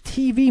a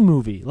TV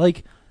movie.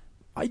 Like,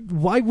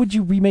 why would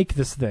you remake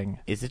this thing?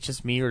 Is it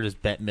just me, or does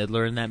Bette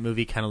Midler in that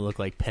movie kind of look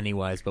like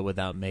Pennywise but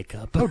without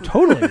makeup? Oh,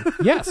 totally.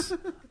 Yes,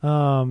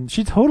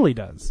 she totally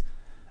does.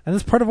 And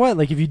that's part of why,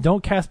 like, if you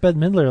don't cast Bette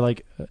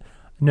Midler,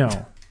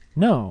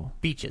 no.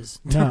 Beaches.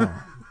 No.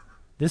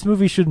 This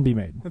movie shouldn't be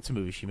made. That's a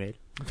movie she made.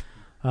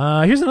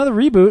 Here's another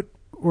reboot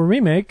or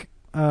remake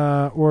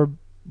or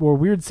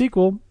weird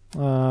sequel.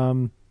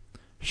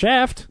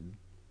 Shaft.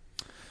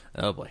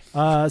 Oh, boy.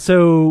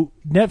 So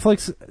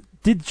Netflix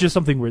did just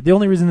something weird. The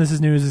only reason this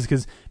is news is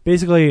because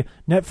basically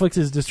Netflix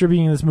is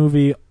distributing this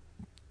movie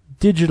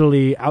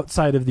digitally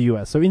outside of the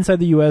U.S. So inside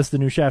the U.S., the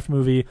new Shaft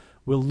movie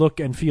will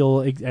look and feel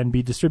and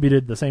be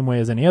distributed the same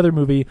way as any other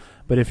movie.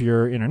 But if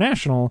you're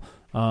international,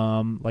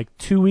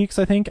 2 weeks,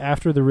 I think,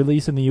 after the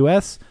release in the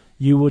U.S.,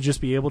 you will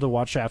just be able to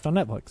watch Shaft on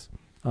Netflix,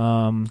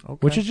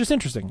 which is just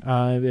interesting.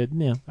 I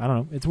don't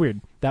know. It's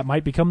weird. That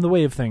might become the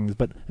way of things.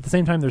 But at the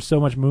same time, there's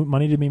so much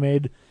money to be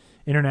made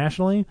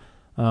internationally.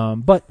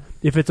 But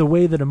if it's a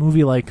way that a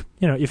movie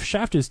if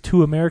Shaft is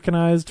too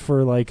Americanized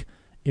for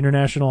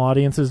international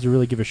audiences to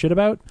really give a shit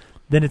about,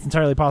 then it's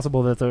entirely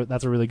possible that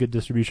that's a really good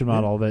distribution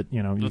model that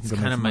you That's can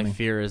kind of my money.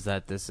 fear, is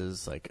that this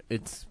is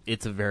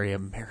it's a very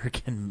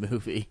American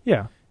movie.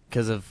 Yeah,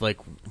 because of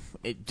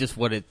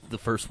the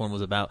first one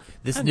was about.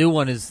 This new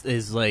one is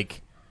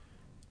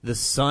the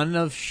son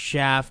of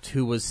Shaft,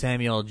 who was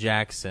Samuel L.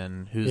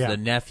 Jackson, who's the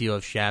nephew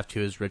of Shaft,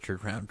 who is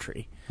Richard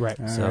Roundtree. Right.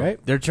 So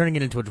they're turning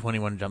it into a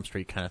 21 Jump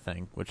Street kind of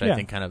thing, which I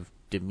think kind of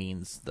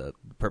demeans the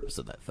purpose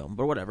of that film.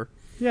 But whatever.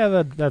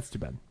 Yeah, that's too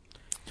bad.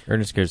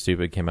 Ernest Scared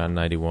Stupid came out in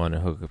 91,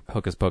 and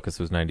Hocus Pocus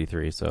was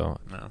 93, so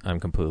I'm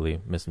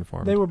completely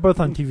misinformed. They were both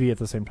on TV at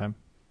the same time.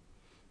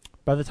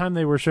 By the time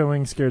they were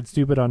showing Scared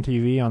Stupid on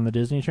TV on the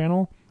Disney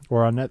Channel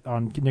or on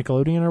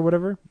Nickelodeon or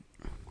whatever,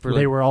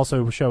 they were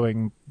also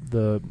showing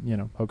the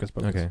Hocus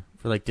Pocus. Okay.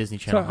 For Disney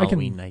Channel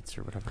Halloween nights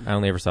or whatever. I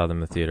only ever saw them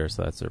in the theater,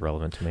 so that's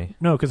irrelevant to me.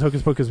 No, because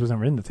Hocus Pocus was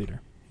never in the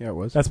theater. Yeah, it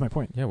was. That's my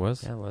point. Yeah, it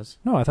was. Yeah, it was.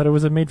 No, I thought it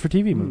was a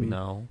made-for-TV movie.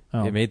 No.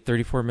 Oh. It made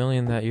 $34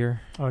 million that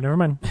year. Oh, never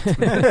mind.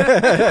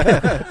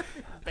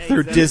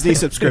 Through Disney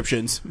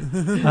subscriptions.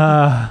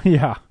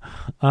 Yeah.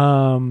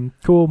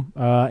 Cool.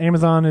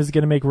 Amazon is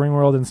going to make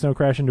Ringworld and Snow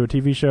Crash into a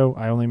TV show.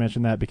 I only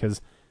mention that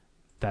because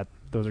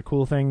those are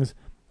cool things.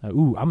 I'm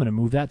going to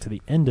move that to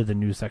the end of the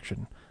news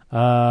section.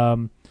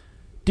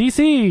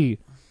 DC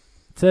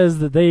says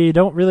that they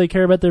don't really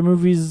care about their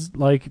movies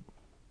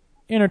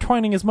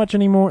intertwining as much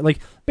anymore.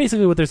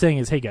 Basically what they're saying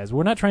is, hey guys,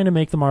 we're not trying to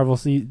make the Marvel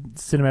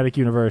Cinematic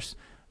Universe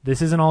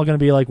this isn't all going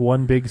to be like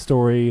one big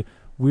story.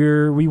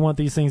 We want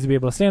these things to be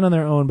able to stand on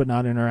their own, but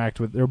not interact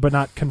with, or but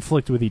not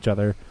conflict with each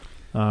other.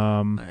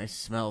 I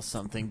smell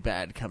something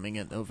bad coming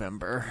in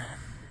November.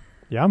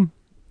 Yeah.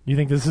 You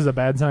think this is a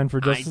bad sign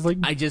for Justice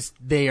League?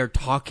 They are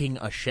talking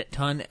a shit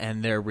ton,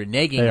 and they're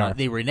reneging.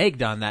 They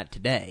reneged on that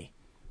today.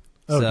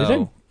 Oh, did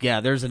they? Yeah,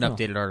 there's an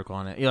updated article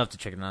on it. You'll have to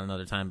check it out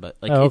another time, but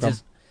like, okay. it's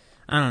just,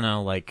 I don't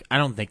know. Like, I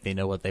don't think they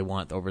know what they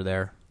want over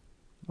there.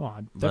 Well,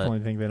 I definitely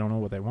think they don't know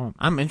what they want.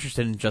 I'm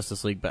interested in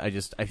Justice League, but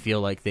I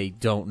feel like they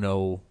don't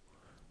know.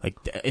 Like,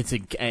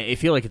 I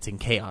feel like it's in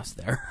chaos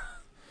there.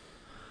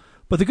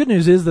 But the good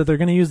news is that they're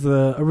going to use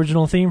the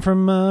original theme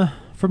from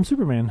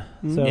Superman.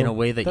 So in a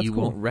way that you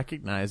cool. won't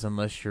recognize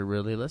unless you're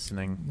really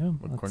listening,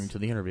 according to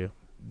the interview.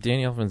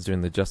 Danny Elfman's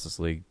doing the Justice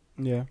League.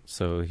 Yeah.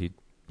 So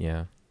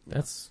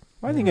that's...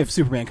 I think if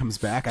Superman comes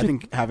back, I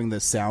think having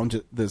this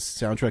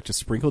soundtrack just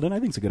sprinkled in, I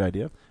think it's a good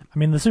idea. I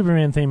mean, the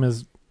Superman theme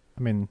is,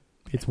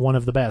 it's one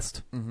of the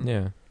best. Mm-hmm.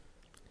 Yeah.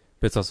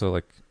 But it's also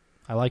like...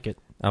 I like it.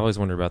 I always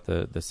wonder about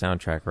the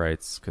soundtrack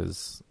rights,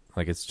 because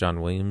like it's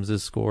John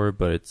Williams' score,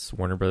 but it's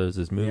Warner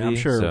Brothers' movie. Yeah, I'm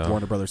sure so.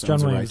 Warner Brothers John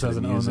owns Williams the right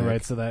doesn't to the own the music.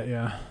 rights to that,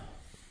 yeah.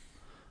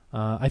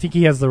 I think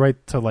he has the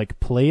right to like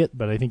play it,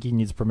 but I think he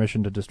needs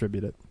permission to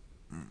distribute it.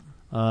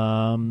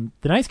 The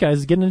Nice Guys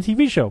is getting a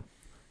TV show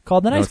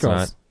called The Nice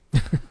Girls.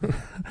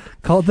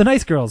 Called The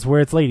Nice Girls,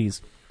 where it's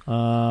ladies.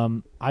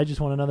 I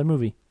just want another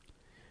movie.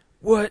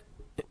 What?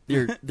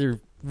 They're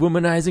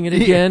womanizing it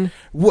again?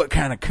 What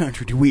kind of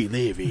country do we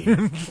live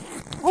in?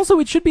 Also,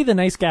 it should be The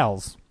Nice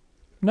Gals.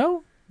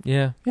 No?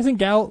 Yeah. Isn't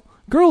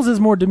girls is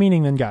more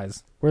demeaning than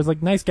guys. Whereas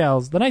like nice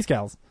gals, the nice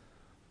gals.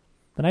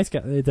 The nice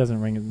gal, it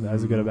doesn't ring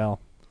as good a bell.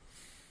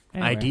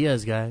 Anyway.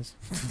 Ideas, guys.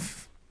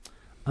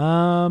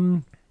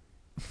 Man,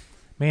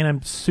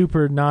 I'm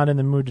super not in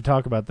the mood to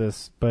talk about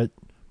this, but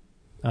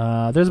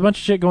there's a bunch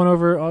of shit going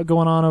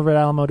on over at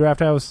Alamo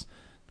Drafthouse.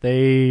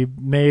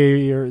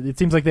 It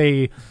seems like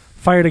they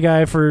fired a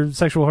guy for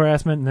sexual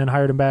harassment and then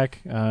hired him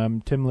back.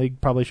 Tim League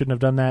probably shouldn't have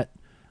done that.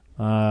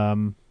 I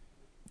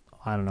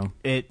don't know.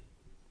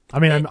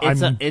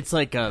 It's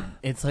like a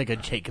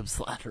Jacob's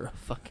Ladder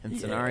fucking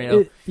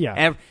scenario.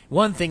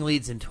 One thing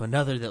leads into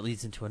another that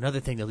leads into another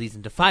thing that leads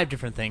into 5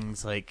 different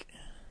things. Like,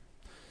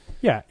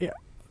 yeah.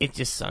 It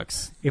just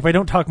sucks. If I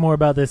don't talk more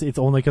about this, it's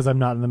only because I'm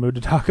not in the mood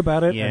to talk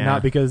about it, and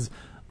not because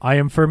I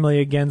am firmly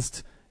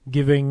against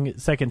giving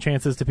second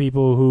chances to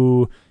people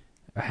who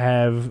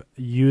have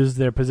used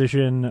their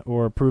position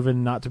or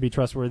proven not to be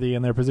trustworthy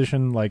in their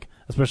position, like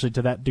especially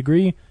to that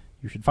degree.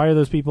 You should fire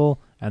those people,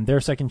 and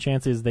their second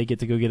chance is they get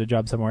to go get a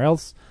job somewhere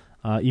else,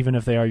 even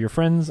if they are your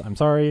friends. I'm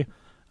sorry.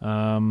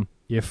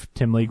 If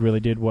Tim League really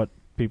did what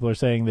people are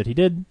saying that he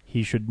did,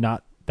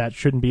 that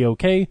shouldn't be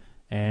okay,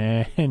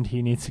 and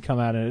he needs to come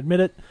out and admit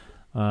it.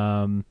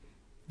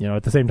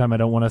 At the same time, I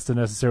don't want us to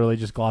necessarily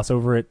just gloss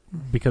over it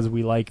because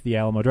we like the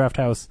Alamo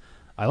Drafthouse.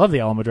 I love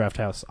the Alamo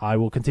Drafthouse. I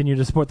will continue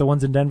to support the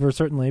ones in Denver,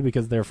 certainly,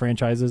 because they're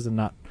franchises and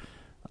not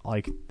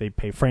like they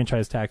pay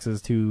franchise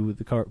taxes to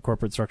the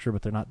corporate structure,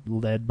 but they're not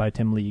led by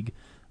Tim League.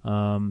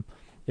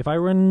 If I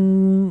were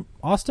in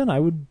Austin, I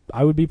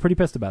would be pretty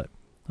pissed about it,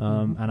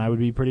 and I would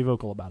be pretty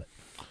vocal about it.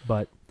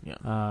 But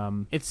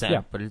it's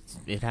sad, but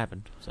it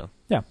happened. So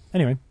yeah.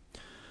 Anyway,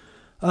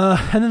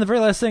 and then the very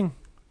last thing,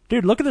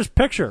 dude, look at this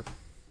picture.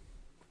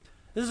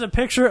 This is a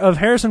picture of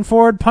Harrison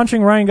Ford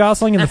punching Ryan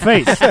Gosling in the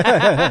face. This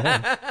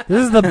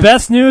is the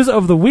best news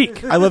of the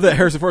week. I love that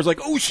Harrison Ford's like,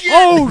 oh shit!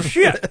 Oh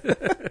shit!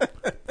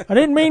 I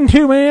didn't mean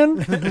to, man.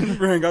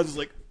 Ryan Gosling's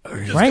like,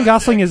 Ryan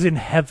Gosling is in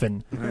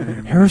heaven.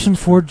 Harrison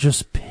Ford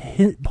just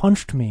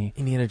punched me.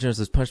 Indiana Jones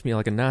has punched me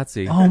like a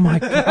Nazi. Oh my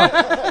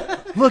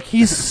god! Look,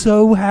 he's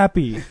so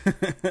happy.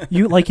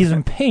 He's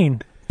in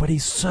pain, but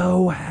he's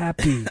so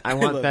happy. I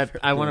want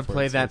to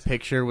play that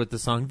picture with the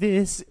song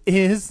 "This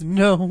Is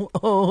No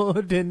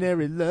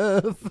Ordinary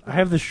Love." I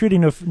have the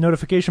shooting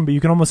notification, but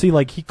you can almost see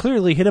he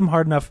clearly hit him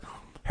hard enough.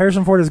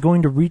 Harrison Ford is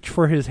going to reach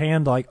for his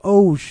hand like,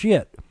 oh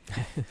shit.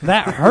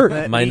 That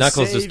hurt. My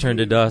knuckles just turned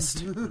to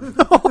dust.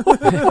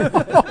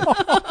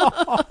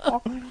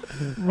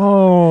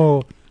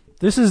 Oh,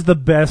 this is the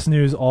best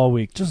news all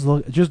week. Just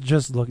look.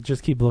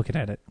 Just keep looking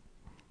at it.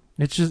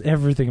 It's just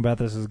everything about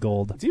this is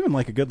gold. It's even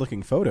like a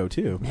good-looking photo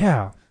too.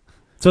 Yeah.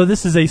 So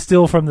this is a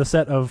still from the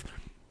set of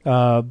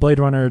Blade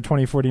Runner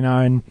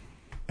 2049.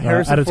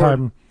 At a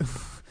time.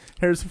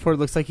 Harrison Ford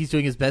looks like he's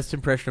doing his best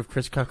impression of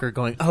Chris Tucker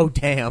going, oh,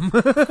 damn.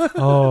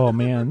 Oh,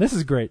 man. This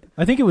is great.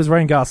 I think it was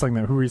Ryan Gosling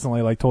who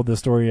recently told this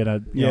story on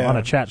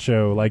a chat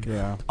show.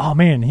 Oh,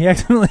 man, he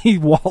accidentally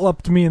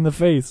walloped me in the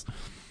face.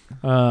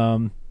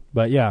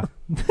 But, yeah,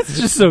 it's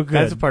just so good.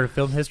 That's a part of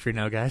film history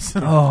now, guys.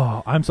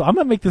 Oh, I'm going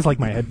to make this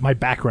my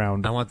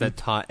background. I want that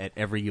taught at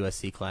every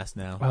USC class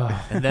now.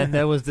 And then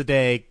there was the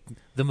day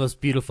the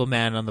most beautiful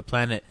man on the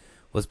planet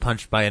was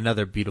punched by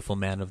another beautiful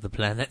man of the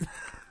planet.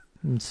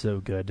 It's so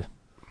good.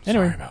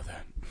 Anyway. Sorry about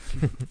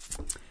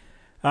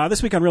that.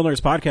 This week on Real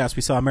Nerds Podcast,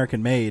 we saw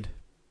American Made.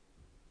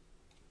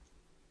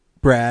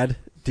 Brad,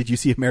 did you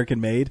see American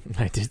Made?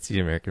 I did see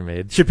American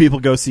Made. Should people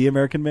go see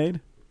American Made?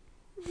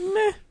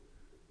 Meh.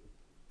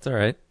 It's all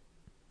right.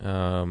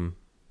 I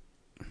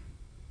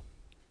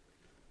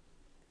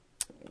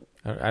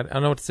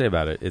don't know what to say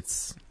about it.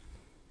 It's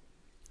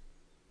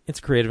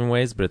creative in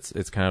ways, but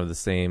it's kind of the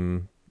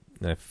same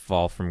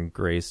Fall from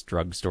Grace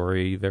drug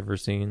story you've ever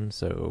seen.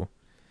 So,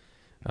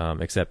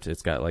 except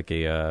it's got like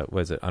a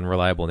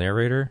unreliable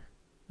narrator,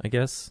 I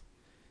guess.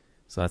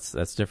 So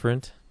that's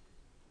different.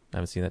 I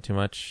haven't seen that too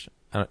much.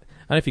 I don't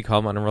know if you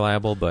call them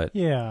unreliable, but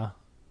yeah,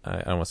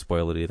 I don't want to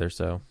spoil it either.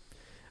 So,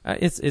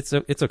 it's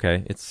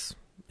okay. It's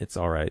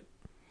all right.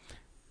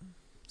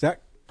 Zach?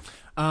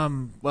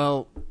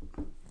 Well,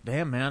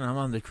 damn, man, I'm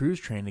on the Cruise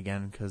train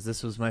again because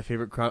this was my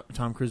favorite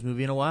Tom Cruise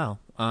movie in a while.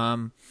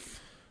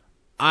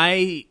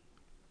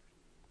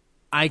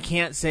 I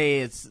can't say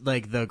it's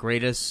like the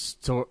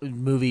greatest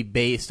movie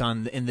based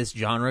on in this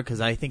genre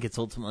because I think it's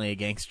ultimately a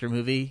gangster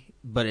movie,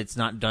 but it's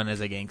not done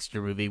as a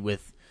gangster movie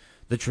with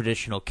the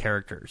traditional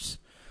characters.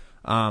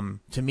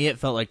 To me, it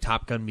felt like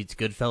Top Gun meets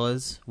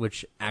Goodfellas,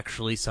 which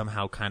actually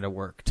somehow kind of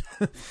worked.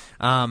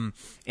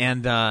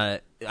 And I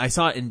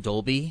saw it in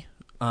Dolby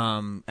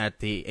at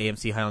the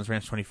AMC Highlands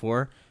Ranch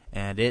 24,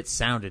 and it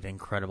sounded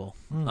incredible.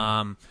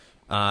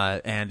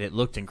 And it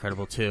looked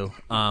incredible, too.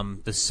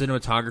 The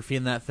cinematography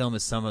in that film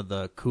is some of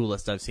the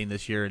coolest I've seen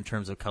this year in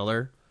terms of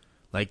color.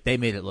 Like, they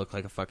made it look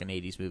like a fucking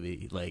 80s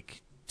movie,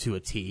 like, to a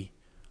T,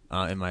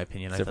 in my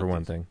opinion. Except for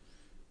one thing.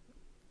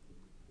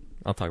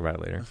 I'll talk about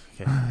it later.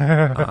 Okay.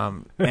 I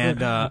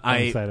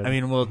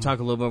mean, we'll talk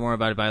a little bit more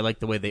about it, but I like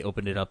the way they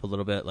opened it up a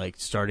little bit, like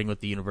starting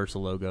with the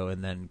Universal logo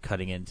and then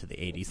cutting into the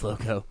 80s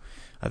logo.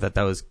 I thought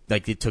that was,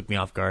 like, it took me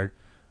off guard.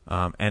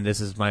 And I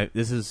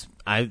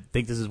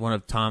think this is one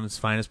of Tom's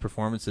finest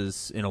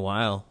performances in a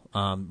while,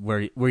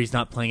 where he's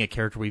not playing a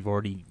character we've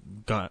already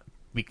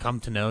come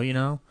to know, you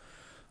know?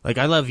 Like,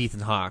 I love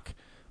Ethan Hawke,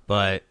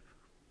 but,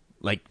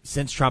 like,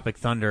 since Tropic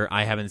Thunder,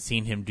 I haven't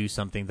seen him do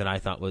something that I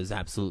thought was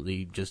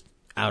absolutely just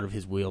out of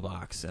his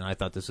wheelbox, and I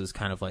thought this was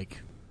kind of,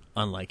 like,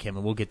 unlike him,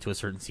 and we'll get to a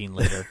certain scene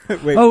later.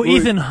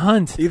 Ethan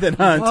Hunt. Ethan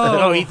Hunt.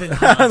 Oh, Ethan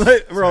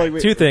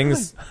Hunt. Two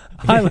things.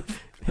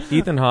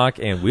 Ethan Hawke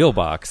and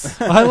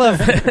Wheelbox.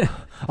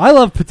 I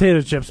love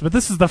potato chips, but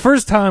this is the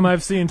first time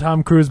I've seen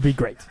Tom Cruise be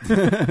great.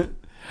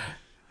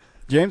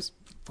 James?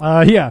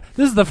 Yeah,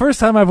 this is the first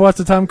time I've watched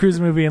a Tom Cruise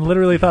movie and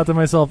literally thought to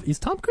myself, is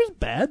Tom Cruise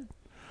bad?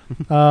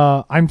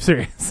 I'm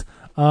serious.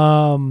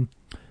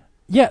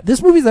 Yeah,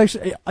 this movie's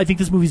actually, I think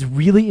this movie's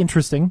really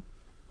interesting.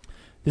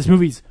 This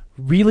movie's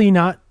really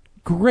not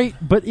great,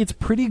 but it's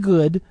pretty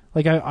good.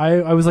 Like,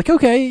 I was like,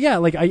 okay, yeah,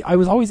 like, I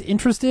was always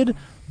interested,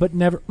 but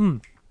never,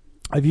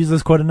 I've used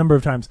this quote a number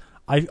of times.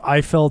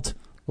 I felt,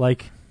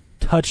 like,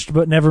 touched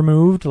but never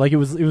moved. Like, it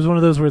was one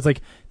of those where it's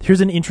like,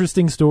 here's an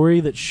interesting story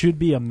that should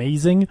be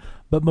amazing,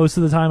 but most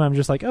of the time I'm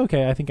just like,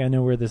 okay, I think I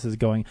know where this is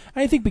going.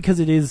 And I think because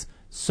it is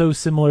so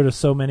similar to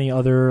so many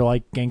other,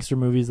 like, gangster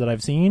movies that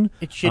I've seen.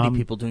 It's shitty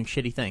people doing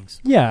shitty things.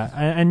 Yeah,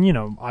 and you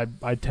know,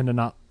 I tend to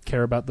not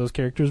care about those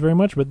characters very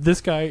much, but this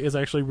guy is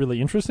actually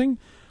really interesting.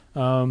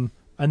 And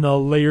the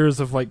layers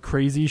of, like,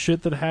 crazy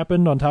shit that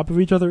happened on top of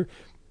each other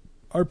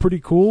are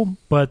pretty cool.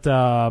 But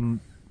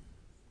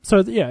so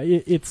yeah,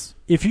 it's,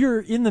 if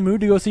you're in the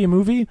mood to go see a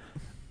movie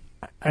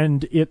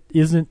and it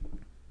isn't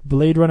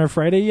Blade Runner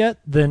Friday yet,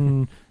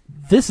 then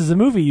this is a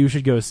movie you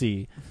should go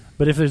see.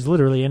 But if there's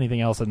literally anything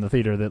else in the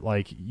theater that,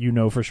 like, you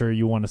know for sure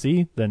you want to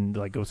see, then,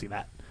 like, go see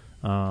that.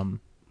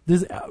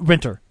 This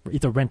Renter.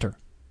 It's a Renter.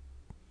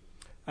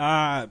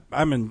 I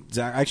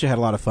actually had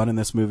a lot of fun in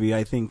this movie.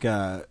 I think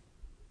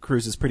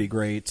Cruise is pretty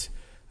great.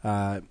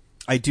 I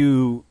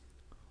do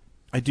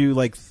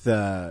like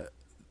that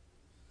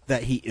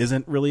he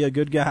isn't really a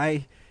good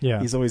guy. Yeah,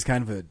 he's always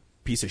kind of a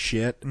piece of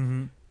shit.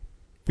 Mm-hmm.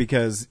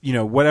 Because, you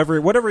know,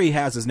 whatever he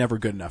has is never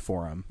good enough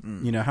for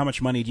him. You know, how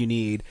much money do you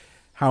need?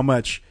 How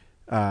much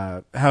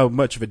of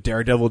a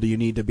daredevil do you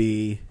need to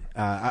be?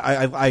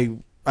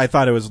 I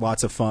thought it was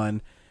lots of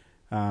fun.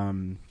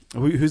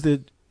 Who's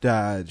the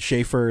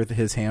Schaefer?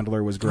 His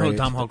handler was great. Oh,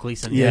 Domhnall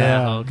Gleeson.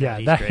 Yeah,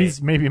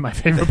 he's maybe my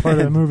favorite part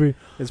of the movie.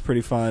 It's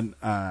pretty fun.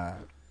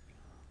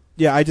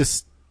 Yeah, I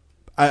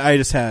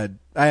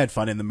had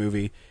fun in the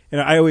movie, and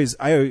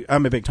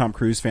I'm a big Tom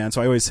Cruise fan,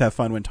 so I always have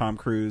fun when Tom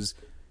Cruise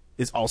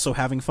is also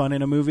having fun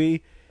in a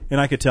movie, and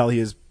I could tell he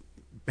is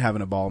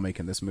having a ball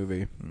making this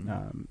movie.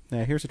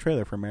 Yeah, here's a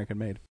trailer for American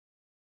Made.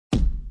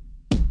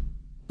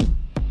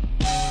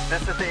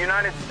 This is the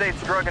United States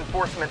Drug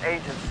Enforcement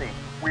Agency.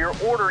 We are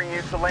ordering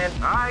you to land.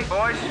 All right,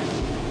 boys,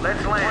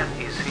 let's land.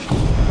 What is he?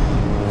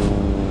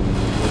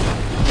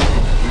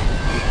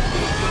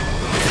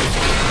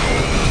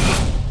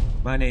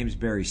 My name's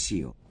Barry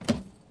Seal.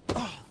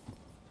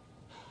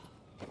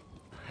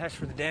 That's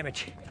for the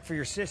damage. For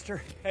your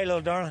sister, hey,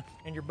 little darling,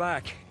 and your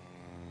back.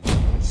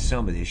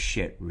 Some of this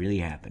shit really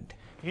happened.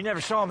 You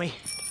never saw me.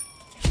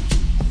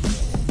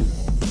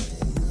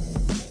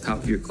 Top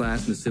of your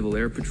class in the Civil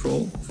Air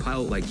Patrol. A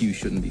pilot like you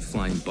shouldn't be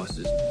flying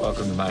buses.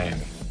 Welcome to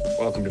Miami.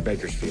 Welcome to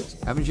Bakersfield.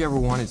 Haven't you ever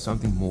wanted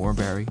something more,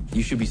 Barry?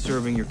 You should be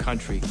serving your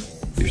country.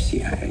 You're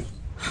CIA.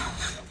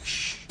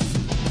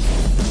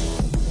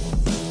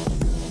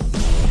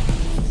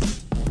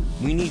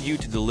 We need you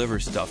to deliver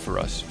stuff for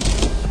us.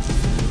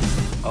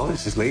 Oh,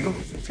 this is legal?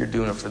 If you're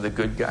doing it for the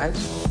good guys.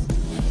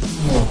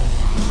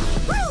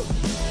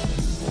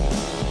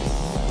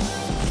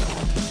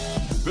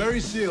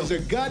 Barry Seal's a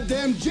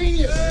goddamn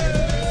genius.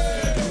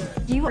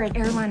 You are an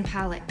airline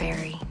pilot,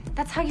 Barry.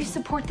 That's how you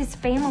support this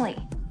family.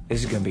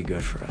 This is gonna be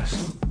good for us.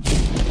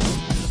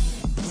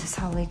 Is this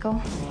all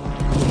legal?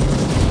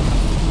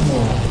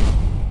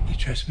 You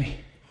trust me?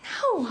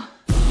 No.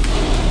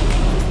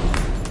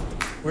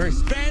 We're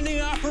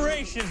expanding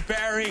operations,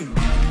 Barry.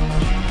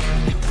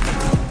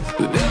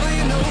 The devil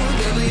you know, the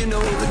devil you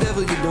know, the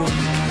devil you don't.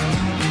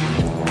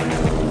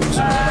 The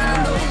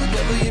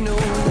devil you know,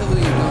 the devil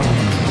you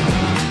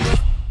don't.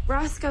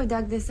 Roscoe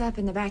dug this up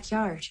in the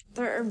backyard.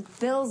 There are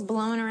bills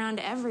blowing around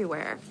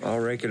everywhere. I'll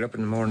rake it up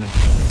in the morning.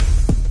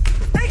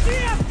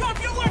 ATF,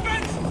 drop your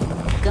weapons!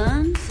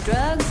 Guns,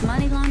 drugs,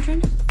 money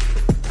laundering.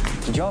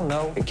 Did y'all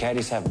know that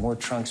caddies have more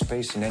trunk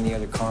space than any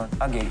other car?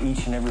 I'll get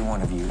each and every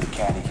one of you a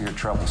caddy for your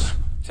troubles.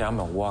 See, I'm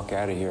gonna walk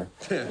out of here.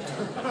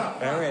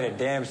 There ain't a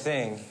damn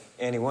thing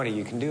any one of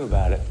you can do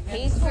about it.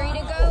 He's free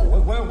to go.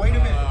 Wait a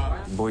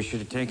minute. Boy should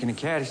have taken the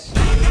caddies.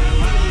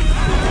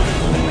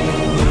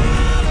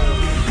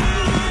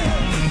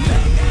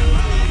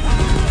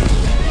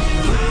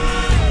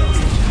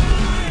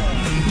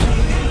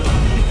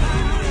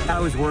 I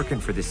was working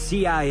for the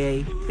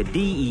CIA, the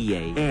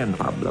DEA, and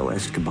Pablo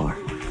Escobar.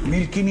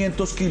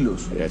 1,500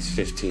 kilos. That's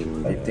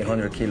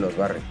 1,500 kilos,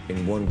 Barry,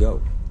 in one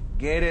go.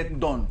 Get it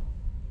done.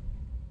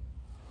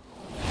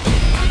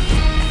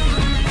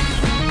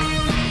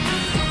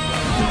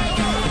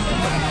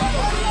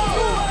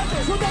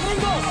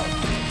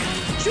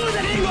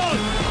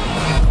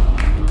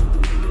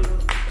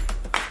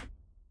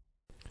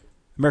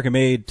 American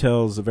Made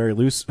tells a very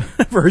loose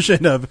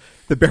version of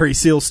the Barry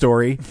Seal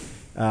story.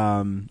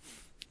 In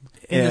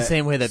the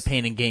same way that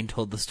Pain and Gain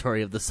told the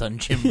story of the Sun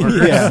Gym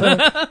murders.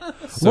 Yeah.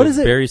 So what is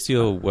it? Barry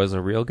Seal was a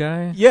real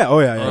guy? Yeah. Oh,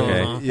 yeah.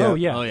 Okay. Yeah.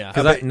 Oh, yeah.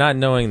 Because not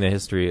knowing the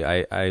history,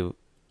 I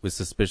was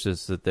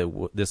suspicious that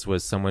this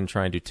was someone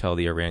trying to tell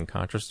the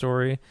Iran-Contra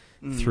story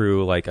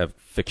through like a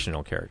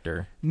fictional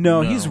character.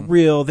 No, he's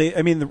real.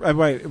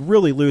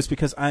 Really loose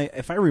because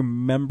if I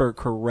remember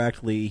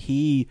correctly,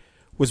 he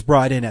was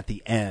brought in at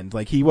the end.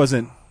 Like, he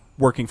wasn't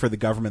working for the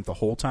government the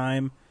whole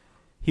time.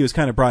 He was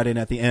kind of brought in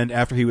at the end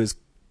after I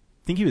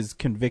think he was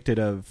convicted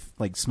of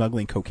like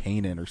smuggling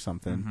cocaine in or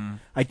something. Mm-hmm.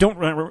 I don't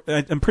remember.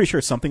 I'm pretty sure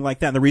it's something like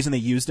that. And the reason they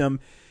used him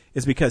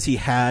is because he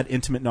had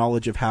intimate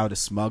knowledge of how to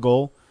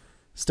smuggle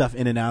stuff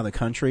in and out of the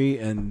country,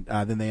 and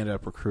then they ended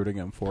up recruiting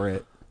him for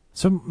it.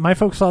 So my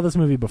folks saw this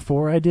movie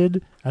before I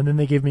did, and then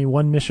they gave me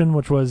one mission,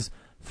 which was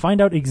find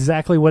out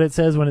exactly what it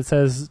says when it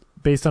says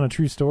based on a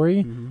true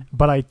story,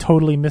 but I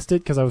totally missed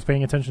it because I was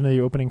paying attention to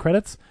the opening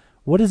credits.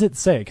 What does it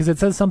say? Because it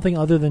says something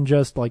other than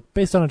just like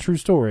based on a true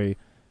story.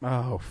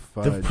 Oh,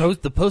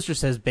 fudge. The poster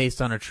says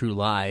based on a true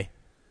lie.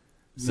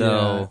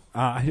 So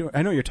I know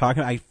what you're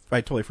talking. I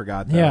totally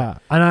forgot that. Yeah,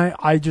 and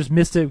I just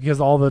missed it because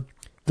all the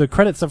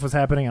credit stuff was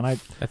happening, and I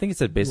think it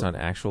said based on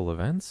actual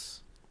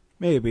events.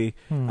 Maybe.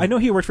 I know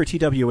he worked for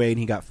TWA and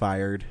he got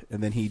fired,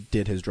 and then he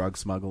did his drug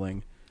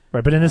smuggling.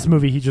 Right, but in this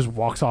movie, he just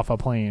walks off a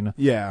plane.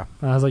 Yeah.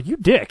 And I was like, you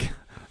dick.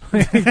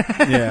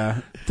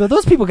 Yeah. So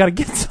those people got to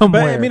get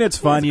somewhere. But, I mean, it's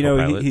fun. You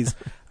know, he's...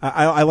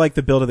 I like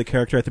the build of the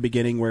character at the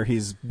beginning where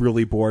he's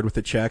really bored with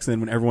the checks, and then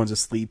when everyone's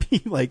asleep,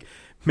 he, like,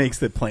 makes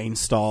the plane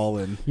stall.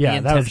 And he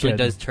intentionally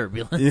does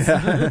turbulence.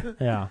 Yeah.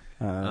 Yeah.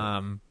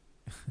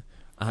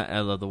 I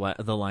love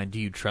the line,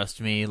 do you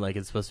trust me? Like,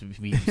 it's supposed to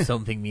be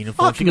something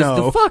meaningful. Fuck she goes,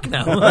 no. the fuck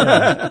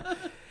no.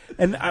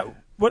 And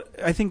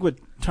I think what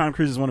Tom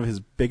Cruise is one of his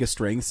biggest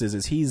strengths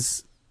is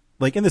he's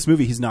like in this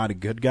movie he's not a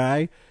good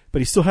guy, but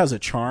he still has a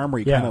charm where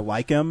you kind of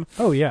like him.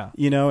 Oh yeah,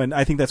 you know, and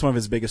I think that's one of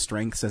his biggest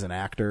strengths as an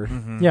actor.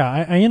 Mm-hmm. Yeah,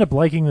 I end up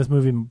liking this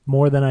movie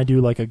more than I do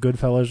like a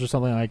Goodfellas or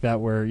something like that,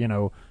 where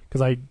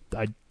because I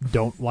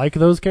don't like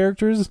those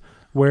characters.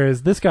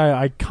 Whereas this guy,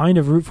 I kind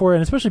of root for,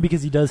 and especially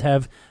because he does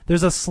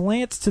there's a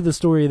slant to the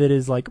story that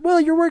is like, well,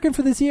 you're working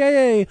for the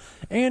CIA,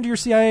 and your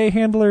CIA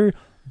handler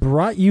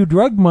brought you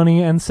drug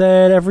money and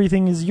said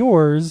everything is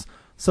yours.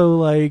 So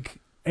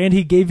like, and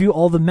he gave you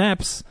all the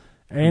maps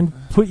and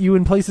put you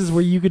in places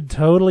where you could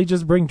totally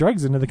just bring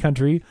drugs into the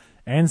country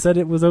and said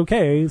it was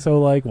okay. So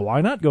like,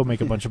 why not go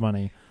make a bunch of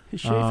money? Hey,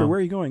 Schaefer, where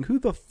are you going? Who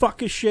the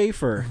fuck is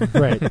Schaefer?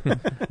 Right.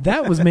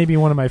 That was maybe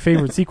one of my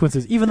favorite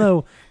sequences, even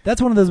though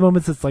that's one of those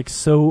moments that's like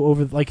so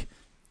over, like,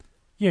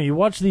 you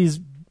watch these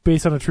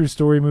based on a true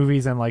story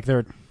movies and like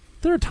there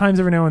are times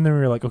every now and then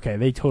where you're like, okay,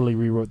 they totally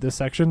rewrote this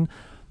section.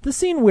 The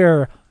scene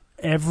where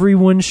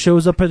everyone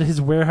shows up at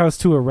his warehouse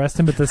to arrest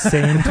him at the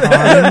same time.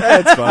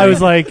 That's funny. I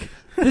was like,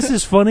 this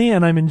is funny,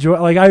 and I'm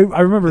enjoying. Like I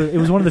remember it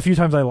was one of the few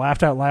times I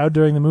laughed out loud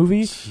during the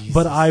movie. Jesus.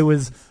 But I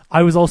was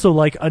also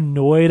like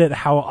annoyed at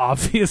how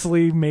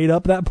obviously made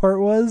up that part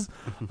was.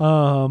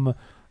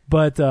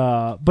 But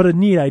a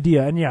neat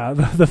idea, and yeah,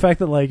 the fact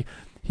that like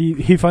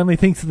he finally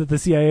thinks that the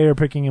CIA are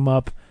picking him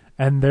up.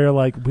 And they're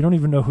like, we don't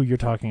even know who you're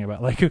talking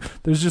about. Like,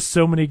 there's just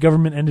so many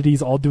government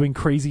entities all doing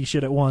crazy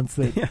shit at once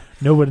that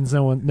no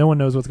one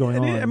knows what's going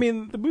on. I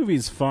mean, the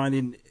movie's fun,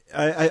 and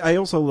I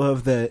also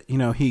love that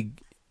he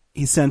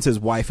he sends his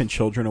wife and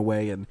children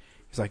away, and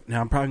he's like,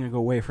 "Now I'm probably gonna go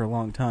away for a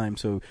long time,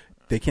 so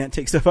they can't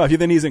take stuff off you."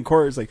 Then he's in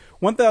court. It's like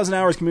 1,000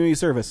 hours community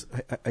service.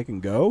 I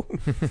can go,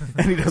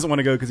 and he doesn't want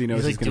to go because he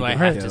knows he's going to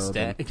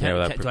get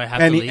killed. Do I have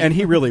to leave? And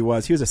he really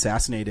was. He was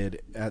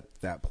assassinated at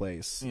that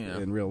place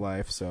in real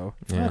life. So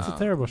that's a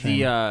terrible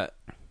shame.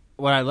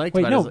 What I liked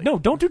Wait, about it no,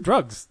 don't do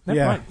drugs.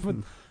 Never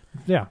mind.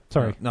 Yeah,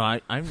 sorry. No,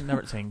 I'm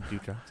never saying do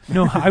drugs.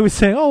 No, I was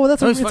saying,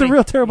 it's a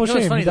real terrible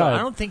shame. Funny, he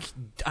died.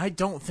 I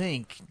don't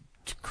think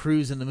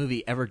Cruise in the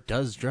movie ever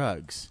does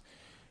drugs.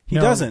 He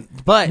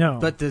doesn't.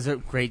 But there's a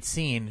great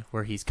scene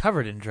where he's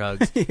covered in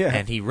drugs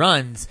and he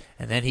runs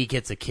and then he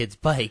gets a kid's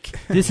bike.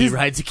 He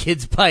rides a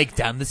kid's bike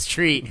down the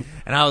street,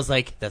 and I was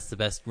like, that's the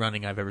best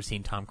running I've ever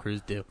seen Tom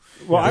Cruise do.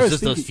 Well, it was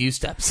just those few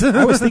steps.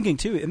 I was thinking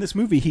too, in this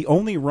movie, he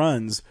only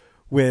runs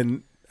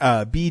when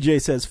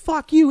BJ says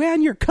 "fuck you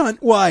and your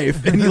cunt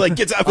wife," and he like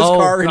gets out of his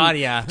car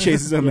and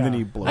chases him, and then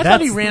he blows. I thought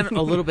he ran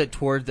a little bit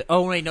toward the.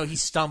 Oh wait, no, he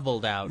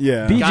stumbled out.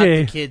 Yeah, BJ got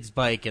the kid's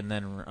bike and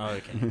then.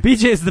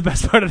 BJ is the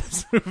best part of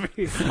this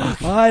movie.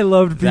 I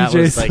loved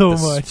BJ so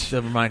much.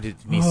 That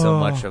reminded me so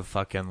much of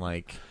fucking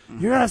like.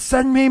 You're gonna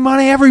send me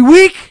money every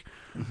week.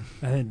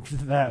 And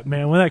that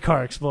man, when that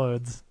car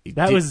explodes,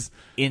 was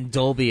in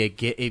Dolby.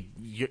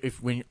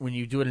 When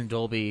you do it in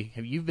Dolby,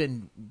 have you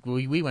been?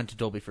 We went to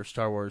Dolby for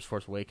Star Wars: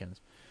 Force Awakens.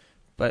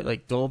 But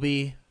like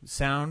Dolby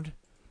sound,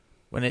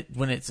 when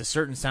it's a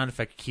certain sound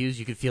effect cues,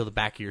 you could feel the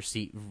back of your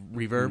seat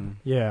reverb.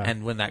 Yeah.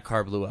 And when that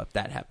car blew up,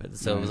 that happened.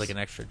 So it was like an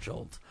extra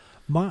jolt.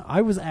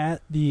 I was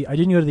at I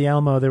didn't go to the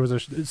Alamo. There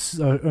was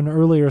an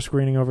earlier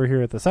screening over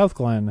here at the South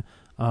Glen.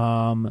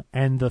 And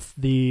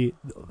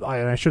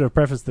I should have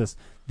prefaced this.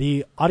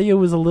 The audio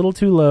was a little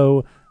too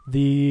low.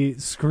 The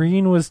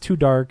screen was too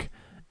dark.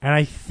 And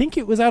I think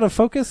it was out of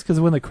focus because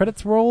when the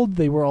credits rolled,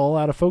 they were all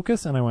out of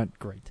focus. And I went,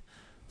 great.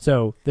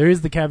 So there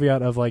is the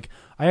caveat of like,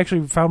 I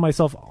actually found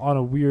myself on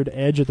a weird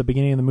edge at the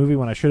beginning of the movie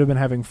when I should have been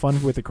having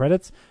fun with the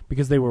credits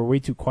because they were way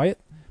too quiet.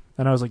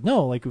 And I was like,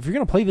 no, like if you're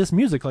going to play this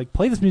music, like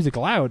play this music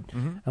loud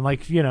and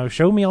like,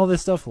 show me all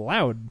this stuff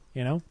loud,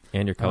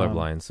 And you're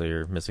colorblind, so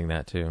you're missing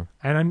that too.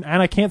 And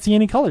I can't see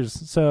any colors.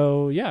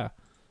 So yeah.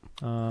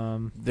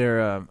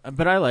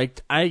 But I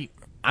liked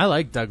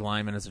Doug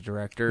Liman as a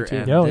director,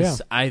 and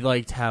I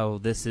liked how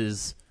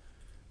this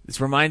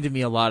reminded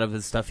me a lot of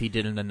the stuff he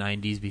did in the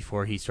 90s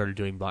before he started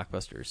doing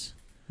blockbusters.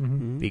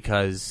 Mm-hmm.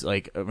 Because,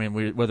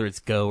 whether it's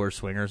Go or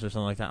Swingers or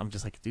something like that, I'm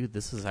just like, dude,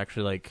 this is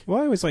actually like...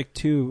 Well, I always like,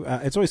 too,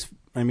 it's always,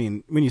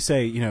 when you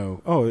say,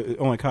 it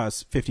only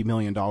costs $50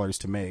 million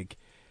to make,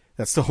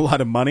 that's still a lot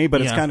of money,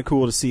 but it's kind of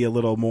cool to see a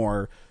little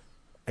more,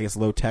 I guess,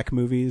 low-tech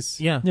movies.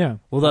 Yeah. Yeah.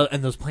 Well,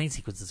 and those plane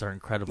sequences are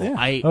incredible.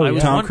 Yeah.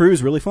 Tom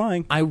Cruise really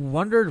flying. I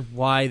wondered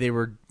why they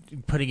were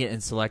putting it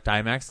in select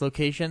IMAX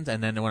locations,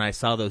 and then when I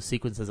saw those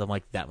sequences, I'm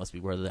like, that must be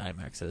where the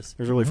IMAX is.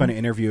 There's a really funny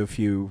interview if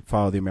you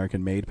follow the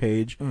American Made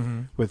page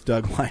with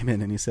Doug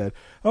Liman, and he said,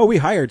 "Oh, we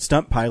hired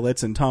stunt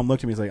pilots," and Tom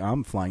looked at me, he's like,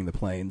 "I'm flying the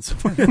planes."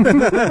 So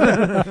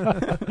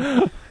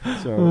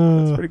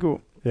that's pretty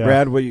cool. Yeah.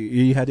 Brad, what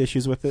you had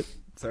issues with it?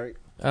 Sorry.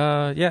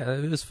 Yeah,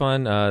 it was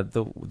fun.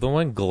 The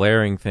one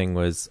glaring thing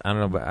was, I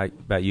don't know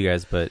about you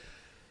guys, but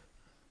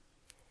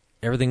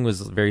everything was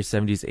very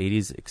 70s,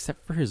 80s,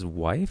 except for his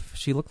wife.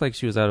 She looked like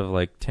she was out of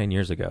like 10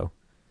 years ago.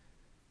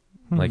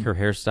 Like her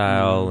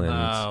hairstyle and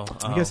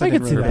I guess I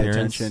could see that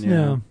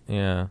attention.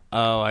 Yeah.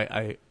 Oh,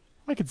 I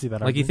could see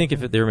that. Like you think if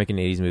they were making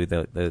an 80s movie,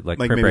 they like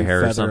prep her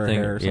hair or something,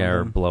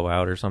 or blow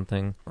out or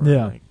something.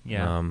 Yeah.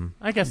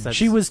 I guess that's...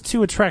 She was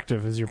too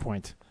attractive, is your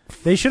point.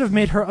 They should have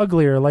made her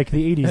uglier, like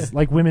the 80s,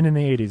 like women in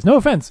the 80s. No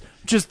offense,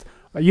 just.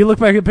 You look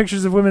back at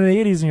pictures of women in the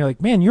 80s and you're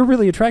like, man, you're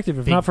really attractive.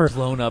 If not for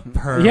blown up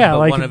perm, but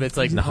like, one of it's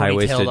like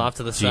ponytailed off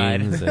to the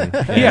side. And,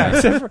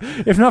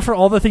 if not for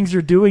all the things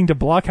you're doing to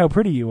block how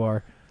pretty you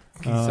are.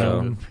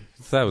 So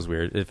that was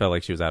weird. It felt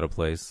like she was out of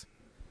place.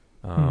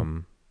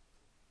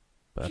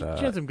 But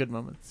she had some good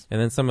moments. And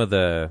then some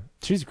of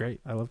she's great.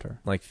 I loved her.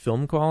 Like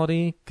film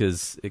quality,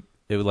 because it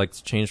would like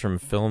change from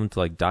film to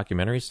like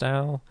documentary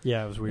style.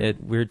 Yeah, it was weird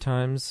at weird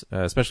times,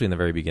 especially in the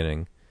very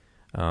beginning.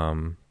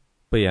 But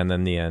yeah, and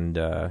then the end.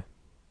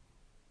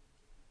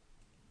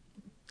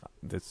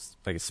 It's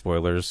like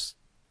spoilers.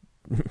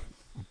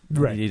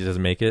 Right. He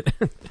doesn't make it.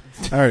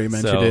 I already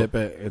mentioned it,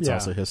 but it's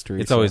also history.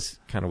 It's always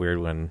kind of weird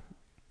when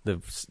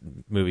the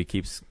movie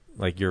keeps,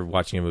 like, you're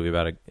watching a movie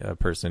about a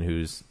person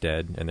who's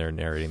dead and they're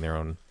narrating their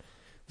own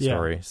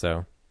story.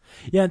 So,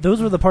 yeah,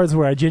 those were the parts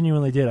where I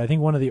genuinely did. I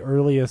think one of the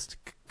earliest,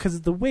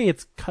 because the way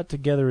it's cut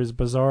together is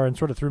bizarre and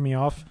sort of threw me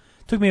off.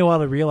 It took me a while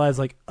to realize,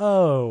 like,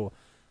 the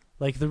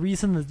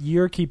reason the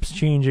year keeps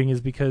changing is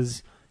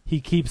because he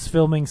keeps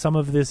filming some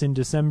of this in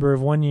December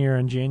of one year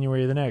and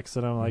January of the next.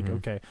 And I'm like,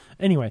 okay.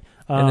 Anyway.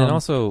 And then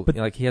also,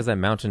 like, he has that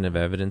mountain of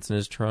evidence in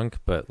his trunk,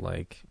 but,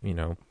 like,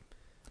 a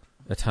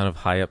ton of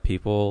high-up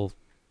people.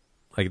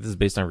 Like, this is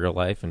based on real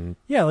life, and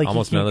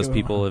almost none of those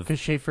people have... Because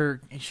Schaefer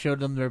showed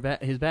them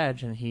his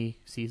badge, and he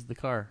sees the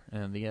car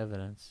and the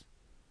evidence.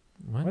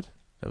 What?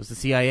 That was the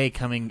CIA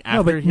coming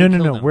after him.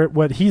 No.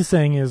 What he's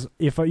saying is,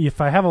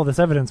 if I have all this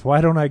evidence, why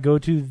don't I go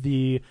to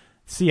the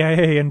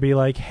CIA and be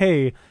like,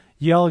 hey...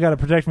 y'all got to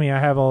protect me. I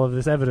have all of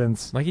this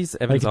evidence. Like he's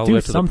evidence Like, all do the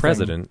way to something. the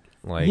president.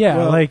 Like, Yeah,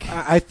 Well, like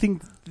I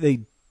think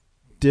they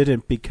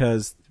didn't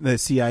because the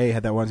CIA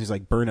had that one. He's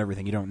like, burn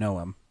everything. You don't know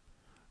him.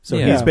 So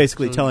Yeah. he's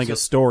basically So- telling so- a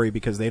story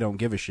because they don't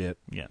give a shit.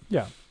 Yeah.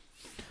 yeah.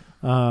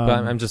 but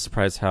I'm just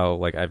surprised how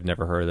like I've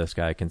never heard of this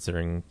guy,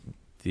 considering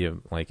the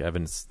like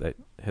evidence that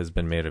has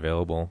been made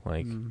available.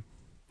 Like,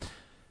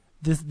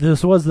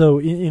 This was though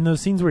in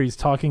those scenes where he's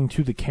talking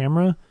to the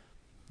camera.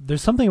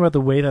 There's something about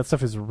the way that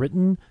stuff is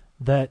written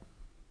that,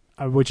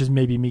 which is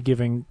maybe me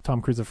giving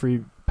Tom Cruise a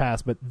free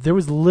pass, but there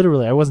was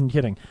literally, I wasn't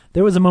kidding.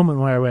 There was a moment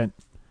where I went,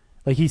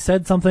 like he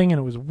said something and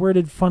it was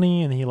worded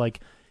funny, and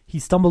he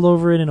stumbled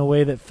over it in a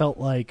way that felt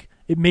like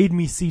it made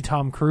me see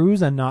Tom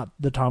Cruise and not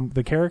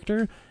the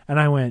character, and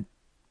I went,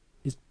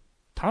 is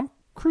Tom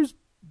Cruise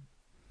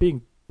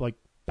being like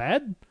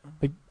bad?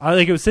 Like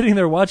I was sitting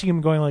there watching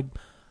him going like,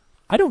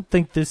 I don't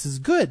think this is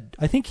good.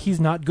 I think he's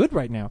not good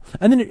right now.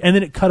 And then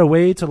it cut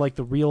away to like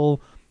the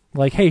real,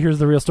 like, hey, here's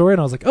the real story. And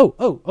I was like,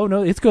 oh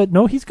no, it's good.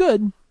 No, he's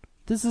good.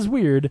 This is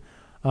weird.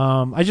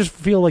 I just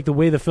feel like the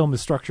way the film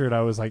is structured,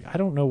 I was like, I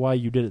don't know why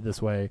you did it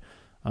this way.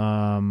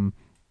 I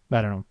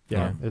don't know.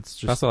 Yeah, it's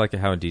just I also like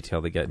how in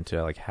detail they get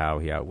into like how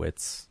he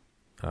outwits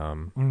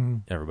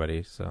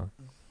everybody. So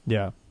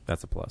yeah,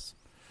 that's a plus.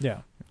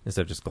 Yeah,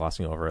 Instead of just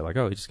glossing over it, like,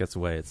 oh, he just gets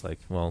away. It's like,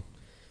 well,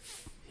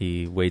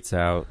 he waits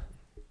out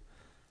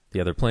the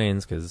other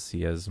planes because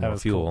he has more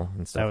fuel cool.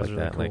 and stuff That was like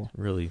really that. cool. Like,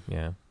 really,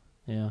 yeah.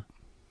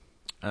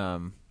 Yeah.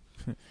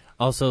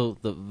 Also,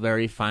 the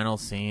very final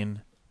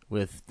scene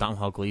with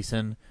Domhnall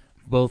Gleeson,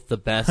 both the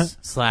best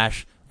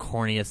 /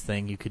 corniest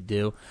thing you could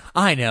do.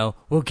 I know,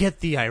 we'll get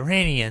the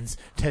Iranians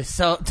to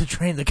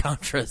train the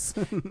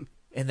Contras.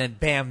 And then,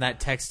 bam, that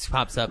text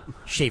pops up.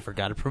 Schaefer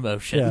got a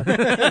promotion.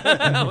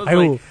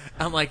 Yeah.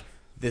 I'm like,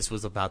 this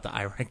was about the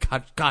Iran.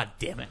 God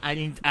damn it! I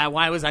didn't.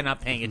 Why was I not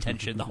paying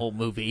attention the whole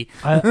movie?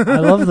 I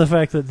love the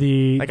fact that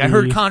I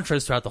heard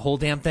Contras throughout the whole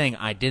damn thing.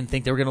 I didn't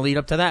think they were going to lead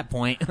up to that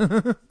point.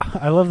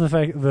 I love the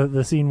fact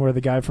the scene where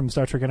the guy from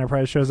Star Trek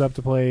Enterprise shows up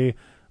to play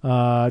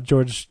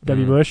George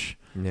W. Bush.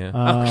 Yeah.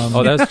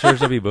 That was George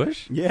W.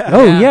 Bush? Yeah.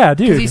 Oh, yeah,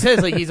 dude. Because he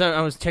says, like,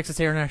 I was Texas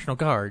Air National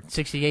Guard,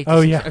 68 to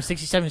Oh, yeah.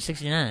 67 to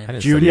 69. I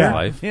didn't Junior. study his Yeah.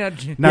 life.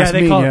 Yeah, Nice they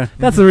meeting call ya.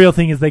 that's the real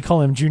thing is they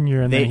call him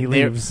Junior and then he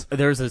leaves.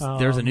 There's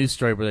a news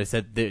story where they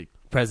said that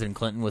President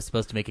Clinton was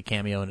supposed to make a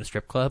cameo in a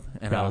strip club,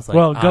 and I was like,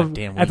 well,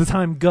 damn. at the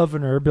time,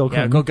 Governor Bill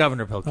Clinton. go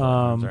Governor Bill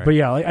Clinton. But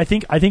yeah, like, I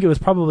think it was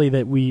probably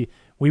that we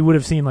would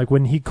have seen like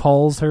when he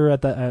calls her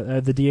at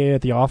the DA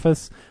at the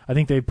office. I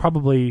think they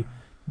probably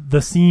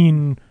the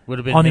scene Would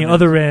have been on the him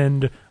other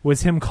end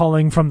was him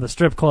calling from the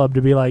strip club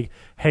to be like,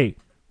 "Hey,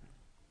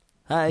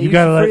 you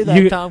gotta let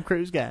that Tom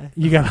Cruise guy.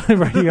 You gotta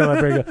let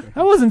Barry go."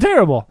 That wasn't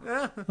terrible.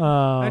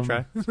 I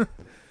try.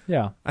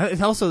 Yeah.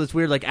 It's also it's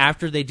weird. Like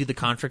after they do the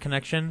Contra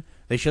connection,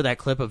 they show that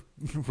clip of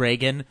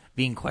Reagan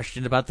being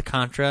questioned about the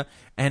Contra,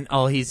 and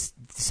all he's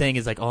saying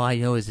is like, "All I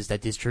know is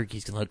that this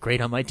turkey's gonna look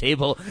great on my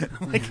table."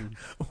 Like,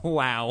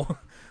 wow.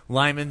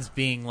 Lyman's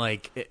being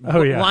like,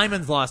 Oh, yeah.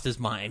 Lyman's lost his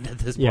mind at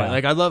this point. Yeah.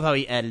 Like, I love how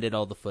he edited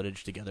all the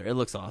footage together. It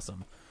looks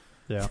awesome.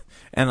 Yeah.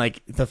 And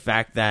like the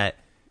fact that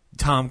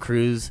Tom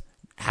Cruise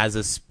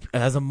has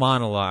a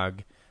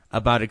monologue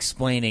about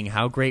explaining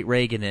how great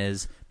Reagan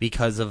is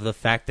because of the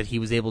fact that he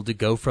was able to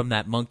go from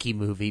that monkey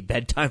movie,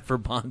 Bedtime for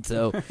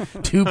Bonzo,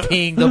 to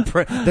being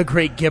the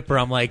great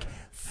Gipper. I'm like,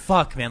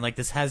 fuck, man, like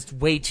this has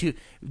way too...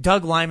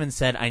 Doug Liman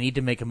said, I need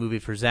to make a movie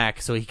for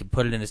Zach so he can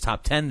put it in his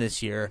top 10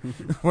 this year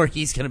where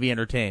he's going to be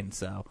entertained.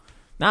 So,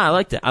 I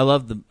liked it. I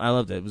loved it.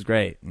 It was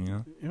great. You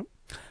know? Yep.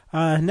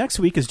 Next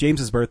week is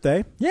James's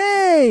birthday.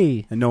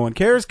 Yay! And no one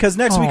cares because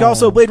next week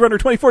also Blade Runner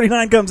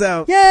 2049 comes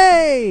out.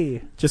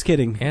 Yay! Just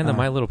kidding. And the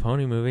My Little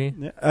Pony movie.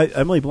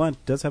 Emily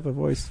Blunt does have a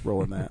voice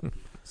role in that.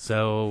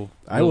 So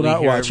I will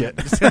not watch it.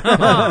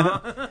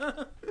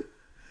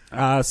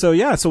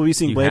 So we'll be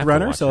seeing You Blade have to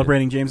Runner watch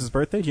celebrating James's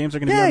birthday. James are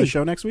going to be on Yay! the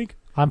show next week.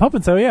 I'm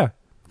hoping so. Yeah.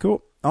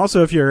 Cool.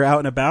 Also, if you're out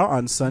and about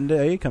on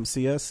Sunday, come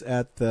see us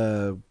at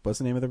what's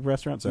the name of the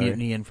restaurant? Sorry.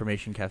 Mutiny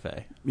Information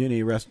Cafe. Mutiny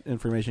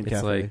Information It's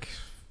Cafe. like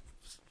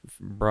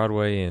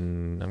Broadway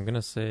and I'm going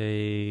to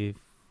say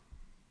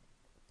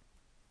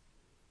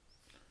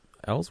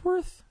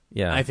Ellsworth?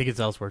 Yeah. I think it's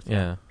Ellsworth.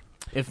 Yeah.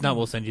 If not,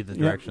 we'll send you the Yeah,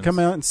 directions. come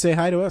out and say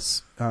hi to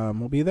us.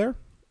 We'll be there.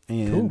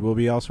 And Cool. we'll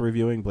be also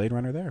reviewing Blade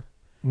Runner there.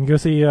 And go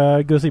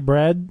see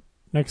Brad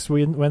next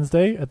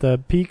Wednesday at the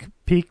Peak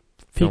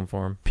Film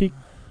Forum.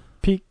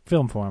 Peak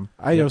Film Forum.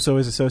 I also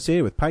is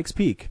associated with Pikes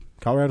Peak,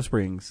 Colorado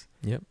Springs.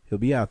 Yep. He'll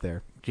be out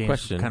there. James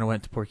Question. kind of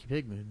went to Porky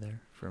Pig mood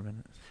there for a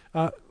minute.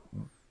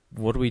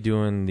 What are we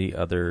doing the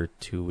other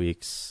 2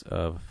 weeks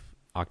of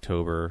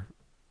October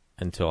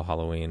until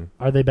Halloween?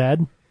 Are they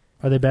bad?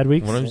 Are they bad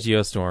weeks? One of them's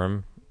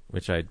Geostorm,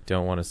 which I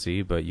don't want to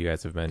see, but you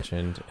guys have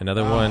mentioned.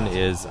 Another one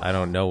is I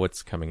don't know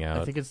what's coming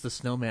out. I think it's the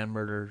Snowman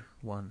murder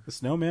one. The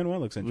Snowman one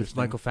looks With interesting.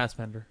 Michael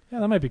Fassbender. Yeah,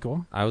 that might be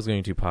cool. I was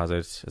going to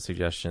posit a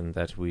suggestion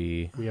that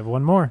we... We have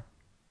one more.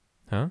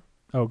 Huh?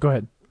 Oh, go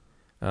ahead.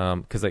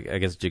 Because I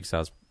guess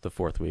Jigsaw's the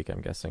fourth week,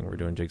 I'm guessing. We're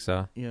doing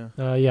Jigsaw. Yeah.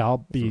 Yeah,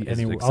 I'll be As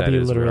I'll excited be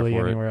as we are literally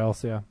for it. anywhere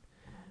else. Yeah.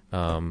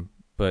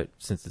 but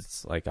since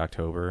it's like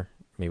October,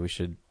 maybe we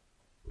should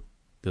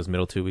those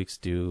middle 2 weeks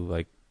do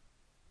like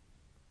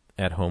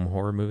at-home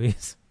horror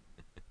movies.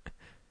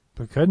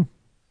 We could.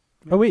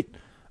 Oh wait,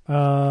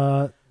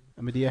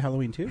 Medea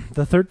Halloween 2.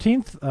 The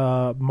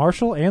 13th,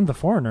 Marshall and The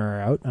Foreigner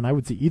are out, and I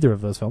would see either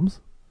of those films.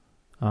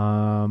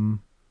 And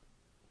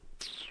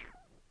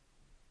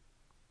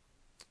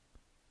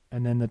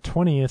then the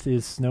 20th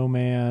is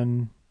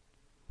Snowman.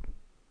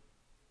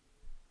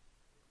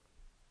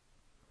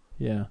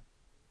 Yeah.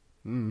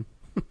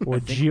 Or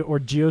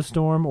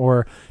Geostorm,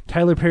 or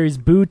Tyler Perry's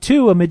Boo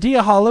 2, A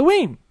Medea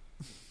Halloween.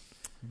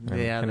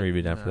 Yeah, I'm going to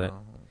be down for that.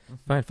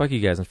 Fine, fuck you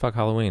guys and fuck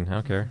Halloween. I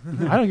don't care.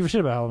 I don't give a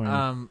shit about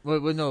Halloween.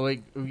 Wait,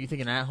 were you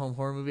thinking at-home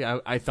horror movie?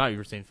 I thought you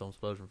were saying Film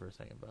Explosion for a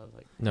second, but I was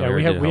like, no,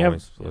 yeah,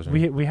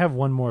 we have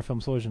one more Film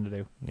Explosion to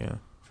do. Yeah,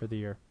 for the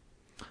year.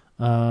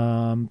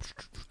 I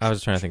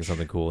was trying to think of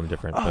something cool and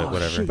different, but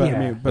whatever. Shit,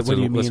 yeah. But what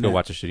do you mean? Let's go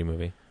watch a shitty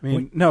movie. I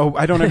mean, no,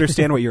 I don't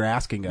understand what you're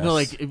asking us.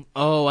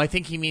 No, I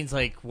think he means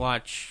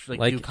watch,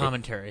 do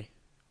commentary,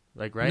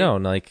 right? No,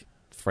 like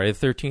Friday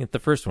the 13th. The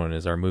first one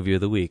is our movie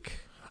of the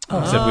week.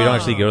 Except we don't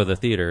actually go to the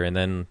theater, and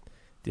then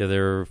the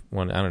other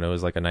one, I don't know,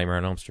 is like A Nightmare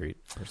on Elm Street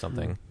or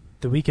something.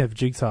 The week of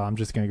Jigsaw, I'm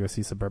just going to go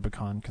see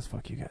Suburbicon, because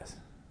fuck you guys.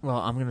 Well,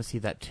 I'm going to see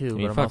that too.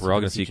 We're all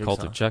going to see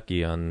Cult of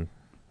Chucky on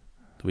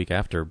the week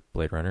after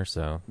Blade Runner,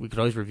 so... We could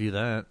always review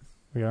that.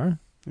 We are?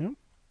 Yep.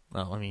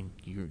 Well, I mean,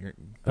 you're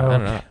I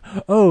don't know.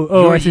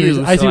 I see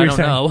what you're saying.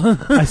 Know.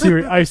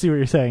 I see what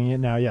you're saying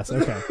now, yes,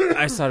 okay.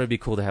 I just thought it'd be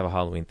cool to have a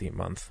Halloween-themed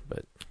month,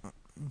 but...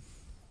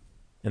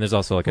 And there's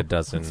also like a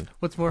dozen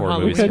what's more horror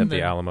Halloween movies at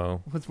the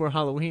Alamo. What's more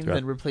Halloween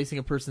than replacing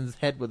a person's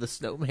head with a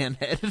snowman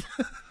head?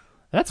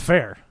 That's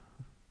fair.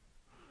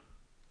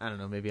 I don't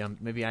know.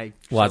 Maybe I.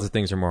 Lots of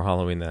things are more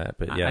Halloween than that,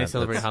 but yeah, I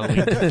celebrate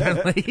Halloween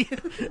differently.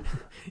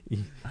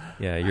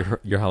 Yeah,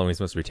 your Halloween's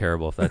supposed to be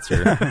terrible if that's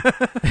your.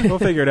 We'll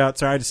figure it out.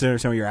 Sorry, I just didn't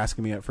understand what you're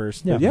asking me at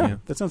first. Yeah,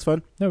 that sounds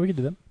fun. No, we could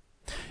do that.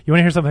 You want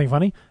to hear something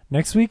funny?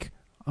 Next week,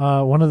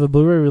 one of the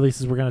Blu-ray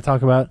releases we're going to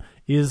talk about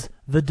is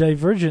the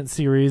Divergent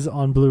series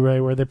on Blu-ray,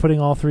 where they're putting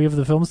all three of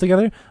the films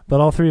together,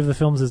 but all three of the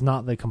films is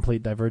not the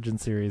complete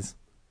Divergent series.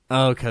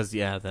 Oh, because,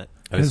 that...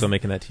 Are they still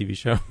making that TV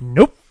show?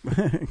 Nope.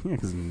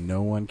 Because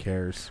no one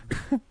cares.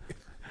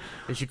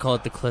 They should call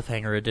it the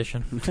Cliffhanger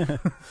Edition.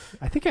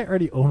 I think I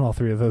already own all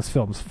three of those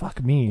films.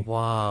 Fuck me.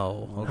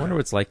 Wow. Okay. I wonder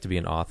what it's like to be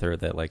an author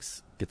that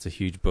gets a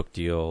huge book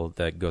deal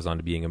that goes on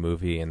to being a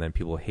movie, and then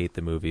people hate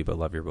the movie but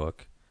love your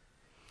book.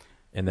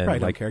 And then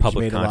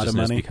public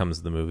consciousness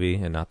becomes the movie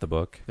and not the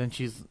book. Then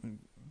she's...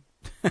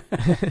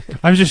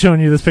 I'm just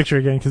showing you this picture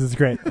again because it's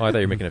great. Oh, I thought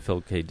you were making a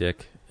Philip K.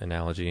 Dick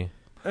analogy.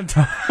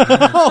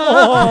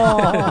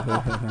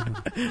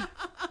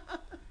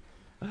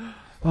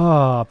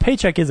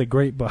 Paycheck is a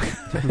great book.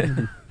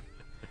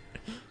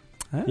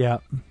 Yeah.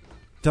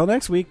 Till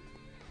next week.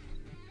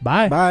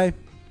 Bye. Bye.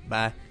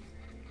 Bye.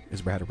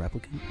 Is Brad a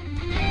replicant?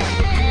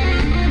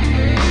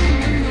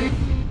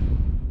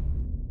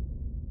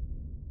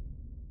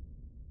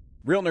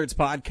 Real Nerds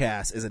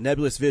Podcast is a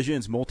Nebulous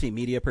Visions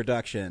multimedia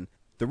production.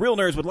 The Real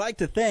Nerds would like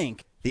to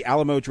thank the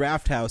Alamo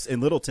Drafthouse in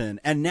Littleton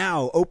and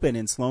now open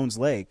in Sloan's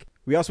Lake.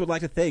 We also would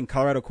like to thank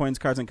Colorado Coins,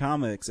 Cards, and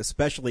Comics,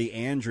 especially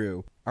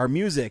Andrew. Our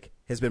music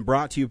has been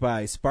brought to you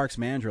by Sparks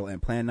Mandrill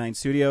and Plan 9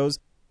 Studios.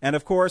 And,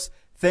 of course,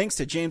 thanks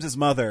to James's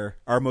mother,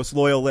 our most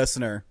loyal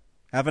listener.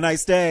 Have a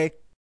nice day.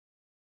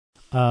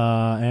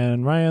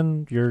 And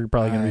Ryan, you're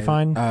probably going to be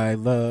fine. I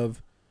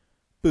love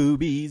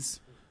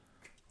boobies.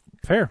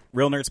 Fair.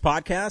 Real Nerds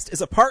Podcast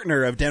is a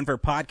partner of Denver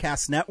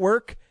Podcast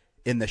Network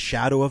in the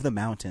shadow of the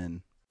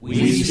mountain.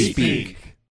 We speak.